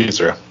going with the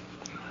pizza.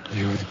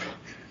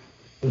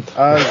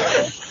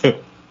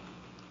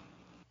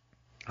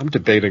 I'm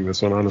debating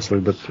this one, honestly,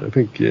 but I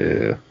think,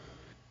 yeah,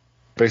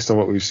 based on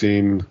what we've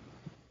seen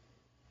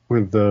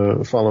with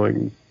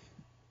following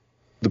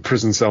the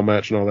prison cell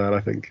match and all that,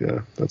 I think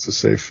that's a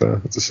safe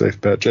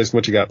bet. Jason,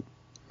 what you got?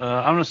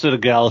 I'm going to say the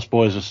Gallus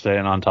boys are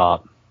staying on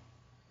top.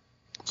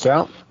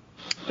 Sal?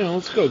 Yeah,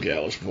 let's go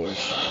Gallus boys.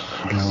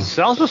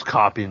 Sal's just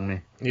copying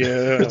me.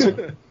 Yeah.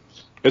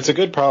 It's a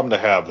good problem to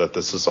have that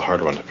this is a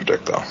hard one to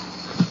predict, though.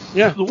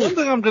 Yeah. The one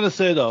thing I'm going to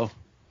say, though.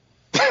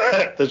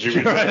 Did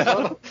you read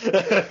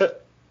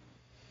that?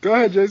 Go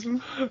ahead,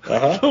 Jason.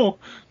 So,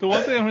 the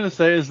one thing I'm going to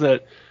say is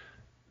that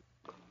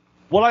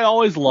what I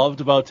always loved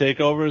about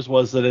takeovers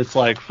was that it's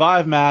like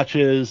 5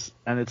 matches,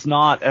 and it's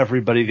not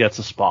everybody gets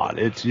a spot.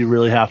 It's you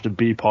really have to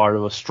be part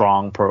of a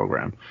strong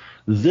program.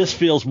 This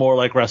feels more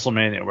like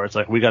WrestleMania, where it's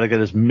like we got to get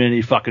as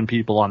many fucking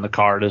people on the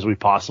card as we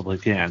possibly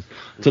can,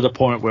 to the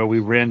point where we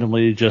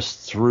randomly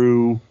just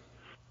threw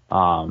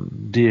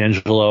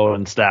D'Angelo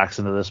and Stax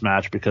into this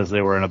match because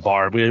they were in a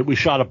bar. We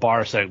shot a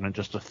bar segment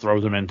just to throw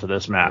them into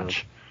this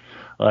match.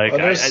 Like,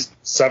 there's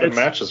 7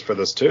 matches for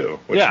this too,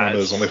 which one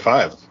is only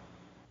 5.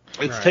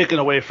 It's taken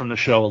away from the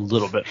show a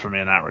little bit for me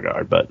in that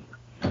regard, but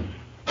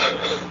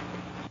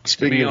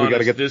speaking of, we got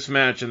to get this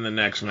match and the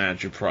next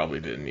match, you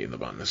probably didn't need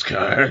them on this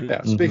card.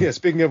 Yeah.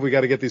 Speaking of, we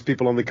got to get these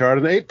people on the card.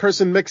 An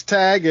 8-person mixed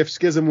tag. If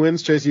Schism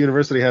wins, Chase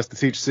University has to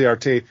teach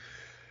CRT.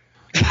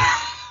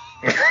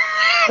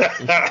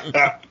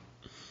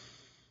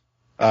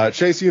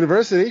 Chase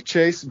University,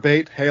 Chase,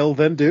 Bate, Hale,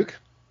 then Duke.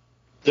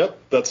 Yep,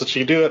 that's what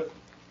you do it.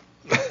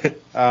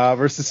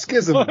 Versus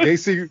Schism,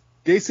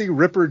 Gacy,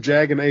 Ripper,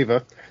 Jag, and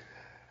Ava.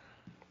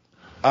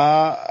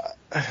 I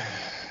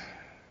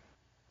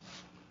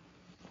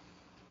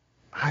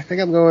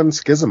think I'm going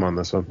Schism on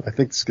this one. I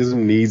think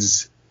Schism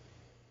needs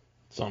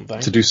something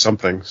to do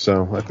something,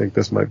 so I think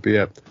this might be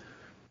it.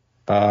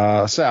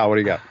 Sal, what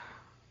do you got?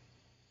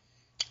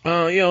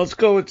 Yeah, let's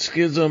go with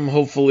Schism,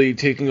 hopefully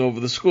taking over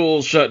the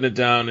school, shutting it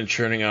down, and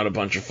churning out a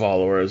bunch of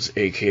followers,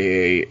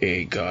 a.k.a.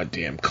 a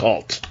goddamn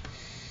cult.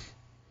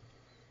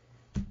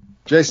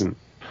 Jason.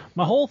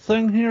 My whole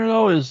thing here,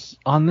 though, is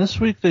on this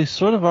week they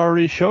sort of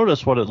already showed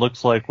us what it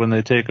looks like when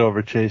they take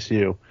over Chase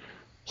U.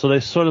 So they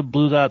sort of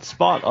blew that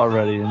spot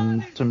already,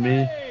 and to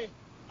me...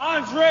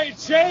 Andre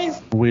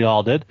Chase! We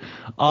all did.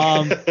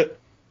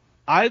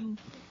 I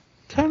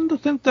tend to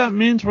think that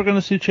means we're going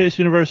to see Chase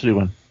University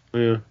win.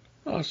 Yeah.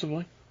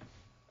 Possibly.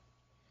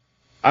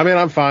 I mean,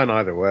 I'm fine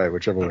either way,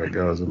 whichever way it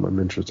goes. I'm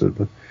interested.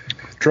 But...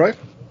 Troy?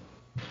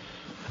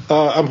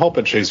 I'm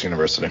hoping Chase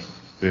University.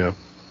 Yeah.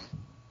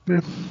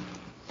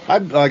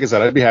 Like I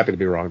said, I'd be happy to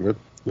be wrong, but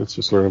that's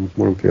just what I'm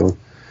feeling.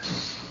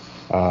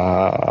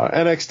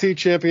 NXT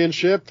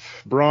Championship,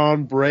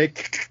 Braun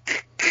Breaker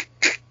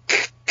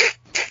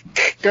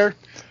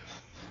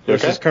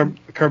versus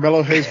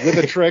Carmelo Hayes with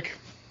a trick.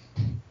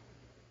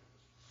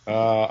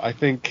 I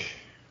think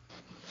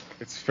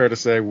it's fair to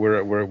say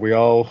we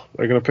all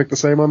are going to pick the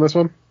same on this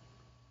one.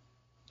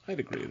 I'd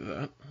agree with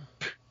that.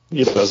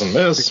 He doesn't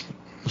miss.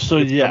 So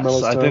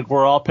yes, I think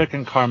we're all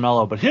picking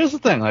Carmelo. But here's the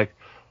thing, like,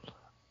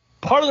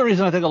 part of the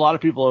reason I think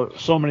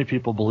so many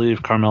people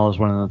believe Carmelo's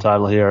winning the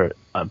title here,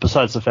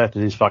 besides the fact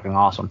that he's fucking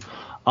awesome,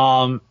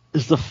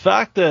 is the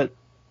fact that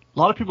a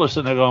lot of people are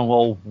sitting there going,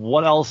 well,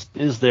 what else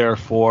is there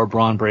for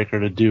Braun Breaker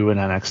to do in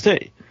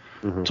NXT?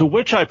 Mm-hmm. To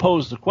which I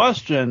pose the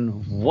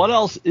question, what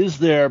else is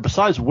there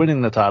besides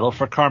winning the title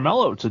for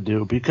Carmelo to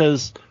do?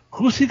 Because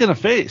who's he going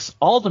to face?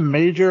 All the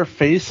major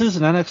faces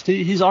in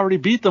NXT, he's already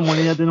beat them when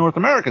he had the North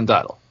American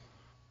title.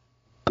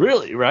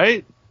 Really,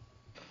 right?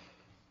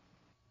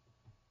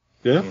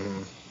 Yeah.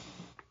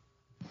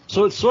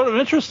 So it's sort of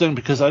interesting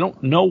because I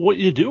don't know what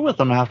you do with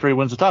him after he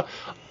wins the title,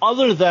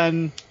 other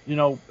than,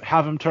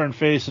 have him turn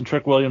face and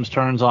Trick Williams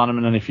turns on him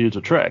and then he feuds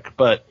with Trick.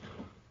 But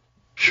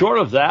short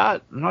of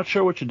that, I'm not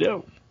sure what you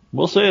do.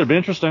 We'll see. It'll be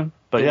interesting.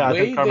 But I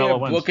think Carmelo wins.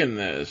 The way they're booking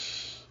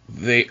this,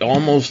 they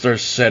almost are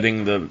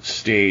setting the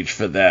stage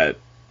for that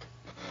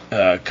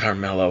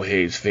Carmelo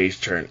Hayes face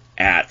turn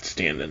at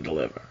Stand and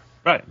Deliver.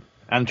 Right.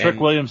 And Trick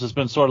Williams has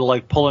been sort of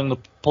like pulling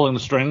the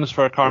strings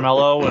for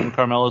Carmelo, and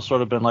Carmelo's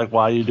sort of been like,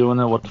 "Why are you doing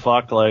that? What the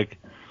fuck?" Like,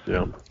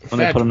 yeah. When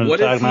they put him in a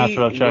tag match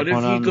without What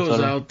if he goes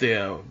out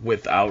there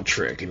without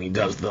Trick and he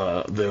does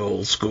the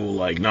old school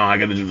like, "No, I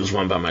got to do this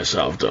one by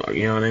myself, dog."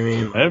 You know what I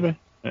mean? Maybe.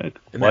 Why'd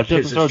you have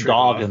to throw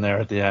dog off in there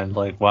at the end?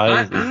 Like, why?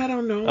 I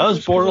don't know. That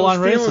was borderline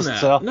racist.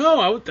 So.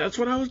 No, that's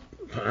what I was.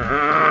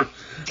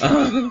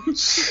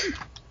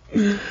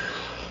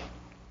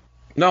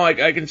 No, I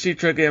can see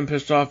Trick getting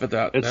pissed off at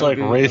that. It's like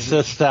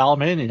racist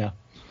Almania.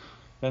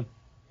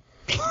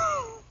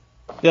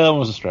 Yeah, that one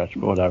was a stretch,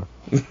 but whatever.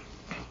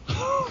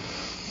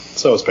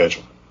 So is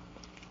Paige.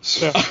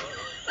 Yeah.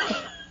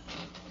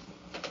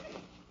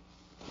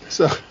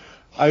 So,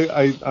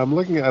 I'm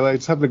looking at. I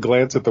just happened to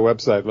glance at the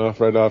website, and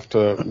right off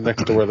to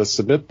next to where the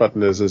submit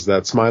button is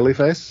that smiley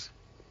face.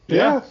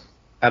 Yeah.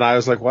 And I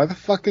was like, why the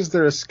fuck is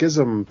there a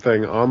Schism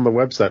thing on the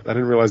website? I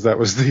didn't realize that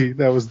was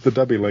the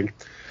W link.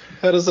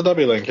 That is the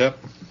W link, yep.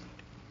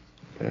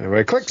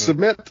 Anyway, click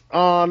submit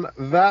on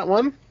that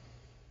one.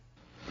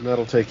 And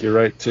that'll take you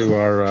right to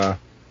our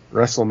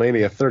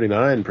WrestleMania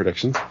 39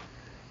 predictions.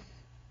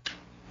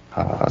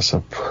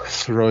 So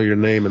throw your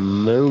name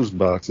in those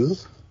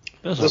boxes.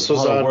 This was a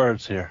lot of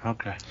words here.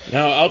 Okay.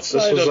 Now,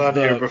 outside this was of on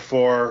here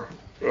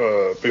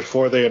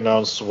before they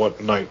announced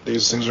what night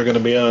these things are going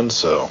to be on.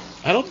 So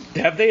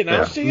have they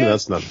announced it yet?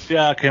 That's not.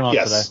 Yeah, it came out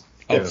today.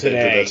 Oh, Yeah,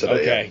 today. today,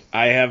 Okay.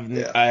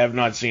 yeah. I have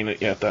not seen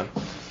it yet then.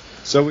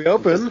 So we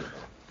open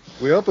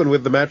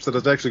with the match that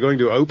is actually going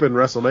to open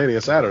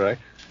WrestleMania Saturday.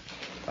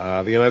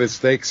 The United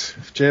States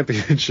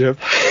Championship.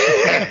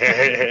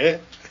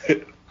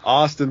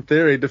 Austin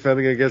Theory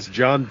defending against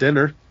John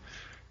Dinner.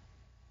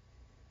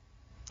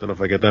 Don't know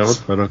if I get that one,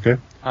 but okay.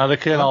 They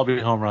can't all be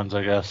home runs,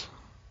 I guess.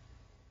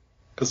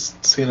 Because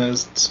Cena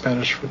is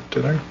Spanish for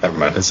dinner. Never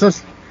mind. Is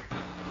it?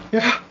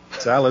 Yeah.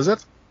 Sal, is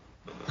it?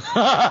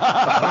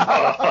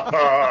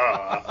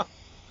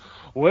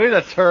 Way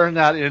to turn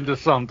that into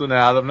something,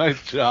 Adam.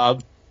 Nice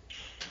job.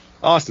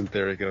 Austin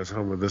Theory goes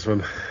home with this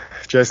one.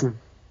 Jason?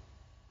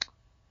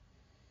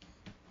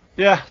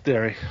 Yeah,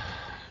 Theory.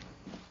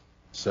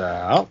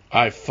 Sal?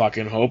 I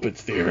fucking hope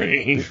it's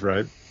Theory. He's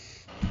right.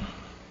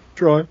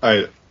 Troy?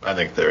 I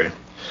think Theory.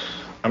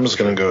 I'm just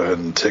going to go ahead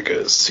and take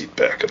a seat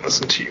back and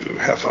listen to you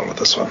have fun with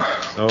this one.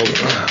 Oh.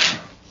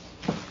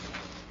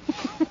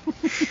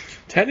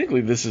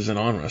 Technically, this isn't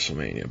on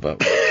WrestleMania, but...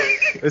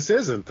 This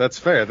isn't. That's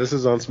fair. This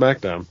is on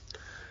SmackDown.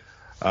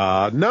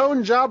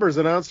 Known jobbers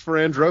announced for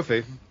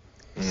Androphy.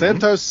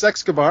 Santos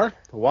Sexcabar,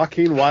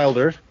 Joaquin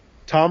Wilder,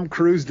 Tom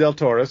Cruise Del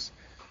Torres,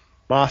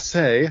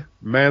 Marseille,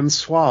 Man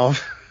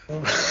Suave,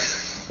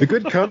 the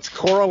good cunts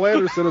Coral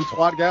Anderson and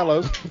Twat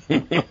Gallows,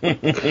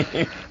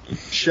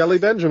 Shelley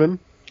Benjamin,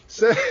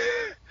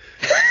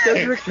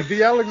 Cedric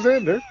the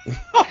Alexander,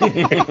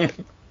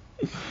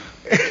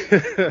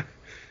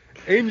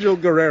 Angel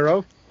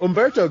Guerrero,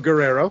 Humberto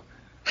Guerrero,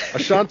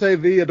 Ashante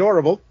the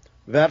Adorable,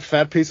 that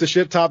fat piece of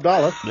shit Top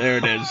Dollar, there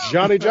it is,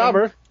 Johnny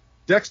Jobber,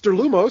 Dexter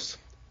Lumos,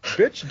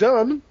 Bitch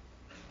Dunn,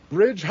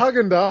 Bridge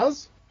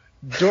Haagen-Dazs,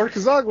 Dork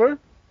Ziggler,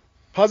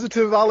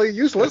 Positive Ali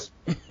Useless,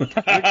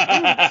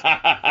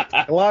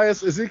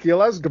 Elias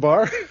Ezekiel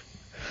Escobar,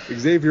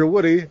 Xavier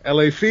Woody,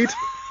 L.A. Feet,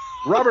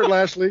 Robert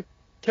Lashley,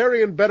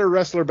 Carrion Better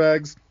Wrestler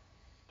Bags,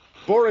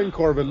 Boring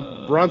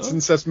Corbin, Bronson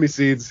Sesame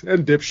Seeds,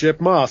 and Dipshit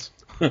Moss.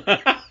 All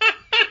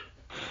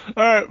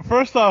right,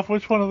 first off,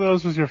 which one of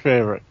those was your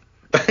favorite?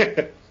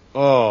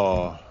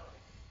 Oh.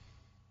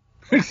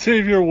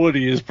 Xavier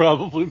Woody is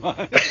probably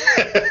mine.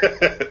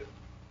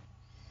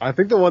 I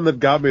think the one that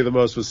got me the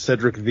most was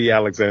Cedric the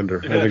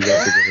Alexander. I think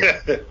that's a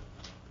good one.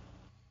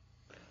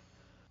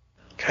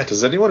 God,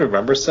 does anyone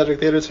remember Cedric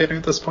the Entertainer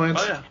at this point?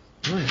 Oh, yeah.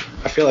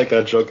 I feel like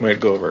that joke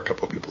might go over a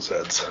couple people's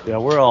heads. Yeah,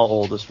 we're all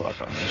old as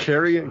fuck on this.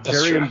 Carrying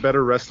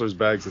Better Wrestlers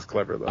Bags is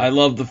clever, though. I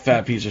love the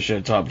fat piece of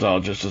shit Top Dollar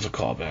just as a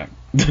callback.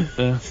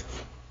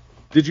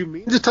 Did you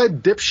mean to type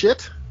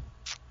dipshit?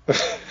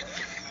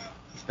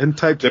 And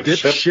type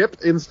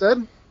dipship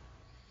instead?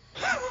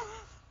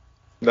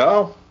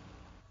 No.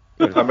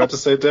 I meant to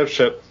say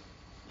dipshit.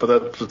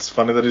 But it's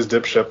funny that he's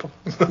dipship.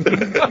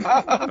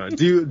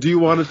 Do you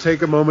want to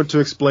take a moment to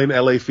explain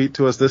LA Feet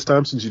to us this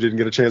time, since you didn't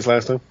get a chance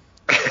last time?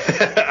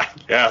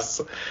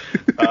 Yes.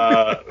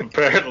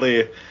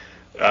 Apparently,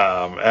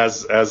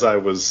 as I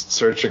was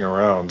searching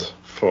around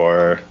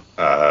for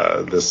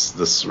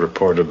this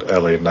reported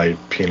LA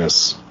Knight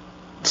penis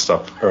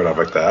stuff or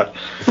whatever like that,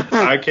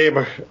 I came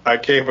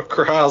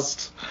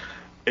across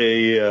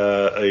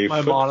a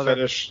foot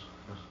fetish.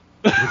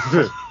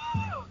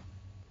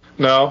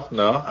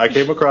 No, I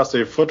came across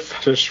a foot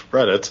fetish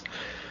Reddit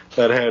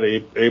that had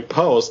a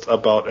post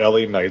about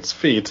LA Knight's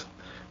feet,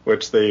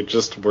 which they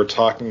just were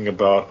talking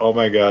about. Oh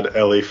my god,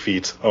 LA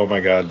feet. Oh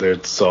my god,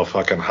 they're so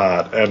fucking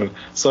hot. And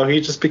so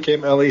he just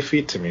became LA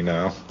feet to me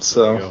now.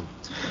 So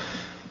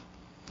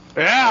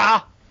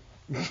yeah.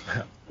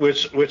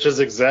 Which is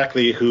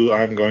exactly who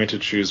I'm going to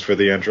choose for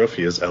the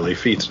Androphy is LA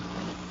feet.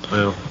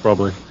 Well,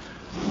 probably.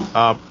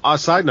 A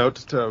side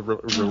note,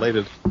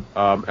 related,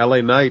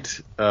 LA Knight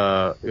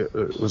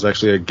was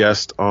actually a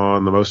guest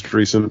on the most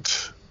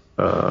recent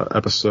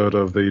episode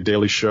of the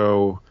Daily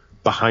Show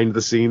Behind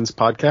the Scenes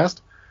podcast.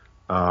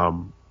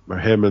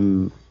 Him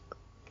and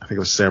I think it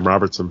was Sam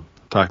Robertson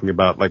talking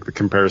about like the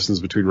comparisons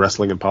between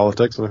wrestling and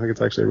politics, and I think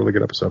it's actually a really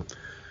good episode.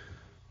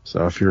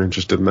 So if you're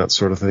interested in that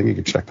sort of thing, you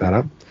can check that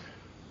out.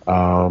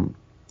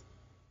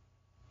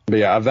 But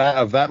yeah,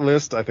 of that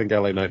list, I think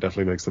LA Knight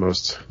definitely makes the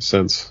most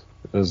sense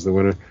as the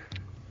winner.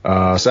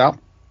 Sal?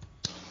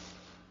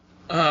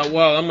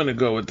 Well, I'm going to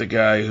go with the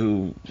guy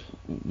who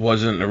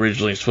wasn't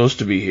originally supposed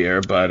to be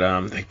here,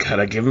 but they got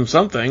to give him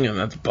something, and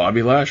that's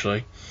Bobby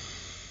Lashley.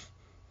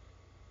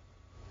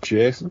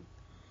 Jason?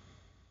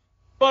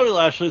 Bobby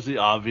Lashley's the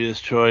obvious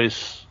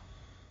choice,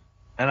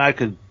 and I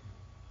could,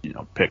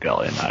 pick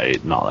LA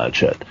Knight and all that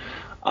shit.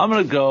 I'm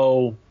going to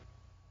go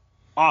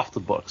off the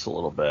books a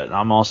little bit, and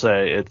I'm going to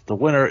say the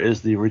winner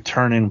is the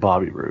returning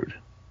Bobby Roode.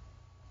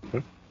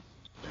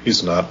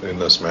 He's not in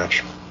this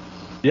match.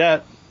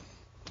 Yet.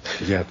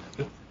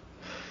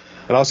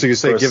 And And also, you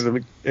say course. give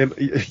them.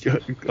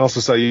 And also,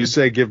 so you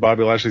say give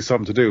Bobby Lashley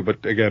something to do,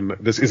 but again,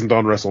 this isn't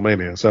on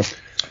WrestleMania, so.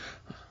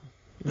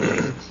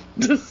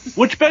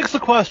 Which begs the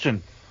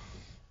question.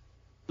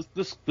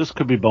 This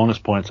could be bonus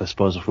points, I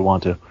suppose, if we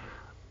want to.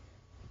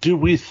 Do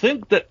we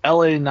think that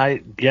LA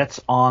Knight gets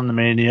on the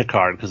Mania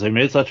card because they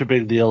made such a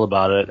big deal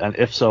about it? And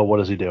if so, what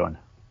is he doing?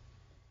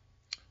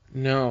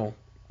 No.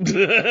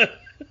 Him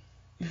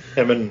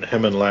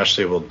and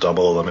Lashley will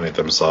double eliminate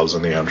themselves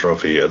in the End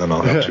Trophy, and then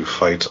they'll have to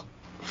fight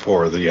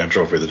for the End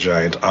Trophy of the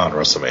Giant on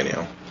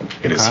WrestleMania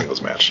in a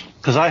singles match.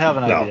 Because I have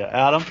an idea.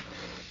 Adam?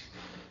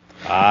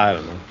 I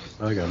don't know.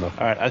 I got nothing.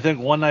 All right, I think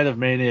one night of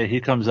Mania,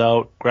 he comes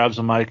out, grabs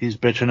a mic, he's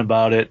bitching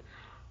about it.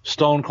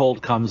 Stone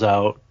Cold comes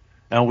out,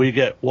 and we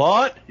get,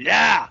 what?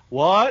 Yeah!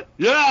 What?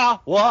 Yeah!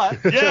 What?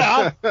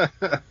 Yeah! I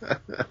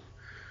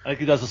think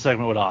he does a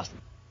segment with Austin.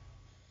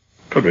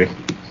 Could be.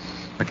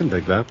 I can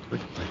dig that.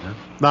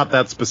 Not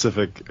that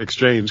specific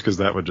exchange, because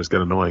that would just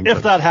get annoying.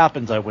 If that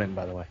happens, I win,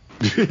 by the way.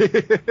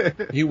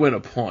 You win a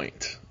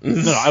point.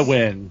 No, I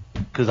win,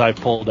 because I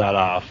pulled that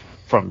off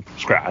from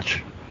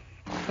scratch.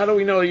 How do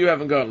we know you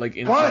haven't got, like,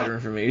 insider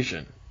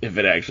information? If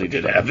it actually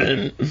did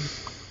happen.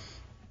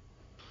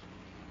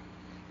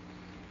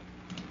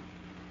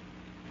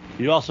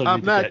 You also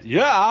need to get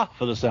yeah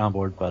for the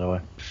soundboard, by the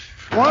way.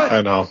 What?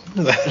 I know.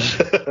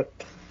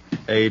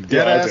 A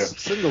dead-ass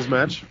singles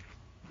match.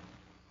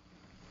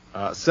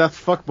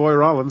 Seth Fuckboy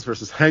Rollins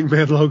versus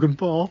Hangman Logan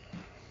Paul.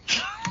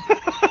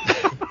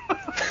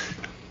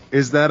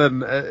 Is that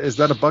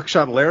a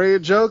Buckshot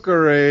Lariat joke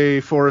or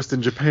a Forrest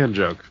in Japan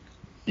joke?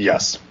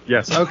 Yes.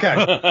 Yes. Okay.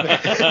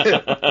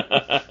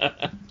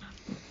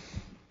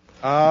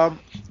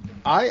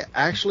 I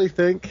actually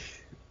think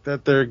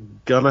that they're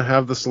gonna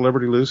have the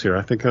celebrity lose here.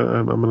 I think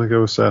I'm gonna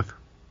go with Seth.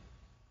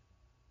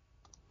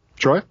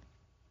 Troy?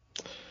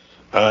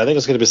 I think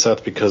it's going to be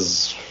Seth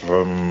because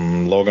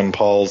from Logan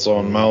Paul's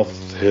own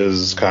mouth,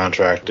 his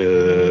contract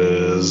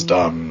is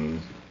done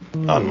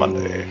on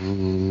Monday.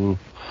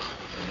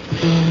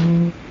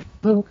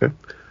 Okay.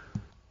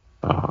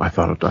 I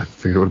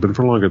figured it would have been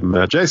for longer than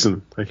that.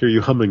 Jason, I hear you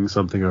humming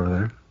something over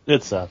there.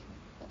 It's Seth.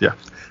 Yeah.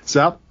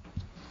 Sal?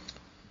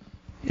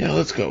 Yeah,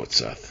 let's go with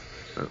Seth.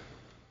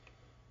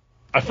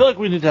 I feel like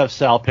we need to have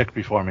Sal pick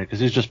before me,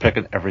 because he's just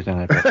picking everything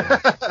I pick.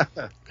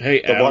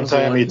 Hey, the one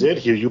time he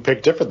did, you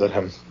picked different than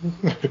him.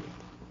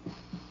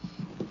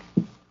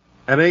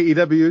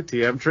 NAEW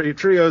TM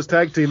Trios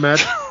Tag Team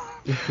Match.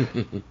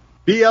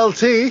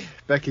 BLT,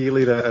 Becky,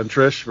 Lita, and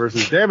Trish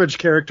versus Damage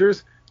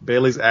Characters,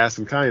 Bailey's Ass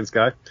and Kai and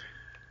Sky.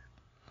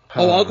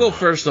 I'll go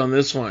first on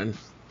this one.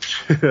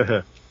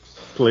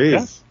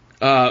 Please.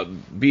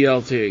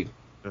 BLT.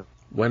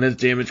 When has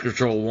Damage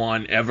Control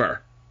won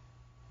ever?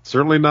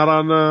 Certainly not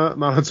on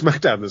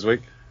SmackDown this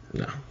week.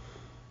 No.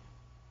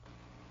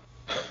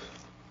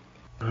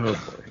 Oh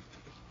boy.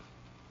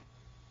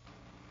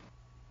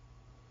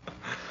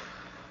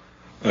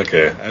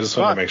 Okay, I just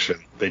want to make sure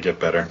they get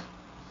better.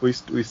 We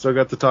still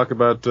got to talk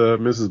about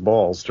Mrs.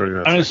 Balls during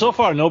that. I mean, so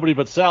far nobody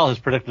but Sal has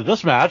predicted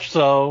this match,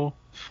 so.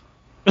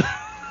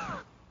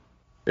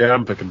 Yeah,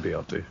 I'm picking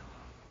BLT.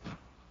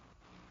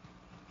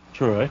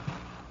 Troy?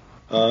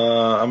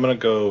 I'm gonna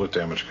go with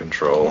Damage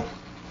Control.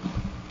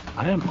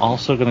 I am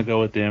also going to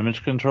go with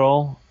Damage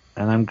Control,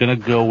 and I'm going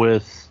to go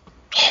with...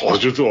 What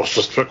did you do?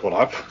 Just pick one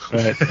up.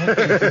 Right.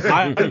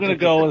 I'm going to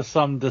go with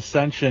some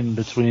dissension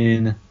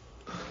between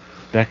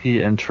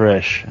Becky and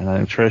Trish, and I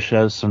think Trish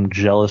has some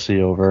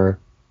jealousy over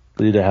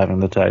Lita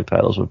having the tag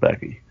titles with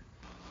Becky.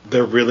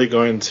 They're really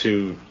going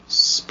to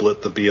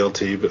split the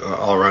BLT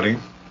already?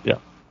 Yeah.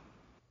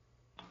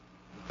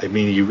 I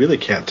mean, you really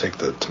can't take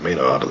the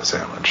tomato out of the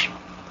sandwich.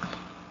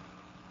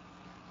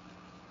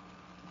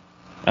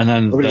 And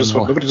then nobody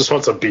just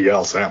wants a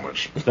BL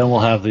sandwich. Then we'll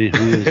have the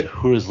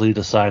who is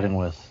Lita siding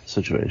with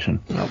situation.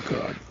 Oh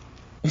god.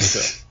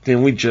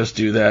 Didn't we just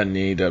do that in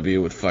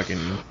AEW with fucking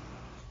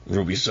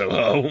Ruby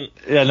Soho?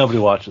 Yeah, nobody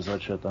watches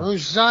that shit though.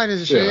 Whose side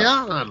is she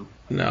on?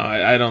 No,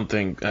 I don't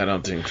think.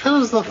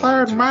 Who's the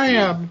third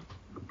man?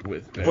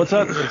 With Becky. What's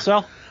that,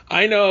 Sal?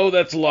 I know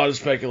that's a lot of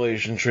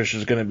speculation. Trish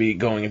is going to be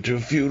going into a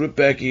feud with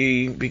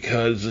Becky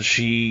because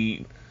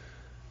she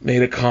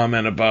made a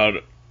comment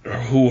about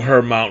who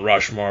her Mount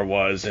Rushmore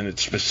was, and it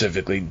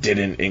specifically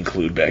didn't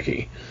include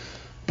Becky.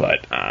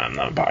 But I'm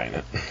not buying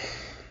it.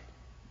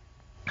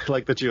 I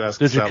like that you asked.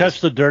 Did you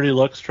catch the dirty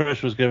looks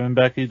Trish was giving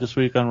Becky this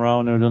week on Raw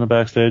when they were doing a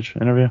backstage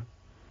interview?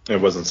 It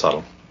wasn't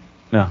subtle.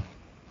 No.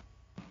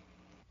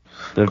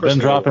 They've been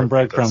dropping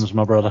breadcrumbs,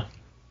 my brother.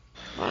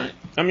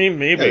 I mean,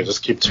 maybe. Hey,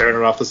 just keep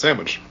tearing off the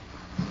sandwich.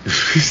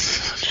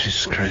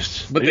 Jesus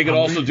Christ. But they could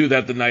also do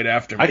that the night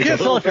after. I can't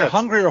tell if you're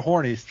hungry or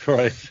horny,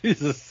 Troy.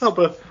 Jesus. No,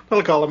 but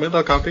I'll call him in.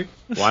 I'll copy.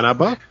 Why not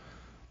both?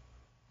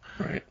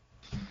 Right.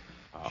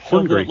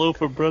 Shove that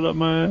loaf of bread up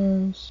my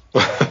ass.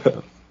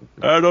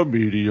 At a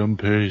medium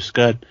pace.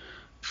 God.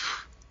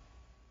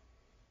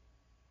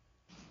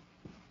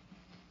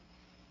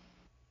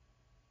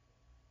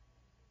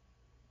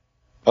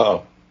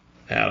 Uh-oh.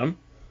 Adam?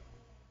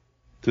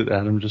 Did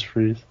Adam just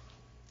freeze?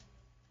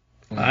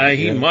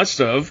 He must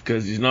have,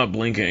 because he's not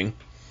blinking.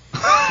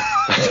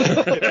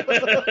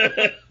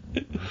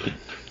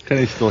 Can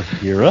he still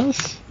hear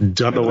us?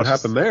 Don't know what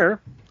happened there.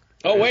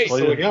 Oh wait, So,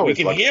 yeah, we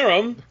can hear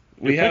him.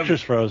 The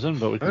picture's frozen,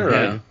 but we can hear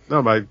him.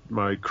 No,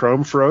 my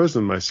Chrome froze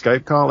and my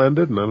Skype call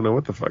ended, and I don't know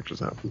what the fuck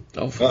just happened.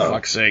 Oh, for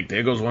fuck's sake!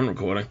 There goes one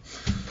recording.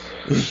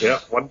 Yeah,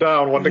 one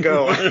down, one to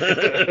go.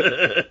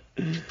 I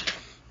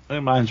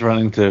think mine's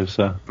running too.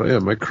 So, but yeah,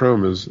 my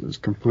Chrome is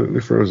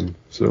completely frozen.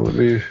 So let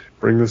me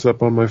bring this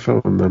up on my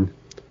phone then.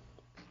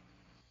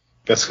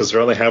 That's because we're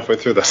only halfway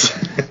through this.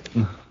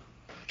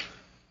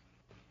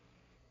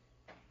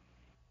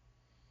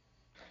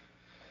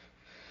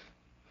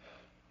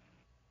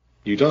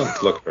 You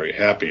don't look very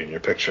happy in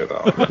your picture,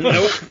 though.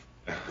 Nope.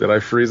 Did I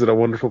freeze at a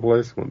wonderful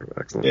place? Wonderful,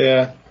 excellent.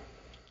 Yeah.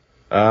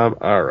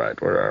 All right,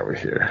 where are we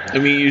here? I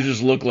mean, you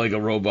just look like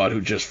a robot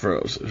who just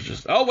froze. It was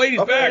just, oh wait,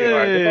 he's back.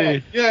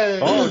 Hey. Yay!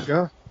 Oh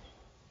god.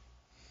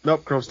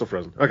 Nope, Chrome's still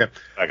frozen. Okay.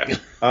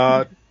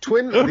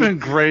 Twin. It would have been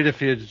great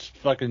if you just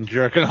fucking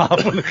jerking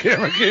off when the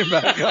camera came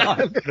back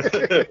on.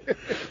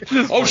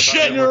 Oh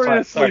shit!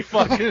 Furiously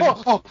fucking.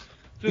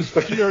 Just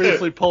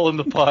furiously pulling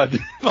the pud.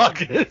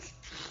 Fuck it.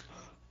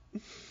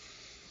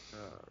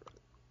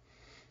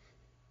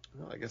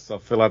 I guess I'll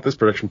fill out this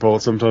prediction poll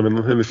at some time in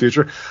the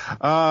future.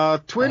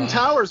 Twin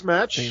Towers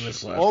match.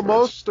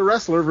 Almost a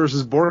wrestler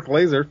versus Bork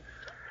Laser.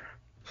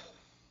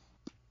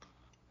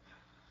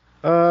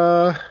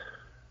 Sal,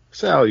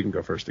 you can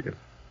go first again.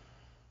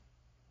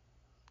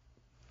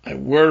 I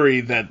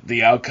worry that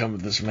the outcome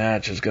of this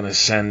match is going to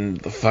send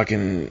the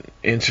fucking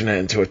internet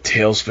into a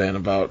tailspin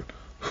about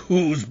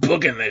who's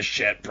booking this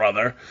shit,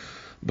 brother.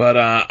 But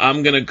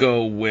I'm going to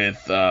go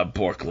with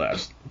Bork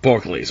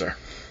Laser.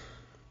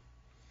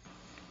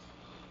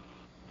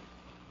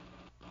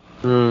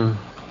 Gotta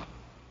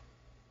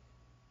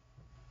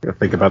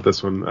think about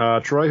this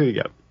one. Troy, who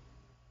you got?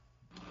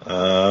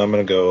 I'm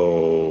gonna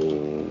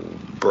go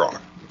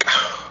Brock.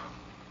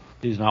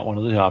 He's not one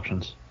of the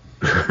options.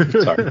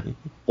 Sorry,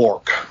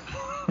 Bork.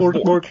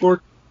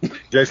 Bork.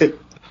 Jason.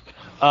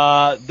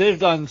 They've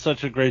done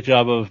such a great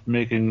job of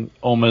making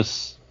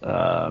Omos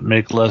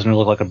make Lesnar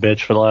look like a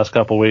bitch for the last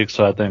couple of weeks,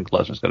 so I think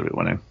Lesnar's gonna be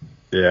winning.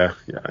 Yeah,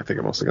 I think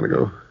I'm also gonna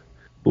go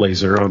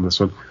Laser on this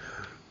one.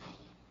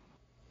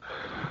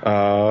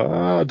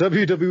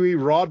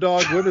 WWE Raw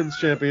Dog Women's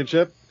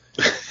Championship.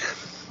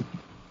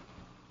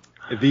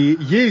 The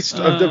yeast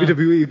of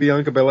WWE,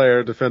 Bianca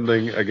Belair,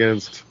 defending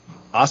against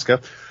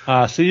Asuka.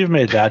 So you've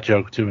made that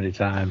joke too many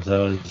times.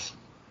 And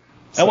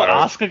what,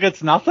 Asuka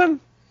gets nothing?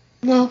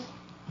 No.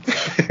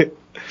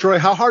 Troy,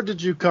 how hard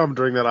did you come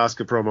during that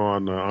Asuka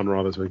promo on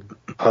Raw this week?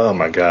 Oh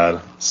my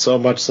god. So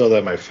much so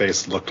that my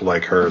face looked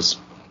like hers.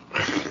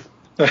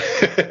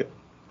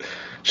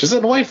 She's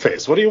in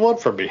whiteface. What do you want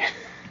from me?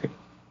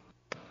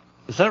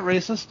 Is that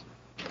racist?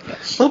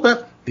 Yes. A little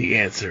bit. The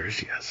answer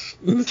is yes.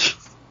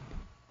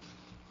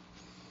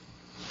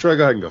 Troy,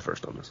 go ahead and go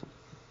first on this one.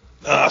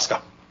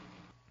 Asuka.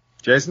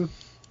 Jason?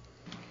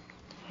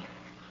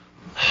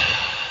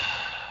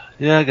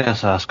 Yeah, I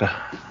guess Asuka.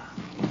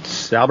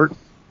 Albert?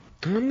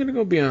 I'm going to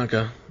go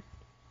Bianca.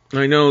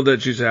 I know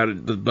that she's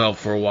had the belt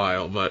for a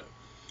while, but...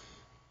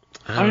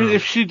 I mean,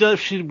 if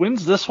she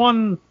wins this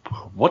one,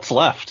 what's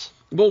left?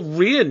 Well,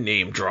 Rhea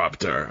name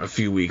dropped her a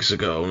few weeks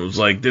ago and was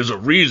like, there's a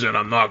reason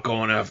I'm not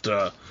going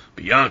after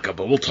Bianca,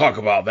 but we'll talk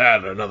about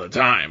that at another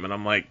time. And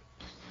I'm like,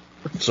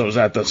 so is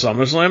that the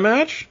SummerSlam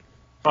match?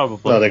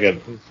 Probably. No,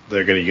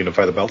 they're going to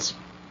unify the belts.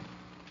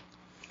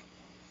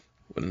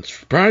 Wouldn't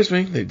surprise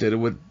me. They did it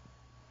with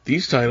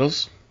these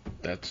titles.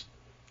 That's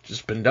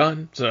just been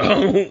done.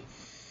 So.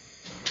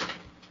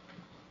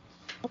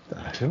 What the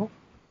hell?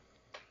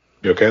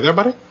 You okay there,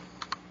 buddy?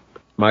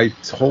 My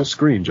whole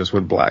screen just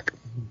went black.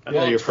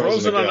 Yeah, you're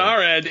frozen on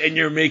our end, and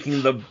you're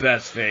making the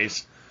best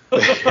face.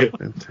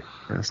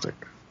 Fantastic.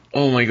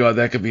 Oh my god,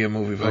 that could be a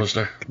movie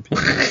poster.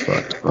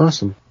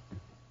 Awesome.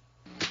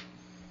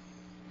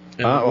 And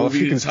the well, if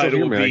you movie can still title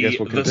hear will me, I be guess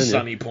we'll The continue.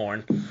 Sunny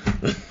Porn.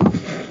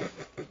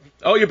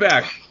 Oh, you're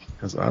back.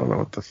 Because I don't know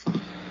what the...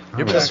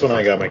 That's when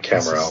I got my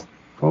camera out.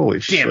 Holy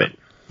shit. Damn it.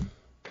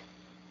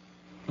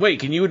 Wait,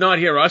 can you not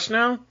hear us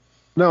now?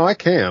 No, I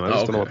can. I just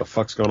okay. don't know what the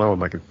fuck's going on with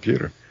my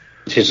computer.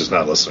 He's just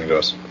not listening to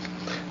us.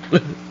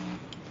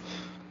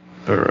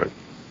 All right.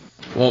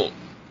 Well,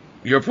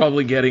 you're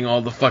probably getting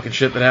all the fucking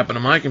shit that happened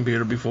to my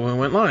computer before we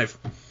went live.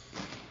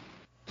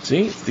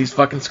 See? It's these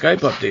fucking Skype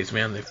updates,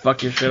 man. They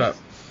fuck your shit up.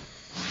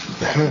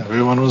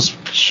 Everyone was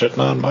shitting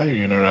on my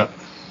internet.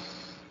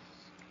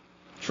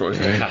 Troy's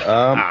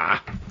Okay.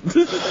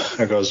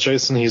 There goes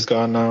Jason. He's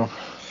gone now.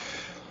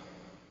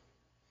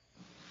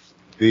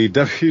 The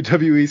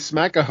WWE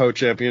Smack-A-Ho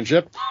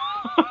Championship.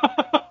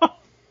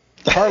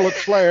 Charlotte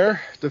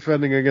Flair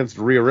defending against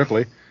Rhea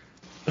Ripley.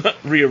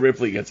 Rhea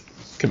Ripley gets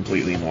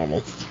completely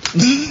normal.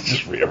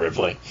 Just Rhea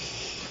Ripley.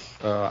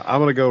 I'm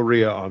going to go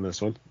Rhea on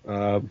this one.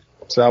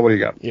 Sal, what do you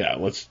got? Yeah,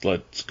 let's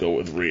go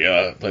with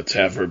Rhea. Let's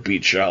have her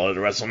beat Charlotte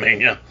at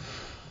WrestleMania.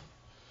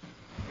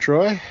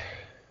 Troy?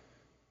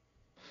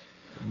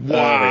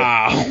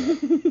 Wow.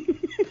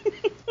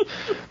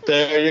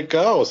 There you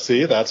go.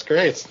 See, that's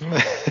great.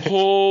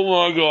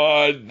 Oh my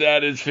god,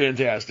 that is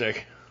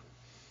fantastic.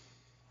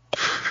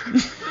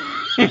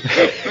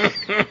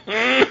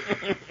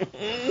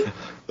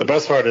 The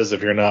best part is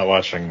if you're not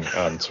watching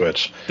on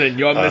Twitch, then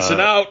you're missing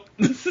out.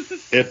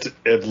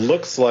 It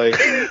looks like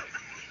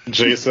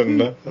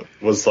Jason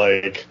was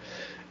like,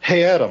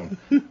 "Hey Adam,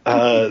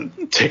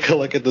 take a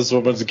look at this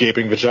woman's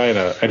gaping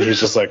vagina," and he's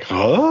just like,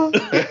 "Huh?"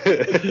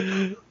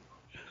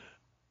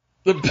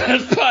 The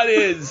best part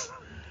is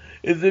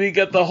that he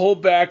got the whole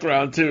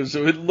background too,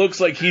 so it looks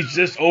like he's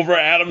just over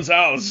at Adam's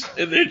house,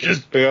 and they're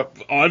just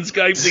on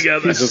Skype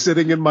together. He's just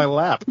sitting in my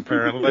lap,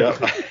 apparently.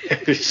 Yeah.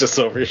 He's just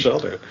over your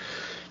shoulder.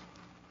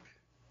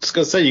 Just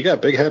gonna say, you got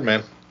a big head,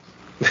 man.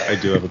 I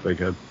do have a big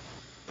head.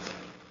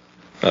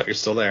 Oh, you're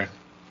still there.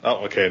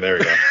 Oh, okay, there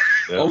we go.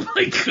 Yeah. Oh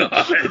my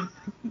god.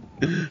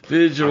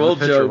 Visual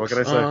picture, jokes what can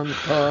I say? on the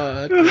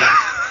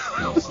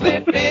pod.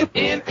 Slipping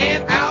in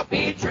and I'll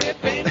be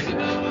dripping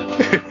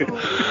too.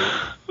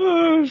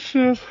 Oh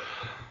shit!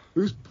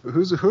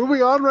 Who are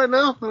we on right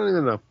now? I don't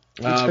even know.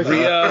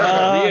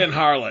 Rhea and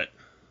Harlot.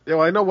 Yeah,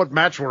 well, I know what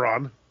match we're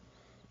on.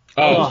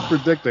 Oh, Who's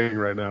predicting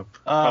right now?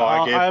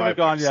 I gave haven't my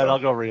gone picks, yet. so. I'll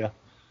go Rhea.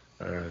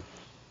 All right.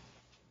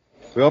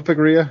 We all pick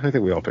Rhea? I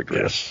think we all picked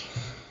Rhea. yes.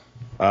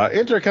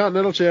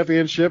 Intercontinental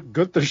Championship,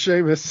 Gunther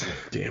Sheamus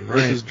Damn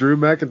versus right. Drew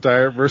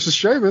McIntyre versus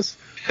Sheamus.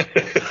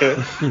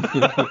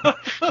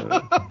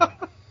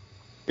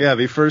 Yeah,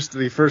 the first.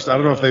 I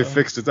don't know if they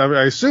fixed it. I mean,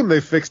 I assume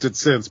they fixed it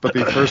since, but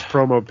the first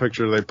promo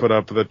picture they put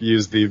up that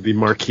used the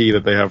marquee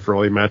that they have for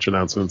all the match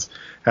announcements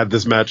had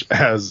this match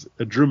as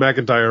Drew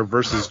McIntyre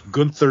versus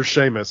Gunther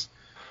Sheamus.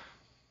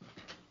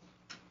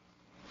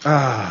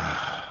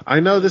 I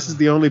know this is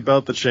the only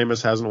belt that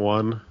Sheamus hasn't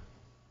won,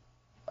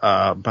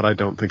 but I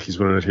don't think he's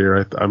winning it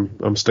here.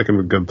 I'm sticking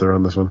with Gunther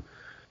on this one.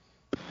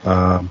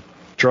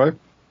 Troy?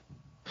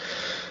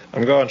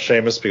 I'm going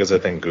Sheamus because I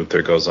think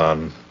Gunther goes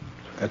on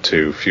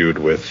to feud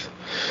with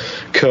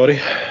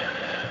Cody.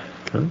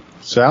 Okay.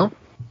 Sal?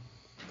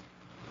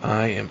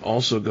 I am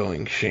also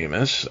going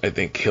Sheamus. I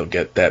think he'll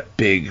get that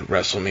big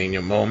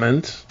WrestleMania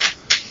moment,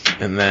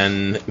 and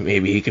then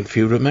maybe he can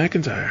feud with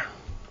McIntyre.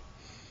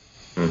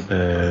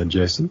 And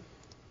Jason?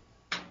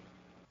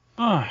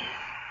 I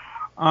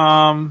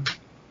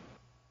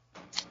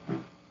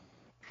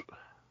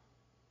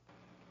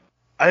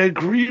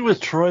agree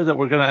with Troy that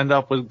we're going to end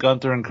up with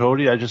Gunther and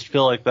Cody. I just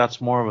feel like that's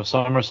more of a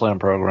SummerSlam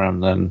program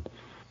than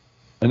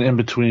an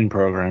in-between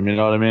program. You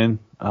know what I mean?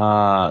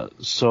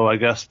 So I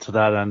guess to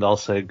that end, I'll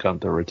say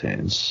Gunther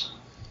retains.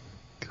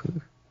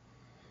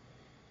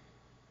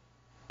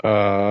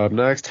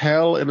 Next,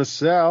 Hell in a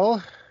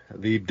Cell.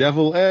 The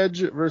Devil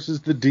Edge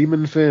versus the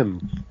Demon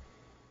Finn.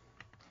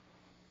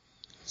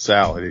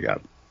 Sal, what do you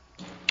got?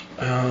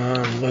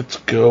 Let's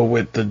go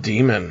with the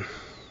Demon.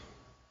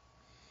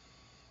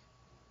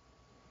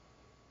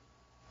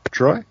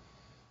 Troy?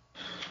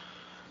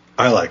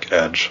 I like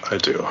Edge, I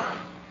do.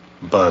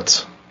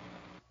 But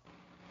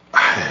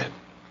I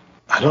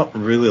don't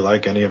really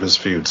like any of his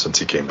feuds since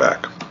he came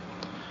back.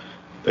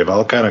 They've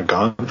all kind of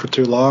gone for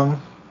too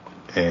long,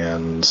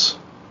 and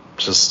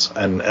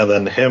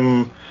then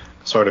him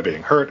sort of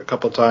being hurt a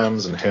couple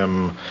times, and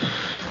him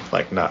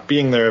like not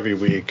being there every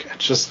week.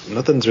 Just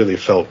nothing's really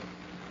felt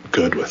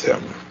good with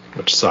him,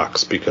 which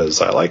sucks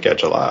because I like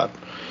Edge a lot.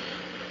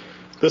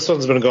 This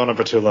one's been going on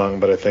for too long,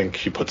 but I think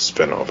he puts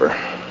Finn over.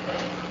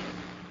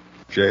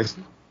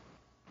 Jason?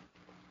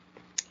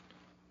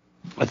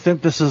 I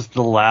think this is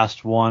the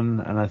last one,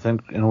 and I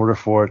think in order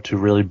for it to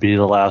really be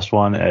the last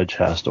one, Edge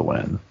has to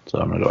win. So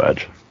I'm going to go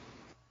Edge.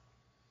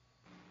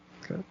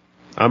 Okay.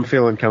 I'm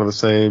feeling kind of the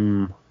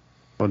same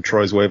on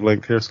Troy's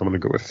wavelength here, so I'm going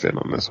to go with Finn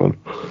on this one.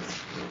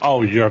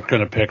 Oh, you're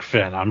going to pick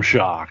Finn. I'm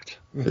shocked.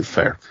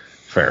 Fair.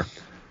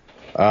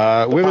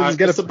 Women's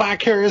get a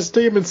vicarious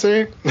demon,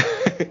 see?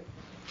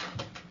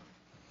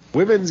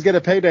 Women's get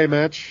a payday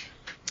match.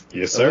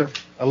 Yes, sir.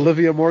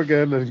 Olivia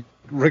Morgan and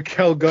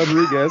Raquel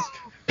Rodriguez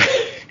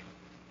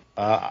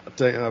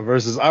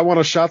versus I Want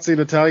a Shotzi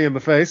Natalya in the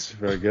face.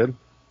 Very good.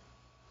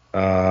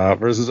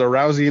 Versus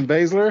Arousey and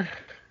Baszler.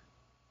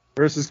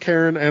 Versus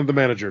Karen and the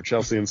manager,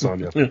 Chelsea and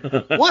Sonya.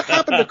 What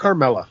happened to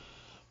Carmella?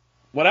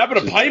 What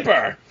happened to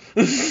Piper?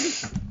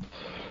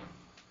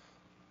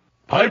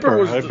 Piper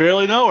was. I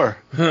barely know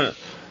her.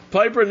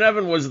 Piper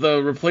Nevin was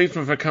the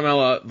replacement for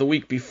Carmella the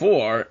week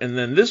before, and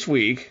then this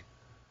week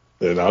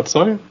They're not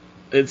Sonya?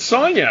 it's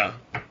Sonya.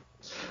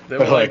 They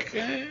were like,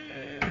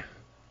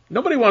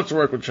 nobody wants to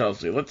work with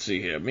Chelsea. Let's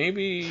see here.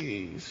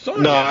 Maybe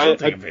Sonya. No, I'll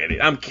take advantage.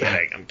 I'm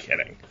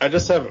kidding. I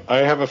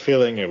have a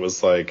feeling it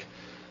was like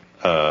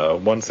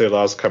once they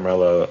lost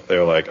Carmella, they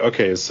were like,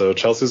 okay, so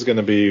Chelsea's going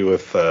to be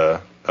with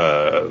the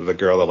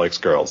girl that likes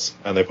girls,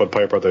 and they put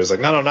Piper out there. He's like,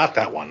 no, not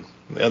that one,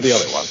 the other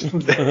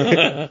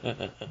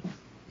one.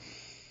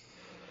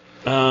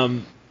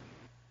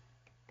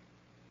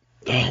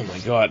 Oh my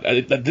God!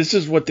 This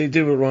is what they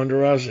did with Ronda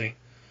Rousey.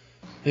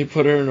 They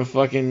put her in a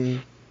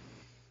fucking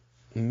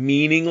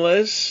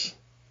meaningless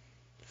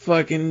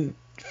fucking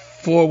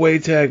 4-way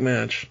tag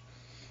match.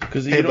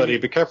 Hey, buddy,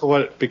 be careful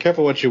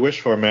what you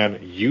wish for, man.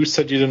 You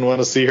said you didn't want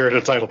to see her in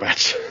a title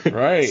match,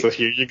 right? So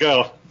here you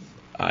go.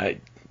 I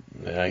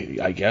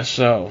guess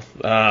so.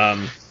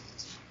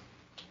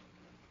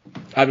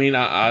 I mean,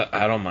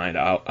 I don't mind.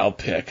 I'll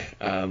pick.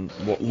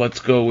 Let's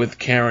go with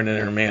Karen and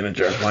her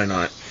manager. Why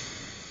not?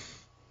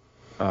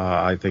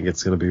 I think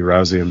it's going to be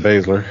Rousey and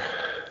Baszler.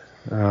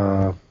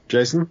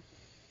 Jason?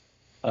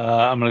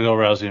 I'm going to go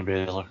Rousey and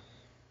Baszler.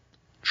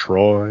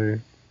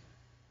 Troy?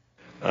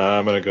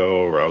 I'm going to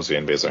go Rousey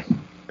and Baszler.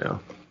 Yeah.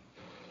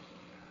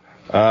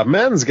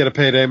 Men's get a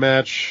payday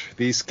match.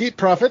 The Skeet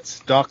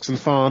Profits, Docs and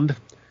Fond,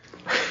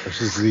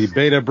 versus the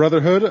Beta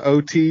Brotherhood,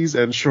 OTs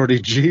and Shorty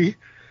G.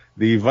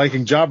 The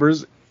Viking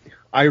Jobbers,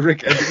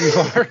 Iric and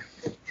Ivar.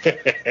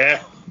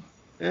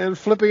 And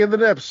Flippy and the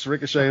Nips,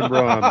 Ricochet and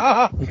Braun.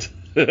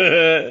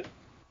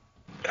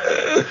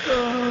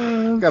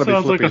 Gotta be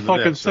sounds like Flippy a and the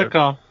fucking Nips,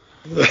 sitcom.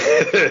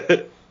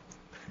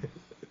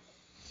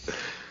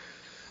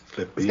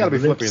 It's got to be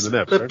Flippy and the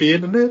Nips. Flippy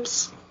and the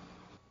Nips.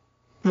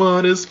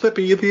 One is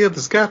Flippy and the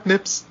other's got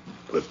nips.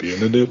 Flippy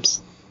and the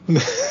Nips.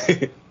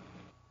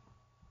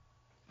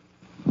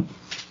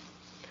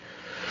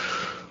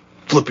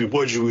 Flippy,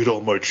 why'd you eat all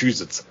my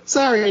Cheez-Its?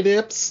 Sorry,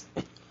 Nips.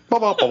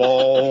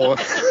 Oh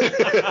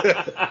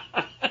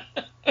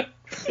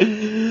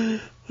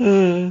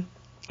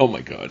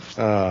my god.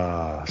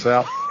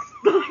 Sal.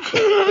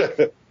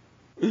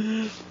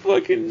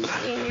 Fucking,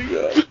 oh my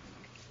god.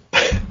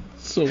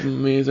 So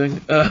amazing.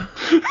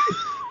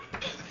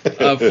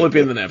 Flippy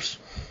and the Nips.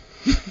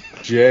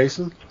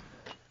 Jason.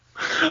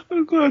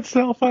 I'm glad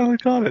Sal finally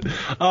got it.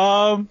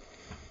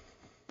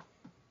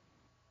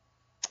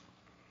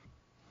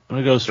 I'm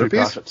gonna go Street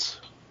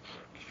Profits.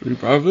 Street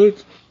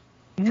Profits?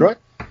 Troy?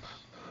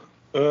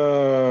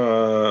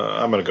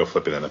 I'm going to go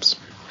Flippy and the Nips.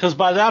 Because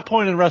by that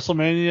point in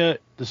WrestleMania,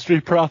 the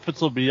Street Profits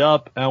will be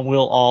up, and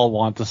we'll all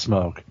want to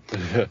smoke.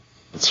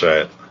 That's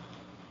right.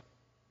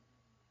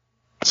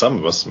 Some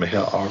of us may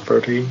have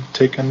already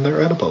taken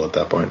their edible at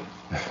that point.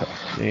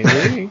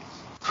 Maybe.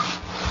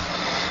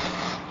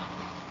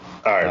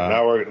 All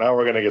right, now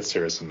we're gonna get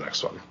serious in the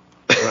next one.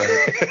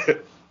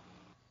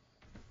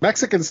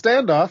 Mexican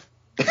standoff.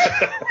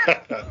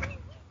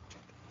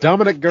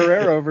 Dominic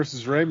Guerrero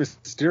versus Rey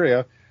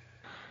Mysterio.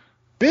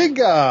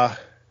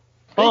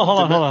 Hold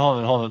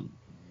on.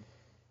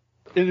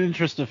 In the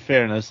interest of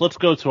fairness, let's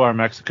go to our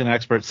Mexican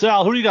expert.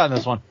 Sal, who do you got in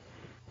this one?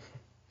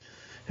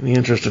 In the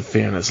interest of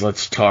fairness,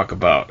 let's talk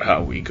about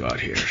how we got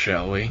here,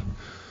 shall we?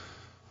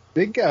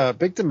 Big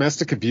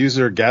domestic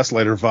abuser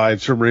gaslighter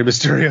vibes from Rey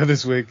Mysterio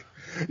this week.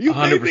 You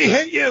 100%. made me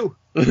hit you.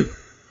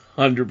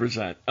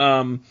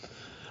 100%.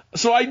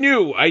 So I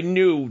knew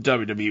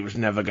WWE was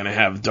never going to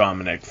have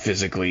Dominic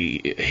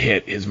physically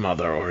hit his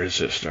mother or his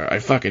sister. I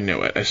fucking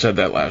knew it. I said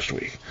that last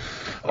week.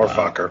 Or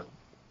fuck her.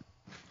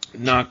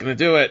 Not going to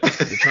do it.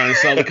 They're trying to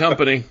sell the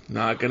company.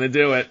 Not going to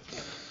do it.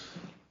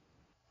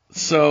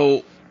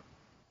 So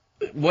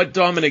what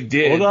Dominic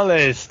did...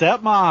 Orale,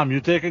 stepmom,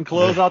 you taking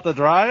clothes out the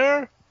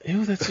dryer?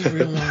 Ew, that's his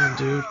real mom,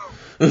 dude.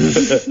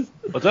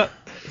 What's that?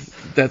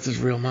 That's his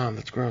real mom.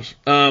 That's gross.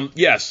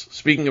 Yes,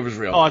 speaking of his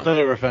real mom. Oh, I thought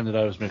you were offended.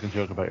 I was making a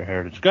joke about your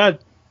heritage. Good.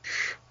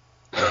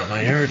 My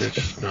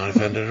heritage. Not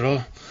offended at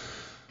all.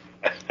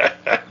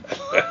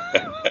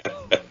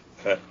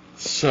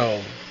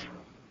 So...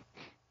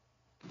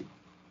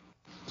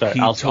 Sorry,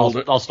 I'll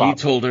stop. He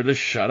told her to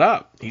shut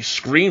up. He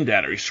screamed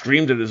at her. He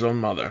screamed at his own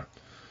mother.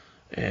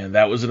 And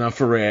that was enough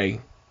for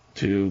Ray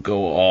to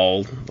go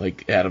all,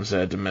 like Adam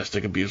said,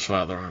 domestic abuse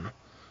father on her.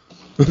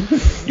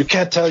 You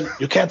can't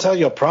tell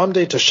your prom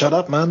date to shut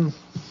up, man.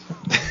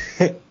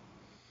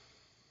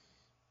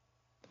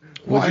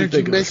 Why did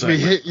you make me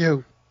hit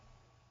you?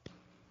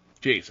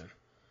 Jason.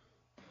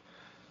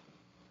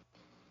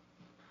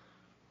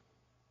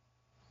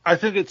 I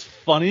think it's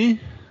funny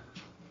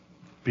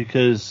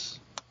because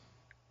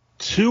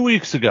 2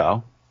 weeks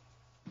ago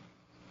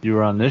you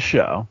were on this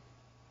show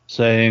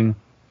saying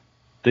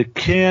they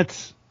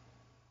can't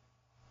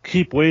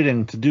keep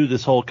waiting to do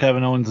this whole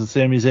Kevin Owens and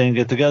Sami Zayn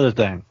get together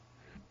thing.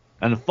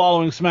 And the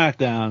following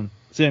SmackDown,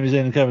 Sami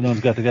Zayn and Kevin Owens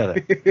got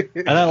together. And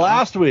then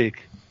last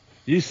week,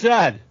 you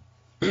said,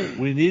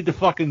 we need to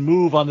fucking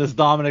move on this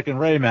Dominic and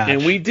Ray match.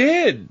 And we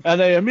did.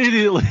 And they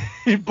immediately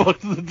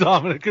booked the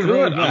Dominic and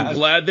Ray match. I'm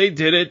glad they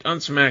did it on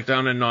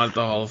SmackDown and not at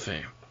the Hall of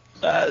Fame.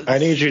 I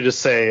need you to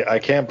say, I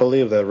can't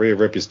believe that Rhea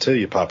Ripley's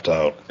titty popped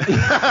out.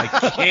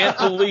 I can't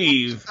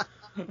believe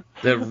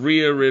that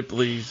Rhea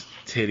Ripley's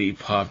titty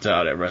popped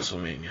out at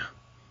WrestleMania.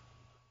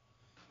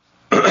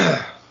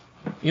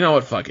 You know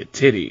what? Fuck it.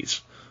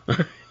 Titties.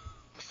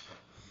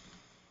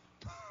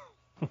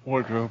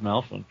 Wardrobe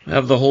malfunction.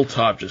 Have the whole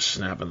top just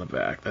snap in the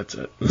back. That's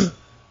it. There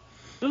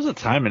was a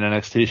time in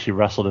NXT she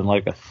wrestled in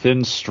like a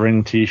thin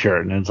string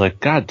t-shirt, and it's like,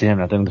 God damn,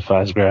 that thing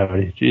defies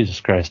gravity. Jesus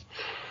Christ.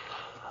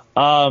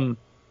 I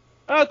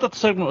thought the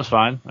segment was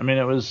fine. I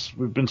mean,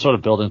 we've been sort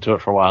of building to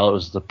it for a while. It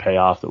was the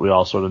payoff that we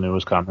all sort of knew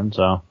was coming.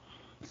 So,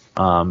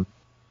 I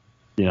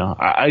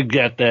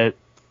get that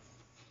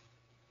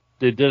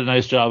they did a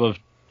nice job of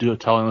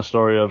telling the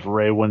story of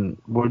Ray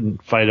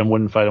wouldn't fight him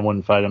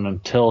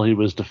until he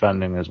was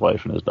defending his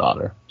wife and his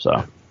daughter.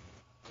 So,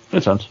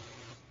 makes sense.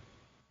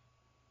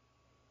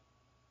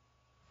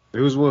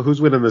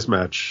 Who's winning this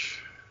match?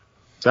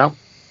 Sal?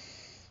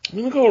 I'm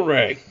going to go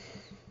Ray.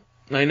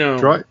 I know.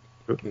 Troy?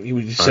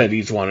 He said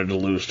he's wanted to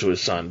lose to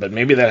his son, but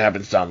maybe that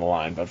happens down the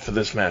line. But for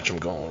this match, I'm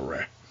going with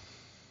Ray.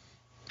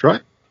 Troy?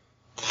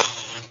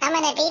 I'm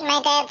gonna beat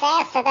my dad's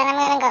ass, so then I'm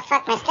gonna go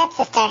fuck my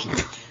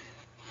stepsister.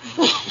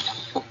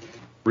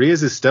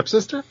 Rhea's his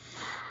stepsister?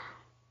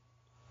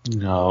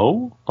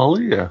 No,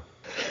 Aaliyah.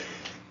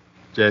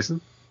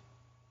 Jason?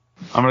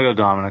 I'm gonna go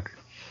Dominic.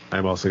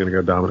 I'm also gonna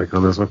go Dominic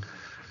on this one.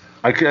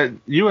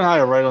 You and I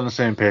are right on the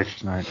same page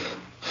tonight.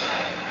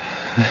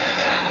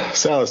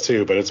 Sal's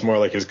too, but it's more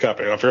like he's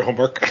copying off your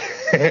homework.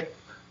 It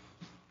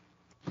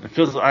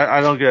feels.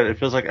 I don't get it. It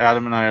feels like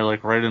Adam and I are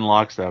like right in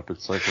lockstep.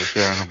 It's like we're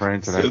sharing a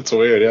brain today. It's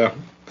weird, yeah.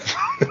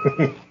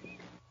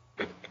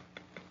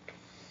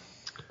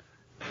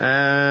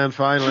 And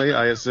finally,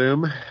 I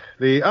assume,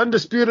 the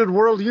Undisputed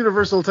World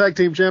Universal Tag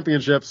Team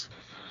Championships.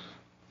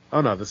 Oh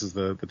no, this is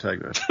the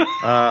tag match.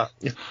 I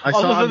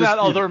Other than that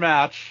other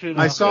match. You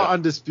know. I saw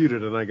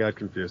Undisputed and I got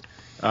confused.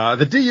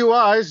 The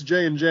DUIs,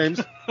 Jay and James,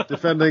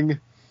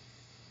 defending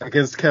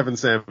against Kevin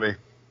Sammy.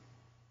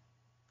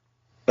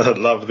 I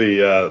love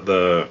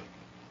the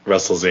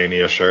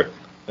WrestleZania shirt.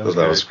 That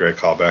was a great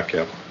callback,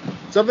 yeah.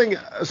 Something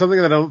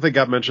that I don't think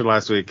got mentioned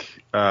last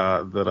week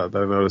that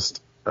I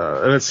noticed,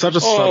 and it's such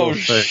a subtle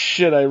thing. Oh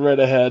shit! I read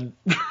ahead.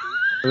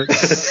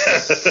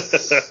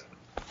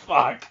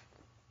 Fuck.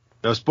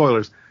 No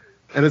spoilers.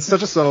 And it's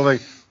such a subtle thing.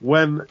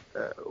 When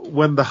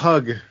the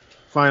hug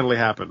finally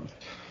happened,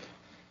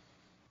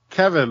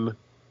 Kevin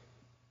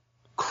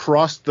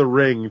crossed the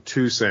ring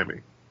to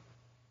Sammy.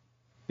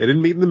 They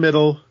didn't meet in the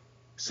middle.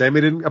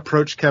 Sammy didn't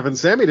approach Kevin.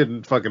 Sammy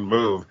didn't fucking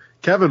move.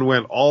 Kevin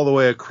went all the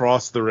way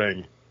across the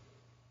ring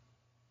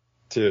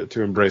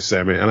to embrace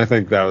Sammy, and I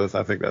think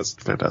that's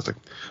fantastic.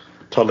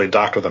 Totally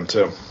docked with him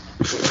too.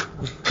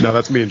 No,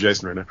 that's me and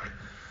Jason right now.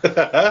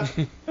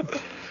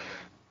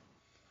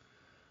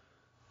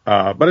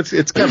 But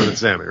it's Kevin and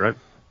Sammy, right?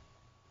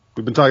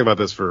 We've been talking about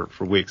this for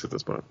weeks at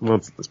this point.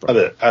 Months at this point.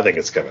 I think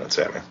it's Kevin and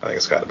Sammy. I think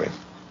it's got to be.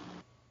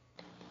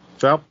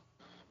 Sal?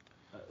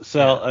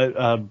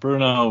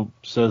 Bruno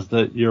says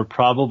that you're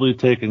probably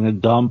taking a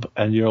dump,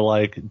 and you're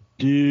like,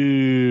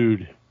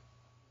 dude.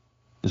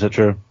 Is that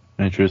true?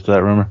 Any truth to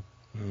that rumor?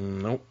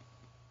 Nope.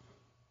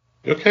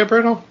 You okay,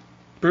 Bruno?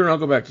 Bruno, I'll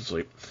go back to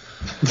sleep.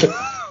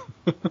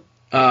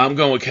 I'm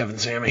going with Kevin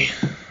Sammy.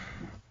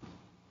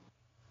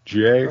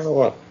 Jay? I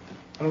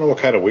don't know what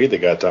kind of weed they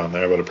got down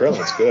there, but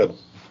apparently it's good.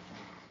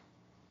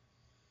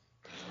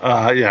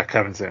 Yeah,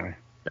 Kevin Sammy.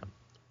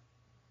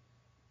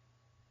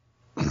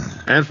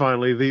 And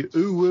finally, the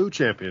Uwu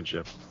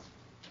Championship.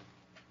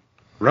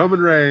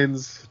 Roman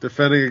Reigns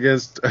defending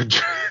against.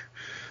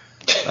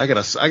 I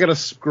gotta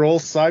scroll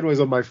sideways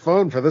on my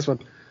phone for this one.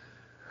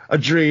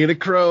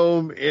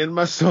 Adrenochrome in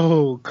my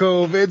soul.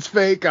 COVID's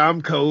fake.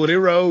 I'm Cody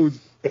Rhodes.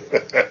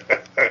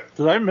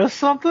 Did I miss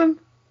something?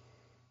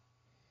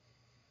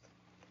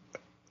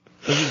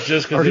 Is it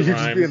just Or are because you it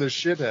just rhymes? being a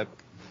shithead?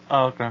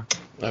 Oh, okay.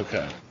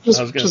 Okay. Just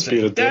I was gonna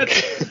be a say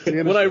dick.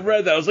 when I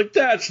read that, I was like,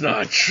 "That's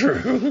not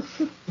true."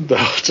 No,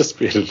 just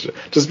because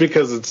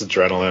it's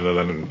adrenaline,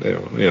 and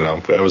then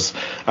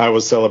I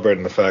was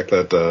celebrating the fact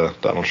that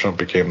Donald Trump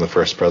became the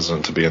first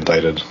president to be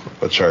indicted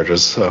with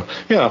charges. So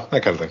that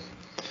kind of thing.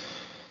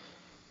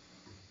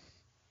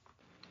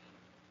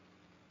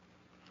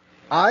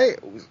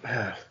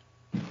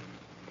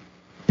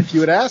 If you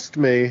had asked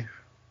me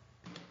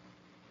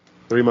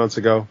 3 months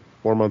ago,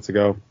 4 months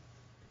ago,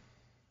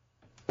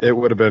 it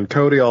would have been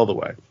Cody all the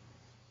way.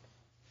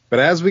 But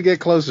as we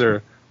get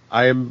closer,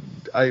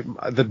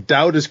 the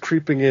doubt is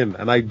creeping in,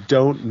 and I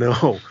don't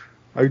know.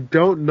 I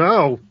don't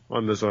know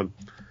on this one.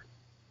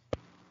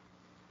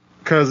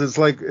 Because it's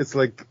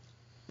like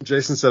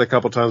Jason said a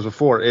couple times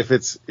before, if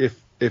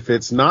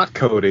it's not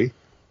Cody,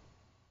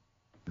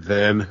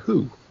 then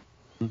who?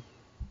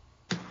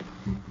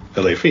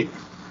 LA Feet.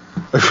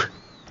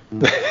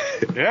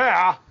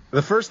 Yeah.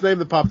 The first name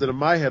that popped into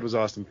my head was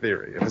Austin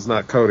Theory. If it's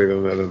not Cody,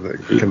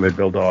 then can they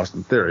build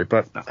Austin Theory?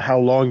 But how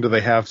long do they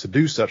have to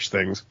do such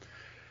things?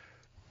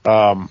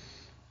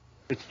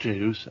 It's Jey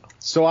Uso.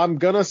 So I'm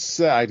gonna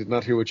say I did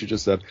not hear what you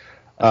just said.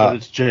 I said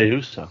it's Jey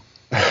Uso.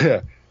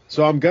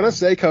 So I'm gonna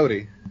say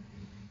Cody,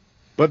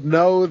 but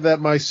know that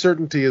my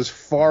certainty is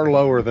far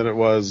lower than it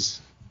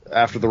was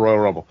after the Royal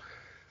Rumble.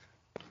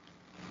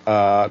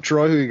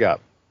 Troy, who you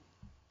got?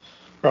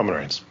 Roman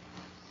Reigns.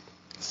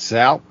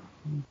 Sal?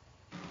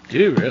 Do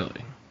you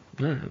really?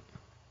 All right.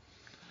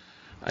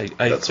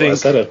 I That's think why I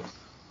said it.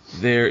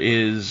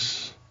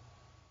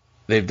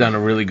 They've done a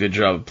really good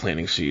job of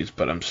planting seeds,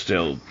 but I'm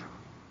still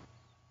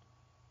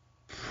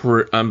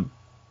I'm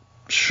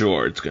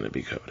sure it's going to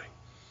be Cody.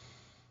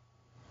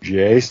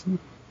 Jason?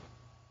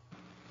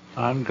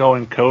 I'm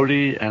going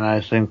Cody, and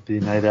I think the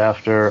night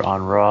after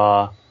on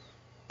Raw,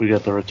 we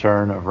get the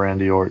return of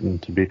Randy Orton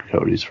to be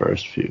Cody's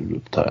first feud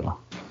with the title.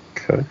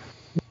 Okay.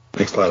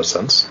 Makes a lot of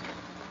sense.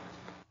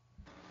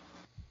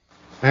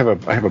 I have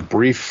a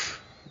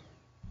brief.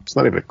 It's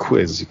not even a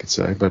quiz, you could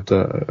say, but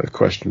a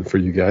question for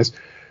you guys.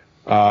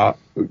 You got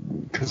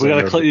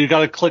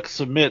to click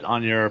submit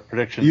on your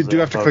predictions. You do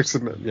have to click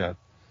submit, yeah.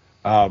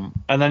 And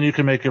then you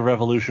can make your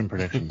Revolution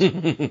predictions.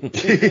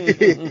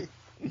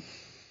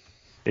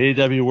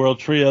 AEW World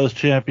Trios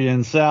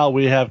Champion Sal,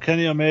 we have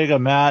Kenny Omega,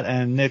 Matt,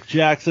 and Nick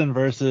Jackson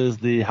versus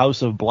the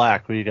House of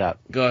Black. What you got?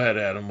 Go ahead,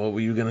 Adam. What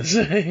were you going to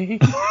say?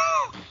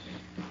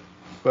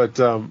 But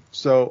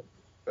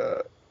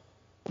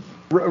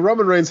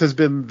Roman Reigns has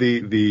been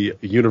the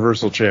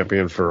Universal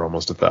Champion for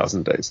almost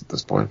 1,000 days at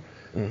this point.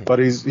 Mm-hmm. But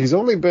he's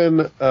only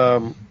been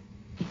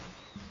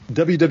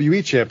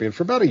WWE Champion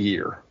for about a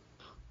year,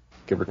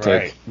 give or take.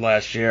 Right,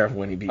 last year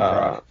when he beat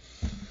Brock.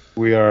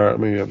 We are.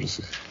 Maybe I'm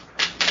just.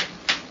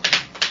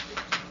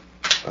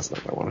 That's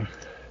not what I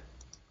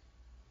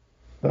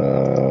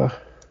wanted.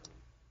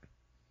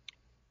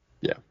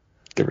 Yeah,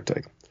 give or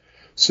take.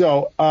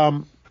 So,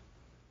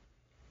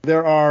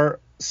 there are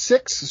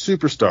 6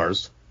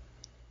 superstars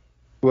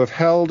who have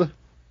held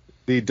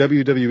the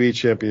WWE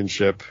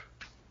Championship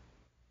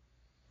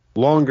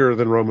longer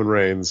than Roman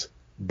Reigns,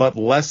 but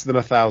less than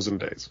 1,000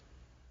 days.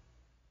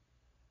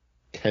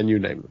 Can you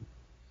name them?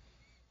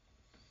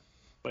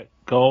 Wait,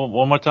 go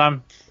one more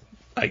time.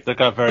 That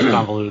got very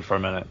convoluted for a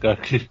minute. Go.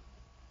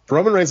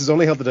 Roman Reigns has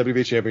only held the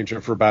WWE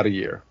Championship for about a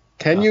year.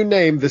 Can you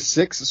name the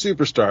 6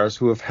 superstars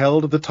who have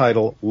held the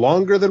title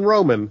longer than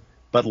Roman,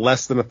 but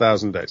less than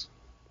 1,000 days?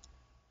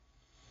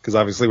 Because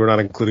obviously we're not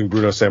including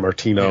Bruno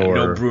Sammartino or...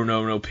 No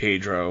Bruno, no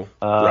Pedro.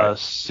 Right.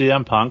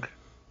 CM Punk.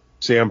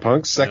 CM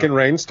Punk's second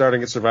reign,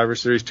 starting at Survivor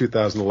Series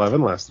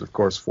 2011, lasted, of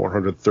course,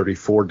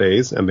 434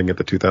 days, ending at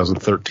the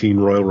 2013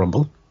 Royal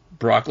Rumble.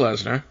 Brock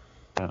Lesnar.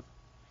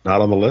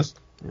 Not on the list.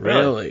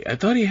 Really? I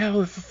thought he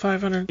held it for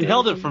 500 He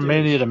held it from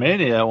Mania to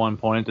Mania at one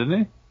point, didn't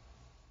he?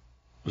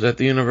 Was that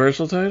the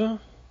Universal title?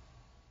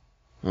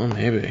 Oh,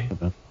 maybe.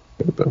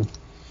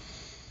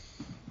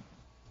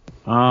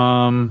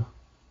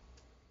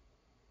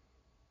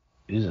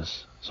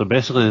 Jesus. So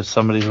basically it's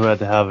somebody who had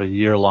to have a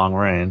year-long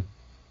reign.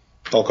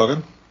 Hulk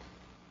Hogan?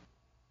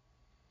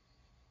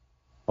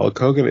 Hulk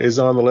Hogan is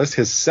on the list.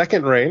 His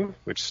second reign,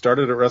 which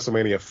started at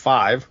WrestleMania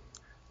 5,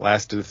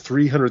 lasted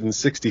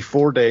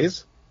 364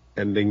 days,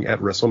 ending at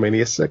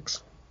WrestleMania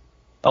 6.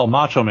 Oh,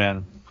 Macho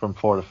Man from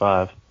 4 to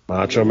 5.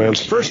 Macho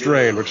Man's first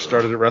reign, which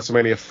started at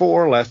WrestleMania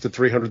 4, lasted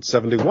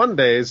 371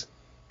 days,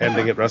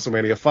 ending at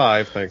WrestleMania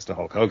 5, thanks to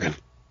Hulk Hogan.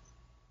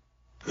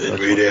 Then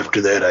right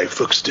after that, I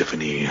fucked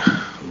Tiffany.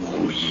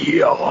 Oh,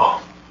 yeah.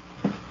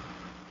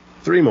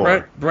 3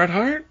 more. Bret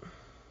Hart?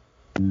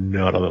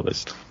 Not on the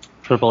list.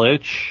 Triple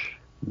H?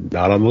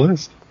 Not on the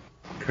list.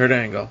 Kurt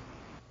Angle?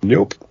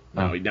 Nope.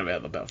 No, he never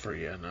had the belt for a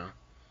year, no.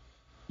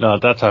 No,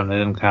 at that time they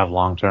didn't have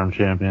long-term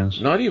champions.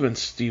 Not even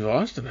Steve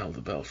Austin held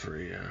the belt for a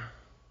year.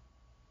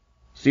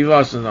 Steve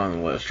Austin's on the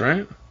list,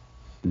 right?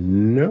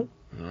 No.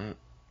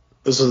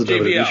 This is the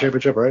WWE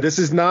Championship, right? This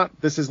is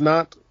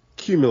not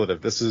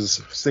cumulative. This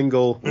is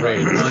single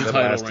reign. One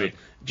title reign.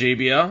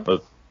 JBL?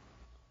 But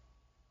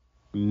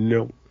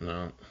no.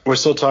 We're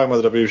still talking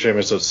about the WWE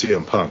Championship of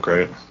CM Punk,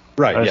 right?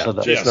 Right, yeah.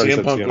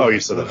 CM Punk. Oh, you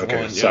said that.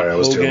 Okay, sorry, I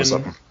was doing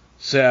something.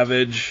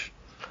 Savage.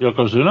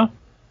 Yokozuna?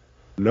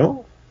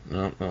 No.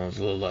 No, it's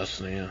a little less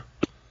than a year.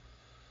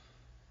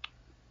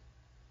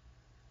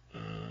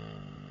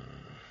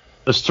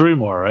 There's 3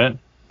 more, right?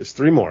 There's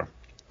 3 more.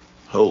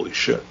 Holy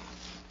shit.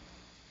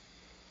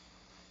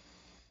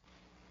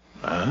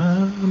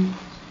 One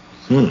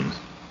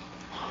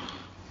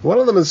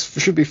of them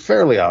should be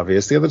fairly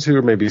obvious. The other 2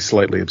 are maybe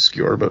slightly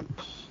obscure, but...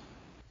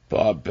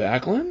 Bob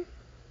Backlund?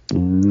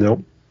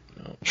 Nope.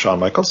 No. Shawn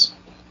Michaels?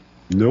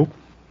 Nope.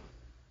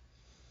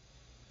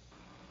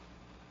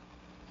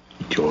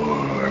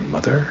 Your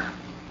mother?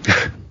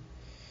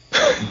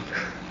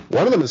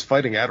 One of them is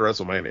fighting at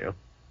WrestleMania.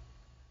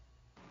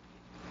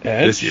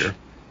 Edge? This year.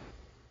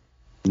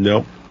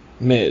 Nope.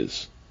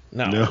 Miz?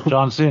 No.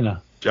 John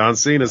Cena? John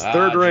Cena's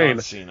third reign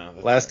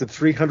lasted right.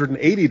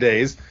 380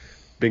 days,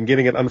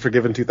 beginning at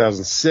Unforgiven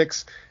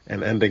 2006,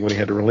 and ending when he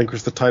had to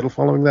relinquish the title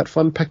following that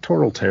fun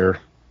pectoral tear.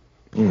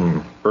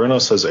 Bruno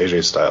says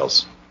AJ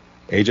Styles.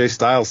 AJ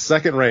Styles'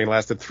 second reign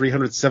lasted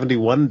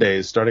 371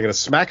 days, starting at a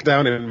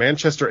SmackDown in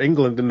Manchester,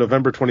 England in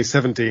November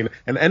 2017,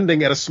 and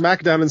ending at a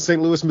SmackDown in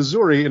St. Louis,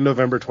 Missouri in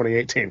November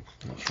 2018.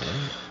 That's right.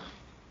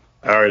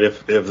 All right,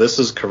 if this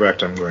is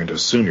correct, I'm going to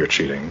assume you're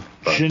cheating.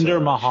 But,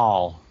 Jinder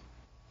Mahal.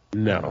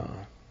 No.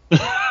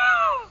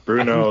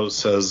 Bruno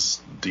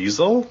says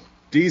Diesel?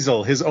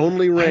 Diesel, his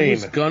only reign. I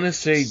was going to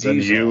say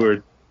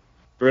Diesel.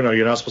 Bruno,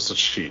 you're not supposed to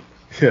cheat.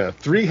 Yeah,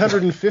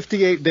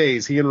 358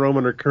 days. He and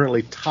Roman are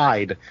currently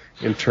tied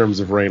in terms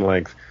of reign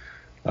length.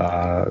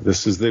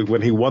 This is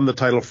when he won the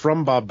title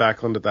from Bob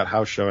Backlund at that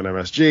house show in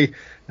MSG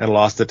and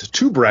lost it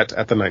to Brett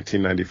at the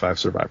 1995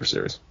 Survivor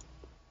Series.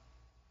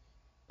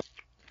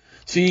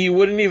 See, you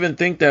wouldn't even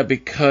think that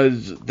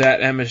because that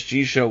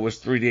MSG show was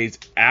 3 days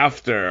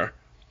after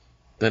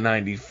the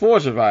 94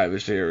 Survivor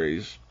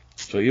Series.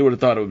 So you would have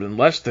thought it would have been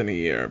less than a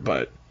year,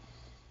 but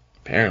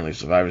apparently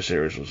Survivor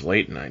Series was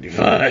late in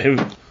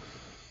 95.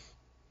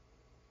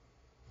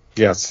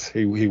 Yes,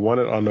 he won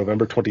it on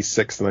November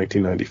 26th,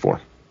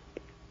 1994.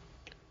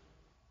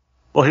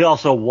 Well, he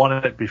also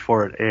won it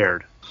before it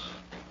aired.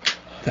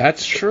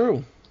 That's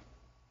true.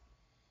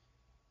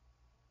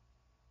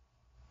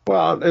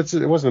 Well, it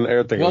wasn't an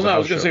aired thing. Well, it was no, a I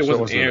was house going to say show, it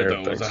so wasn't aired,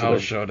 though. It was a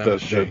house show at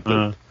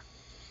MSG.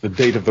 The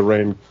date of the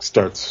reign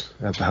starts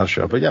at the house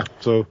show. But yeah,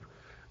 so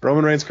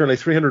Roman Reigns currently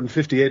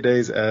 358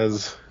 days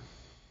as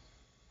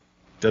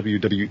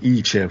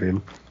WWE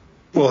champion.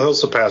 Well, he'll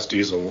surpass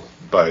Diesel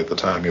by the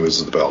time he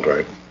loses the belt,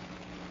 right?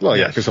 Well,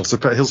 yeah, because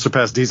he'll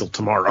surpass Diesel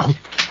tomorrow.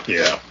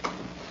 Yeah.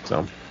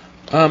 So,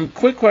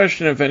 quick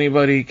question: if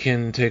anybody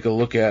can take a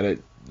look at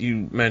it,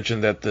 you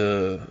mentioned that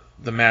the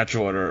match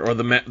order or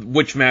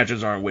which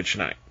matches are on which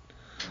night.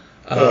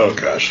 Oh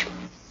gosh.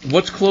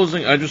 What's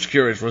closing? I'm just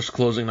curious. What's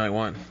closing night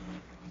one?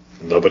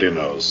 Nobody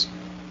knows.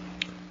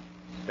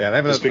 Yeah, they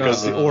haven't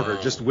because the order,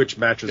 just which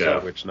matches are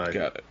which night.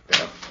 Got it.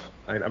 Yeah.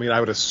 I mean, I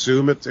would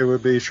assume it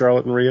would be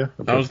Charlotte and Rhea.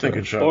 I was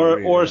thinking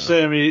Charlotte or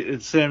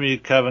Sammy,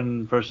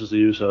 Kevin versus the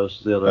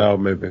Usos. The other. Oh,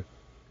 maybe.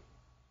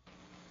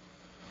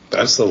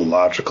 That's the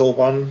logical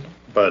one,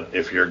 but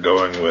if you're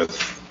going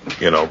with,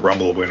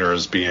 Rumble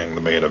winners being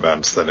the main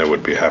events, then it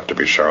would have to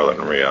be Charlotte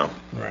and Rhea.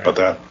 Right.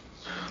 But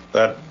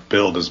that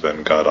build has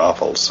been god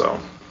awful, so.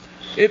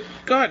 It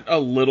got a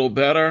little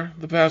better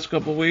the past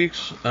couple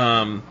weeks,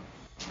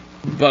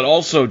 but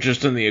also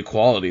just in the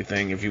equality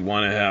thing. If you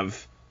want to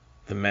have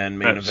the men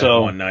main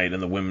event one night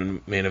and the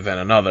women main event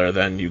another,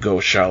 then you go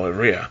with Charlotte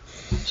Rhea.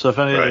 So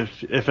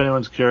if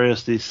anyone's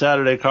curious, the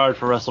Saturday card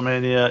for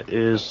WrestleMania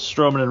is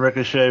Strowman and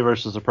Ricochet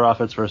versus the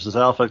Profits versus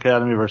Alpha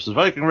Academy versus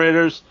Viking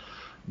Raiders,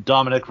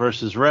 Dominic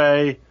versus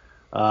Ray,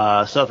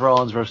 Seth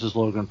Rollins versus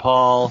Logan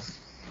Paul,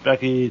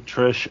 Becky,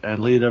 Trish,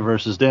 and Lita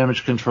versus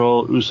Damage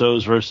Control,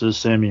 Usos versus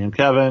Sammy and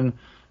Kevin,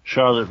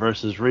 Charlotte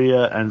versus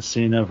Rhea, and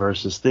Cena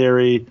versus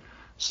Theory.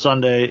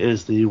 Sunday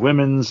is the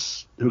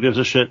women's Who Gives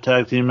a Shit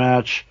tag team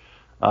match.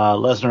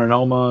 Lesnar and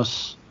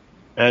Omos,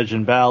 Edge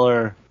and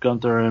Balor,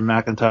 Gunther and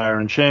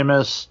McIntyre and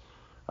Sheamus,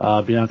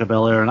 Bianca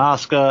Belair and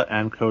Asuka,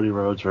 and Cody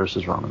Rhodes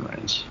versus Roman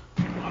Reigns.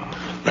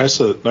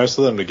 Nice of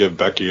them to give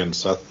Becky and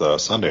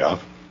Seth Sunday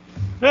off.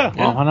 Yeah,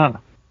 well, why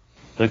not?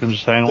 They can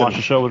just hang and watch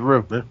the show with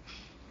Rue.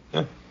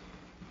 Yeah.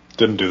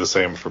 Didn't do the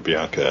same for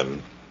Bianca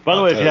and. By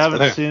the way, if you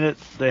haven't seen it,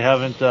 they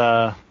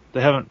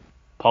haven't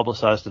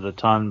publicized it a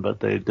ton, but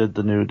they did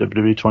the new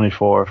WWE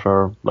 24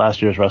 for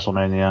last year's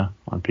WrestleMania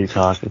on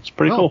Peacock. It's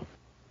pretty cool.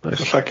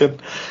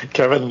 Fucking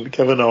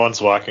Kevin Owens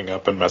walking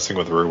up and messing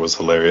with Rue was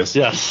hilarious.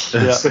 Yes.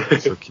 Yeah.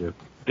 So cute.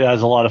 Yeah,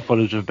 there's a lot of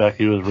footage of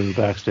Becky with Rue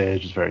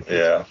backstage. It's very cute.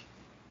 Yeah.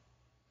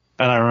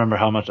 And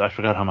I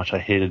forgot how much I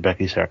hated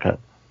Becky's haircut.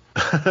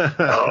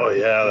 Oh,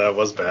 yeah, that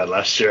was bad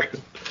last year.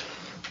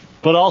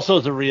 But also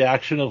the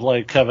reaction of,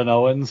 Kevin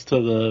Owens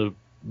to the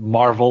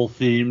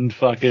Marvel-themed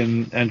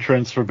fucking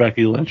entrance for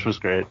Becky Lynch was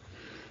great.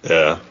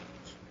 Yeah.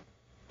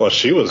 Well,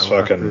 she was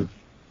fucking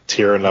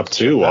tearing up,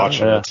 too,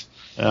 watching it.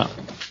 Yeah.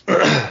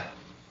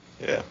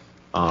 Yeah.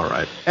 All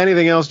right.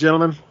 Anything else,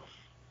 gentlemen?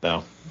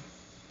 No.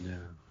 Yeah.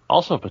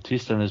 Also,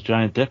 Batista and his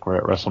giant dick were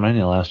at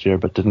WrestleMania last year,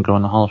 but didn't go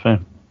in the Hall of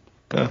Fame.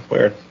 Yeah,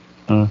 weird.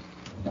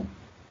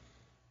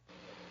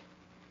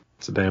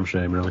 It's a damn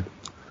shame, really.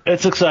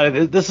 It's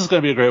exciting. This is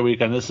going to be a great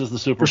weekend. This is the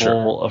Super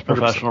Bowl of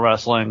professional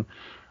wrestling.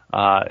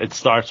 It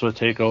starts with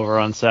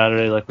TakeOver on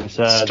Saturday, like we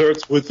said.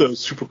 Starts with the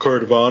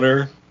Supercard of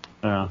Honor.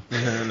 Yeah.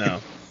 No.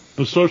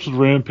 It starts with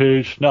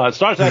Rampage. No, it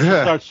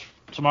starts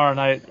tomorrow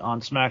night on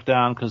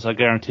SmackDown, because I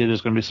guarantee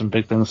there's going to be some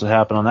big things that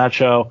happen on that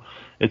show.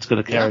 It's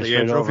going to carry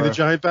straight over. The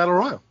Giant Battle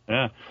Royal.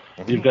 Yeah.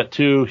 You've got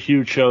two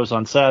huge shows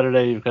on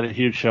Saturday. You've got a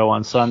huge show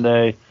on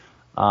Sunday.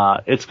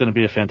 It's going to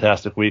be a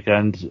fantastic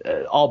weekend.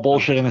 All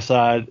bullshitting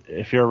aside,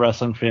 if you're a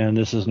wrestling fan,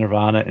 this is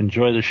Nirvana.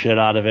 Enjoy the shit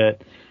out of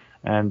it.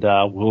 And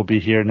we'll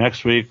be here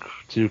next week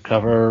to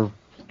cover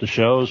the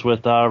shows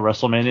with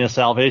WrestleMania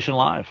Salvation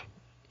Live.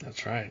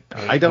 That's right.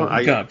 I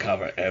can't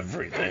cover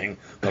everything.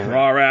 The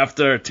Raw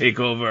after,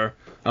 TakeOver.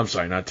 I'm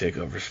sorry, not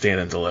TakeOver. Stand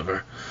and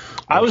Deliver.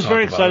 I was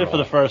very excited for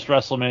the first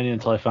WrestleMania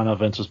until I found out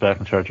Vince was back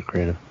in charge of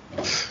creative.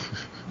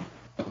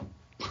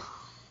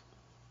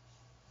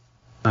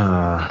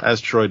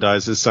 As Troy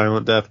dies his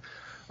silent death.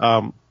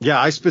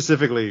 I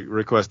specifically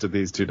requested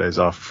these 2 days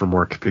off from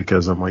work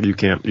because I'm like, I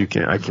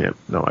can't.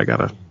 No, I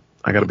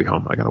gotta be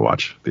home. I gotta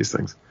watch these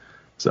things.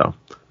 So,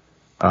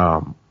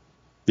 I'm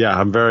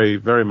very,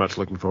 very much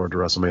looking forward to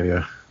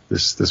WrestleMania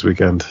this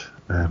weekend,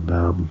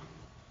 and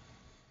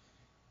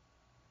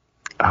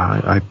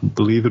I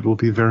believe it will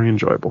be very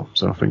enjoyable.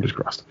 So fingers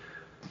crossed.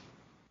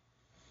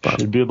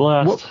 Should be a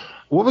blast.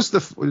 What was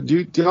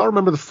do y'all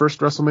remember the first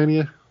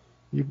WrestleMania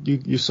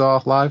you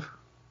saw live?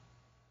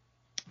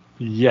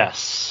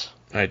 Yes,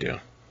 I do.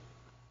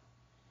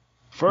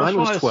 First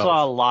one I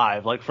saw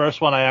live,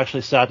 first one I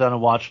actually sat down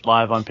and watched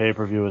live on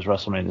pay-per-view was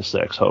WrestleMania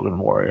 6, Hogan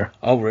Warrior.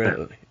 Oh,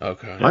 really?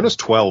 Okay. Mine was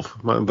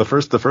 12. The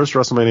first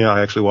WrestleMania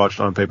I actually watched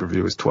on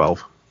pay-per-view was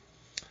 12.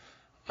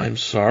 I'm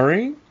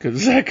sorry,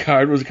 because that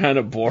card was kind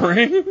of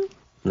boring.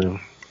 Yeah.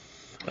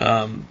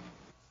 I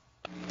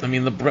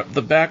mean, the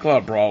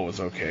Backlot Brawl was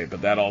okay,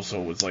 but that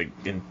also was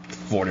in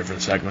 4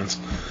 different segments.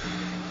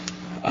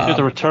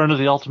 The return of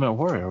the Ultimate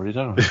Warrior. What are you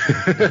talking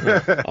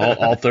about?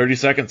 all 30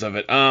 seconds of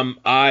it.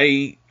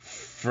 I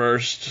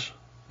first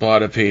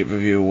bought a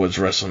pay-per-view was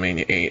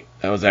WrestleMania 8.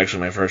 That was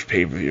actually my first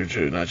pay-per-view,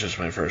 too, not just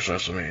my first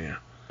WrestleMania.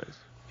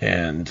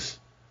 And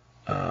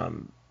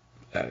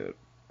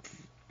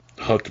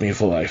hooked me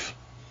for life.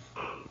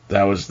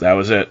 That was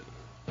it.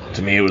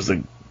 To me, it was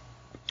the...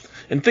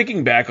 And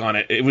thinking back on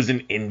it, it was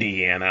in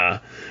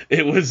Indiana.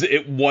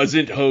 It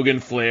wasn't Hogan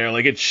Flair.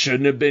 Like, it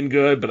shouldn't have been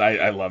good, but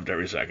I loved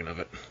every second of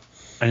it.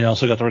 And you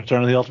also got the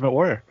return of the Ultimate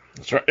Warrior.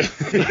 That's right.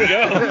 There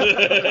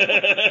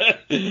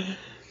you go.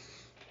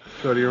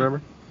 So, do you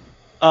remember?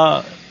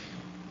 I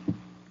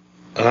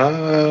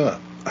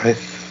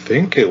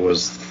think it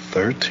was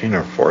 13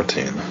 or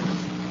 14.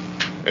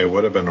 It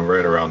would have been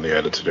right around the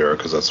Attitude Era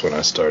because that's when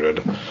I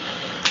started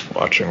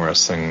watching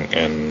wrestling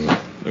and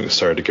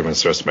started to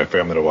convince the rest of my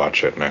family to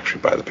watch it and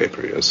actually buy the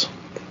pay-per-views.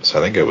 So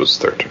I think it was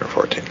 13 or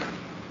 14.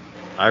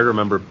 I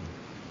remember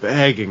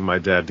begging my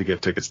dad to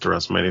get tickets to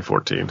WrestleMania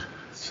 14.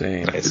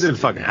 Same. It didn't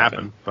fucking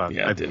happen, but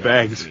Yeah, I it didn't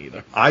begged. happen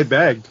either. I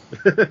begged.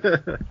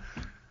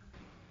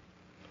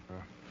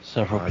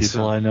 Several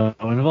people I know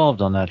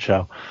involved on that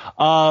show.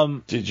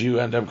 Did you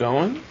end up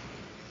going?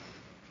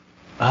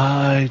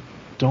 I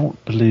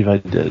don't believe I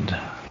did.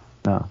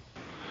 No.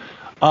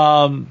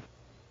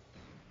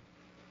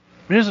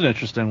 Here's an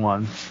interesting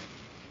one.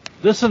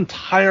 This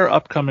entire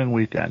upcoming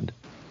weekend,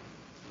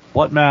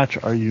 what match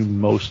are you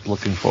most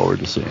looking forward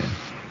to seeing?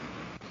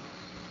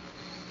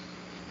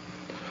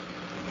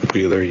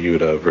 Wheeler,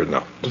 Yuta, or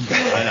no.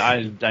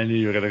 I knew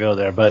you were going to go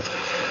there, but...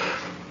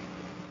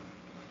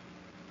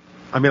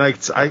 I mean,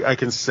 I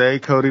can say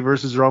Cody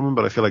versus Roman,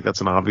 but I feel like that's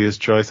an obvious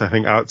choice. I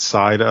think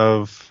outside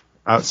of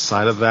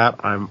that,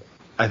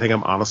 I think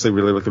I'm honestly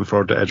really looking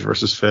forward to Edge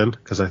versus Finn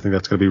because I think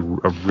that's going to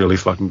be a really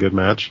fucking good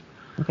match.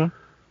 Okay.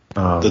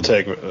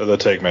 The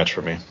tag match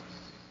for me.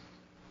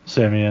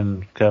 Sammy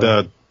and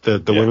Kevin.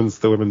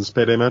 The women's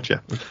payday match, yeah.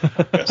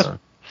 Yes.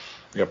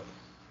 Yep.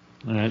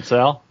 All right,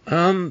 Sal.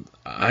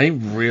 I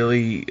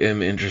really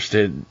am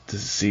interested to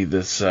see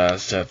this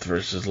Seth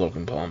versus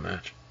Logan Paul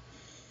match.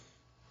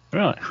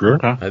 Really? Sure.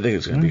 Okay. I think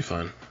it's going to be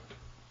fun.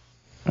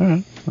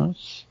 All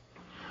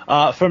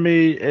right. For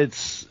me,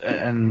 it's,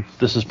 and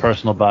this is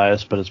personal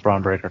bias, but it's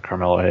Braun Breaker,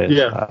 Carmelo Hayes.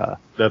 Yeah,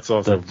 that's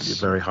also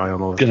very high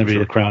on the list. Going to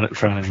be a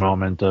crowning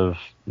moment of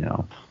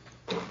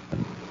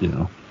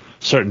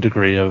certain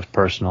degree of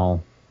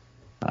personal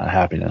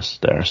happiness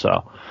there.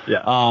 So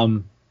yeah,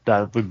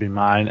 that would be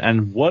mine.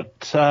 And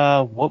what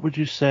would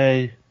you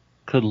say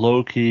could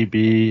low key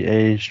be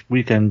a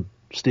weekend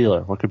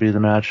stealer? What could be the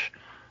match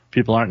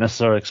people aren't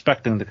necessarily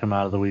expecting to come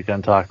out of the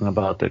weekend talking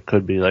about that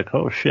could be like,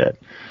 oh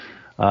shit.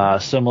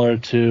 Similar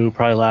to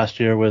probably last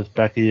year with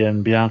Becky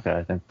and Bianca.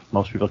 I think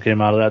most people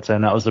came out of that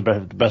saying that was the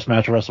best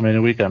match of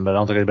WrestleMania weekend, but I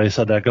don't think anybody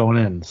said that going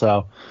in.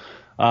 So,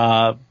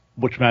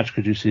 which match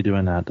could you see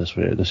doing that this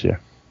year?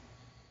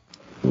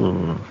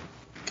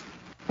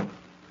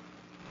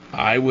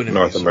 I wouldn't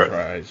be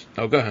surprised.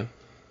 Oh, go ahead.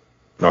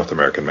 North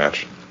American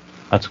match.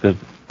 That's good.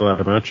 We'll have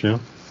a match, yeah.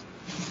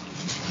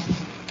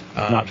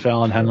 Not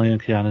Fallon Henley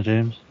and Kiana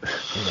James?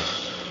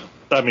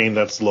 I mean,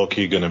 that's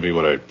low-key going to be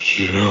what I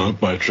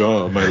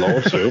my low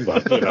to,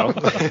 but, you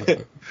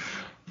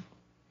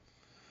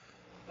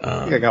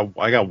know.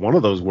 I got one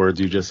of those words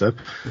you just said.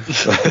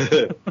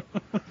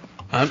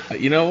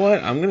 You know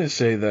what? I'm going to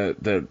say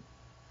that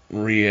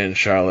Rhea and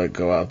Charlotte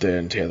go out there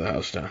and tear the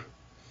house down.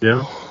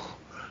 Yeah.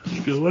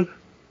 Good one.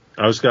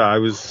 I was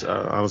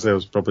honestly, I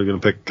was probably going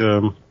to pick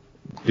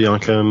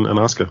Bianca and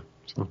Asuka.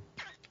 So.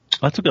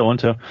 That's a good one,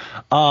 too.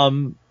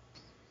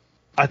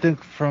 I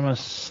think from a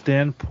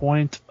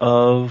standpoint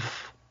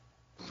of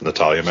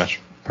Natalya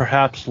match,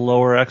 perhaps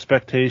lower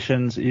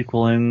expectations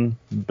equaling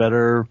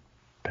better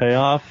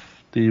payoff,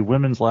 the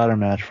women's ladder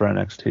match for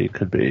NXT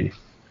could be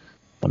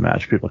a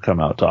match people come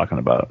out talking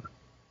about.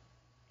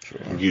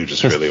 You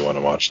just really want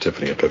to watch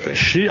Tiffany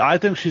Epiphany. I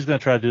think she's going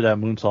to try to do that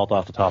moonsault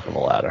off the top of the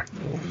ladder.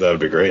 That would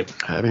be great.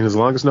 I mean, as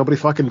long as nobody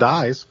fucking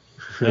dies.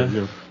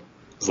 Yeah.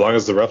 As long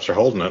as the reps are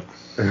holding it.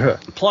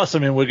 Plus, I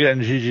mean, we're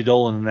getting Gigi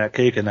Dolan in that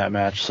cake in that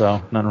match,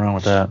 so nothing wrong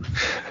with that.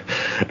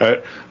 All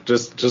right,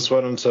 just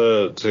wanted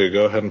to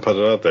go ahead and put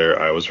it out there.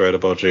 I was right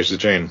about Jacy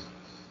Jane.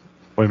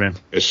 What do you mean?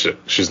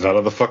 She's not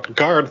on the fucking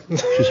card.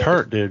 She's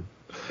hurt, dude.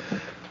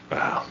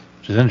 Wow.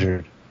 She's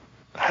injured.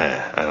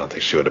 I don't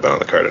think she would have been on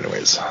the card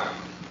anyways.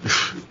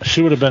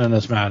 She would have been in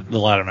this match, the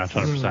ladder match,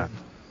 100%.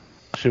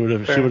 She would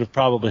have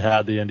probably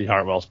had the Indy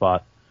Hartwell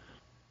spot.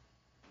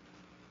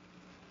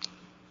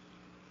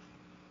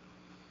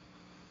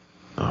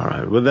 All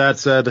right. With that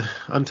said,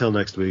 until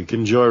next week,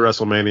 enjoy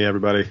WrestleMania,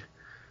 everybody.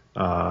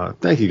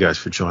 Thank you guys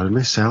for joining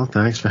me. Sal,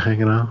 thanks for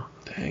hanging out.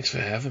 Thanks for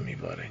having me,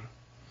 buddy.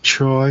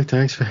 Troy,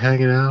 thanks for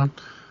hanging out.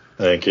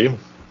 Thank you.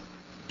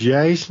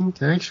 Jason,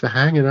 thanks for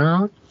hanging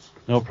out.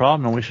 No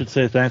problem. And we should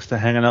say thanks to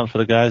hanging out for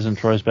the guys in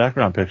Troy's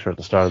background picture at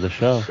the start of the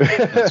show.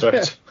 That's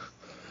right.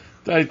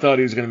 I thought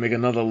he was going to make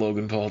another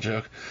Logan Paul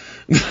joke.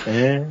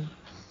 And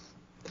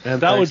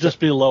that would just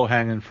be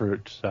low-hanging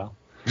fruit, Sal.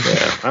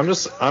 Yeah, I'm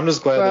just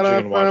glad that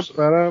you can watch.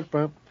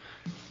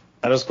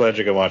 I'm just glad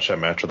you can watch that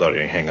match without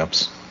any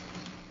hang-ups.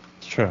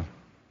 It's true.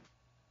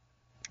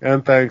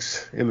 And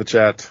thanks in the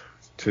chat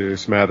to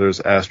Smathers,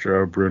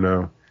 Astro,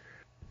 Bruno.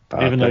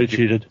 Even though you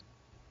cheated.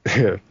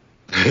 Yeah.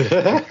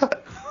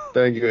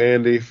 Thank you,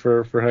 Andy,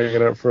 for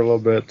hanging out for a little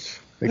bit.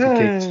 Thank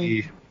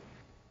you, KT.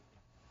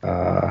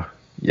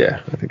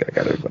 Yeah, I think I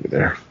got everybody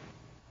there.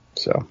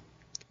 So,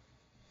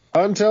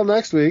 until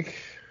next week.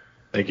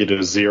 Thank you to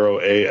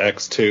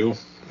 0AX2.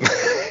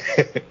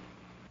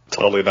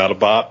 Totally not a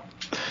bot.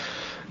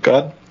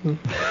 God.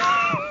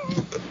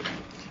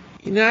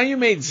 Now you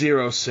made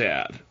Zero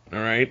sad. All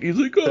right, he's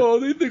like, oh,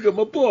 they think I'm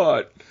a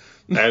bot.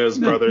 And his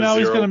brother now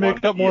he's going to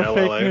make up more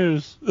fake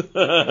news.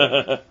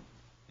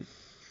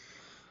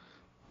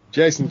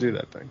 Jason, do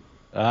that thing.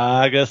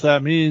 I guess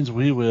that means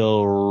we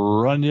will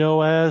run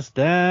your ass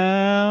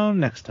down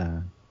next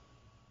time.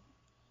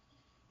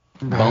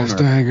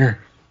 Stanger.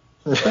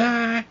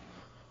 Bye.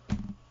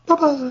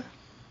 Bye-bye.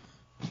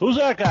 Who's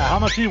that guy? How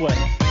much he weigh?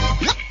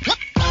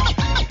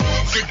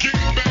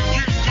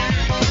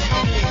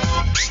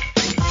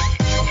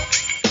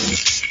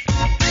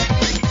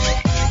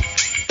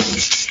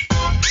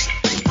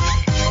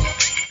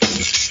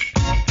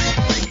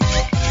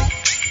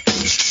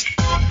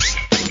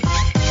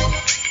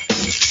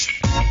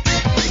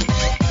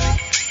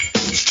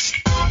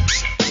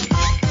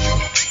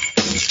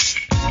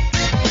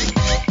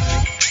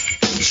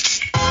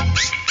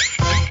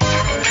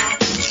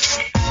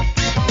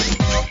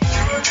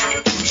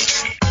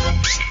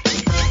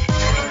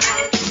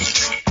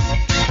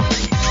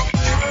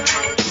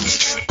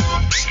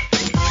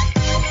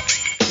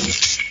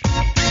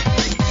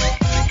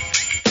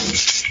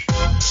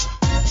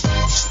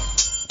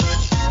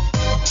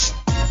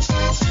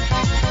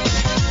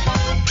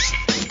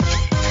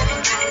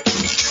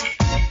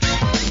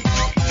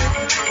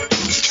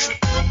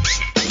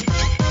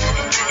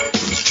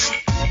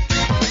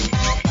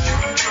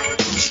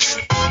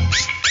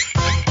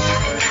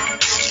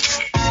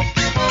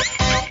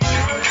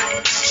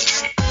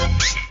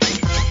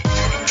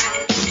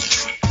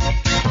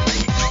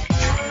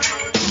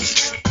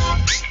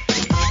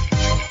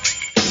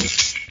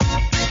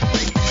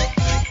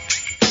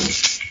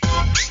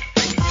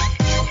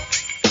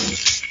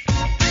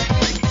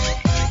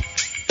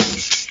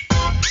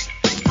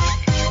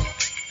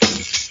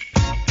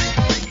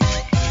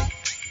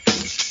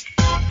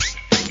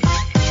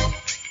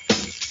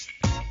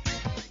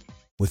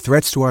 With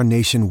threats to our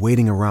nation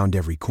waiting around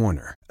every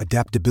corner,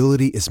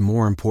 adaptability is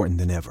more important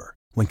than ever.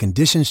 When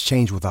conditions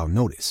change without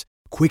notice,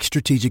 quick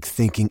strategic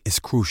thinking is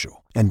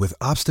crucial. And with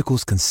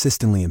obstacles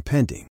consistently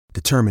impending,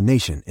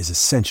 determination is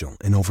essential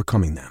in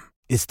overcoming them.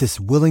 It's this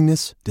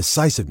willingness,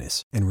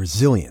 decisiveness, and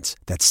resilience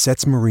that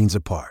sets Marines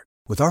apart.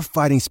 With our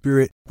fighting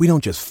spirit, we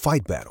don't just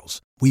fight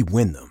battles, we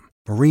win them.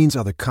 Marines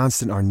are the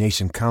constant our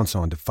nation counts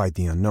on to fight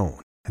the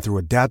unknown. And through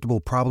adaptable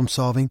problem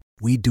solving,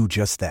 we do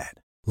just that.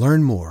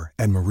 Learn more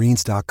at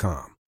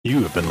marines.com.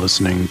 You have been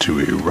listening to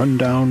a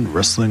Rundown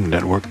Wrestling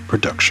Network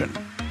production.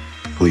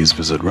 Please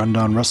visit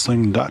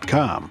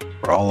rundownwrestling.com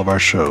for all of our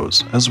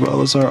shows, as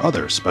well as our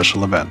other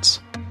special events.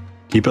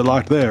 Keep it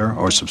locked there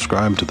or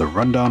subscribe to the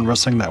Rundown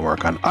Wrestling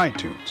Network on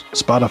iTunes,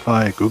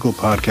 Spotify, Google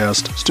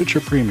Podcast, Stitcher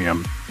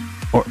Premium,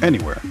 or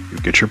anywhere you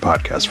get your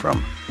podcast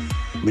from.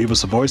 Leave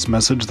us a voice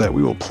message that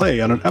we will play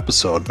on an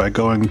episode by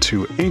going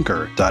to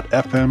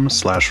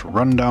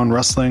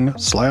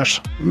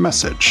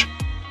anchor.fm/rundownwrestling/message.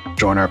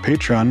 Join our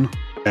Patreon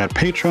at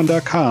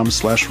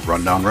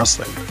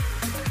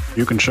patreon.com/rundownwrestling.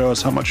 You can show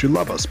us how much you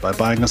love us by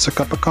buying us a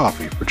cup of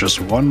coffee for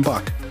just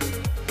 $1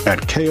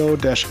 at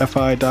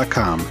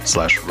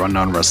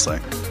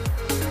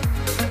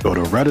ko-fi.com/rundownwrestling. Go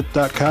to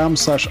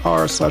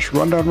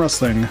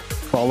reddit.com/r/rundownwrestling.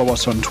 Follow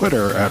us on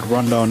Twitter at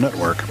Rundown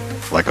Network.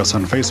 Like us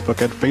on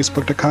Facebook at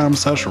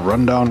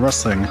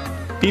facebook.com/rundownwrestling.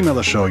 Email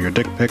the show your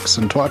dick pics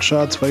and twat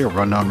shots via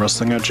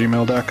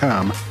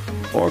rundownwrestling@gmail.com.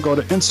 Or go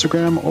to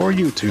Instagram or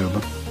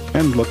YouTube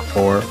and look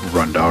for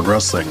Rundown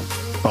Wrestling.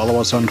 Follow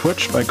us on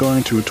Twitch by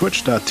going to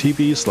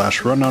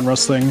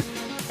twitch.tv/rundownwrestling,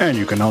 and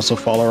you can also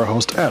follow our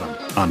host Adam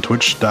on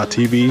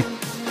twitch.tv/The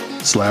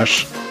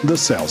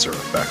Salzer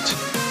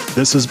Effect.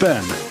 This has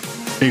been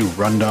a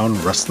Rundown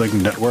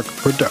Wrestling Network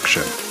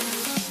production.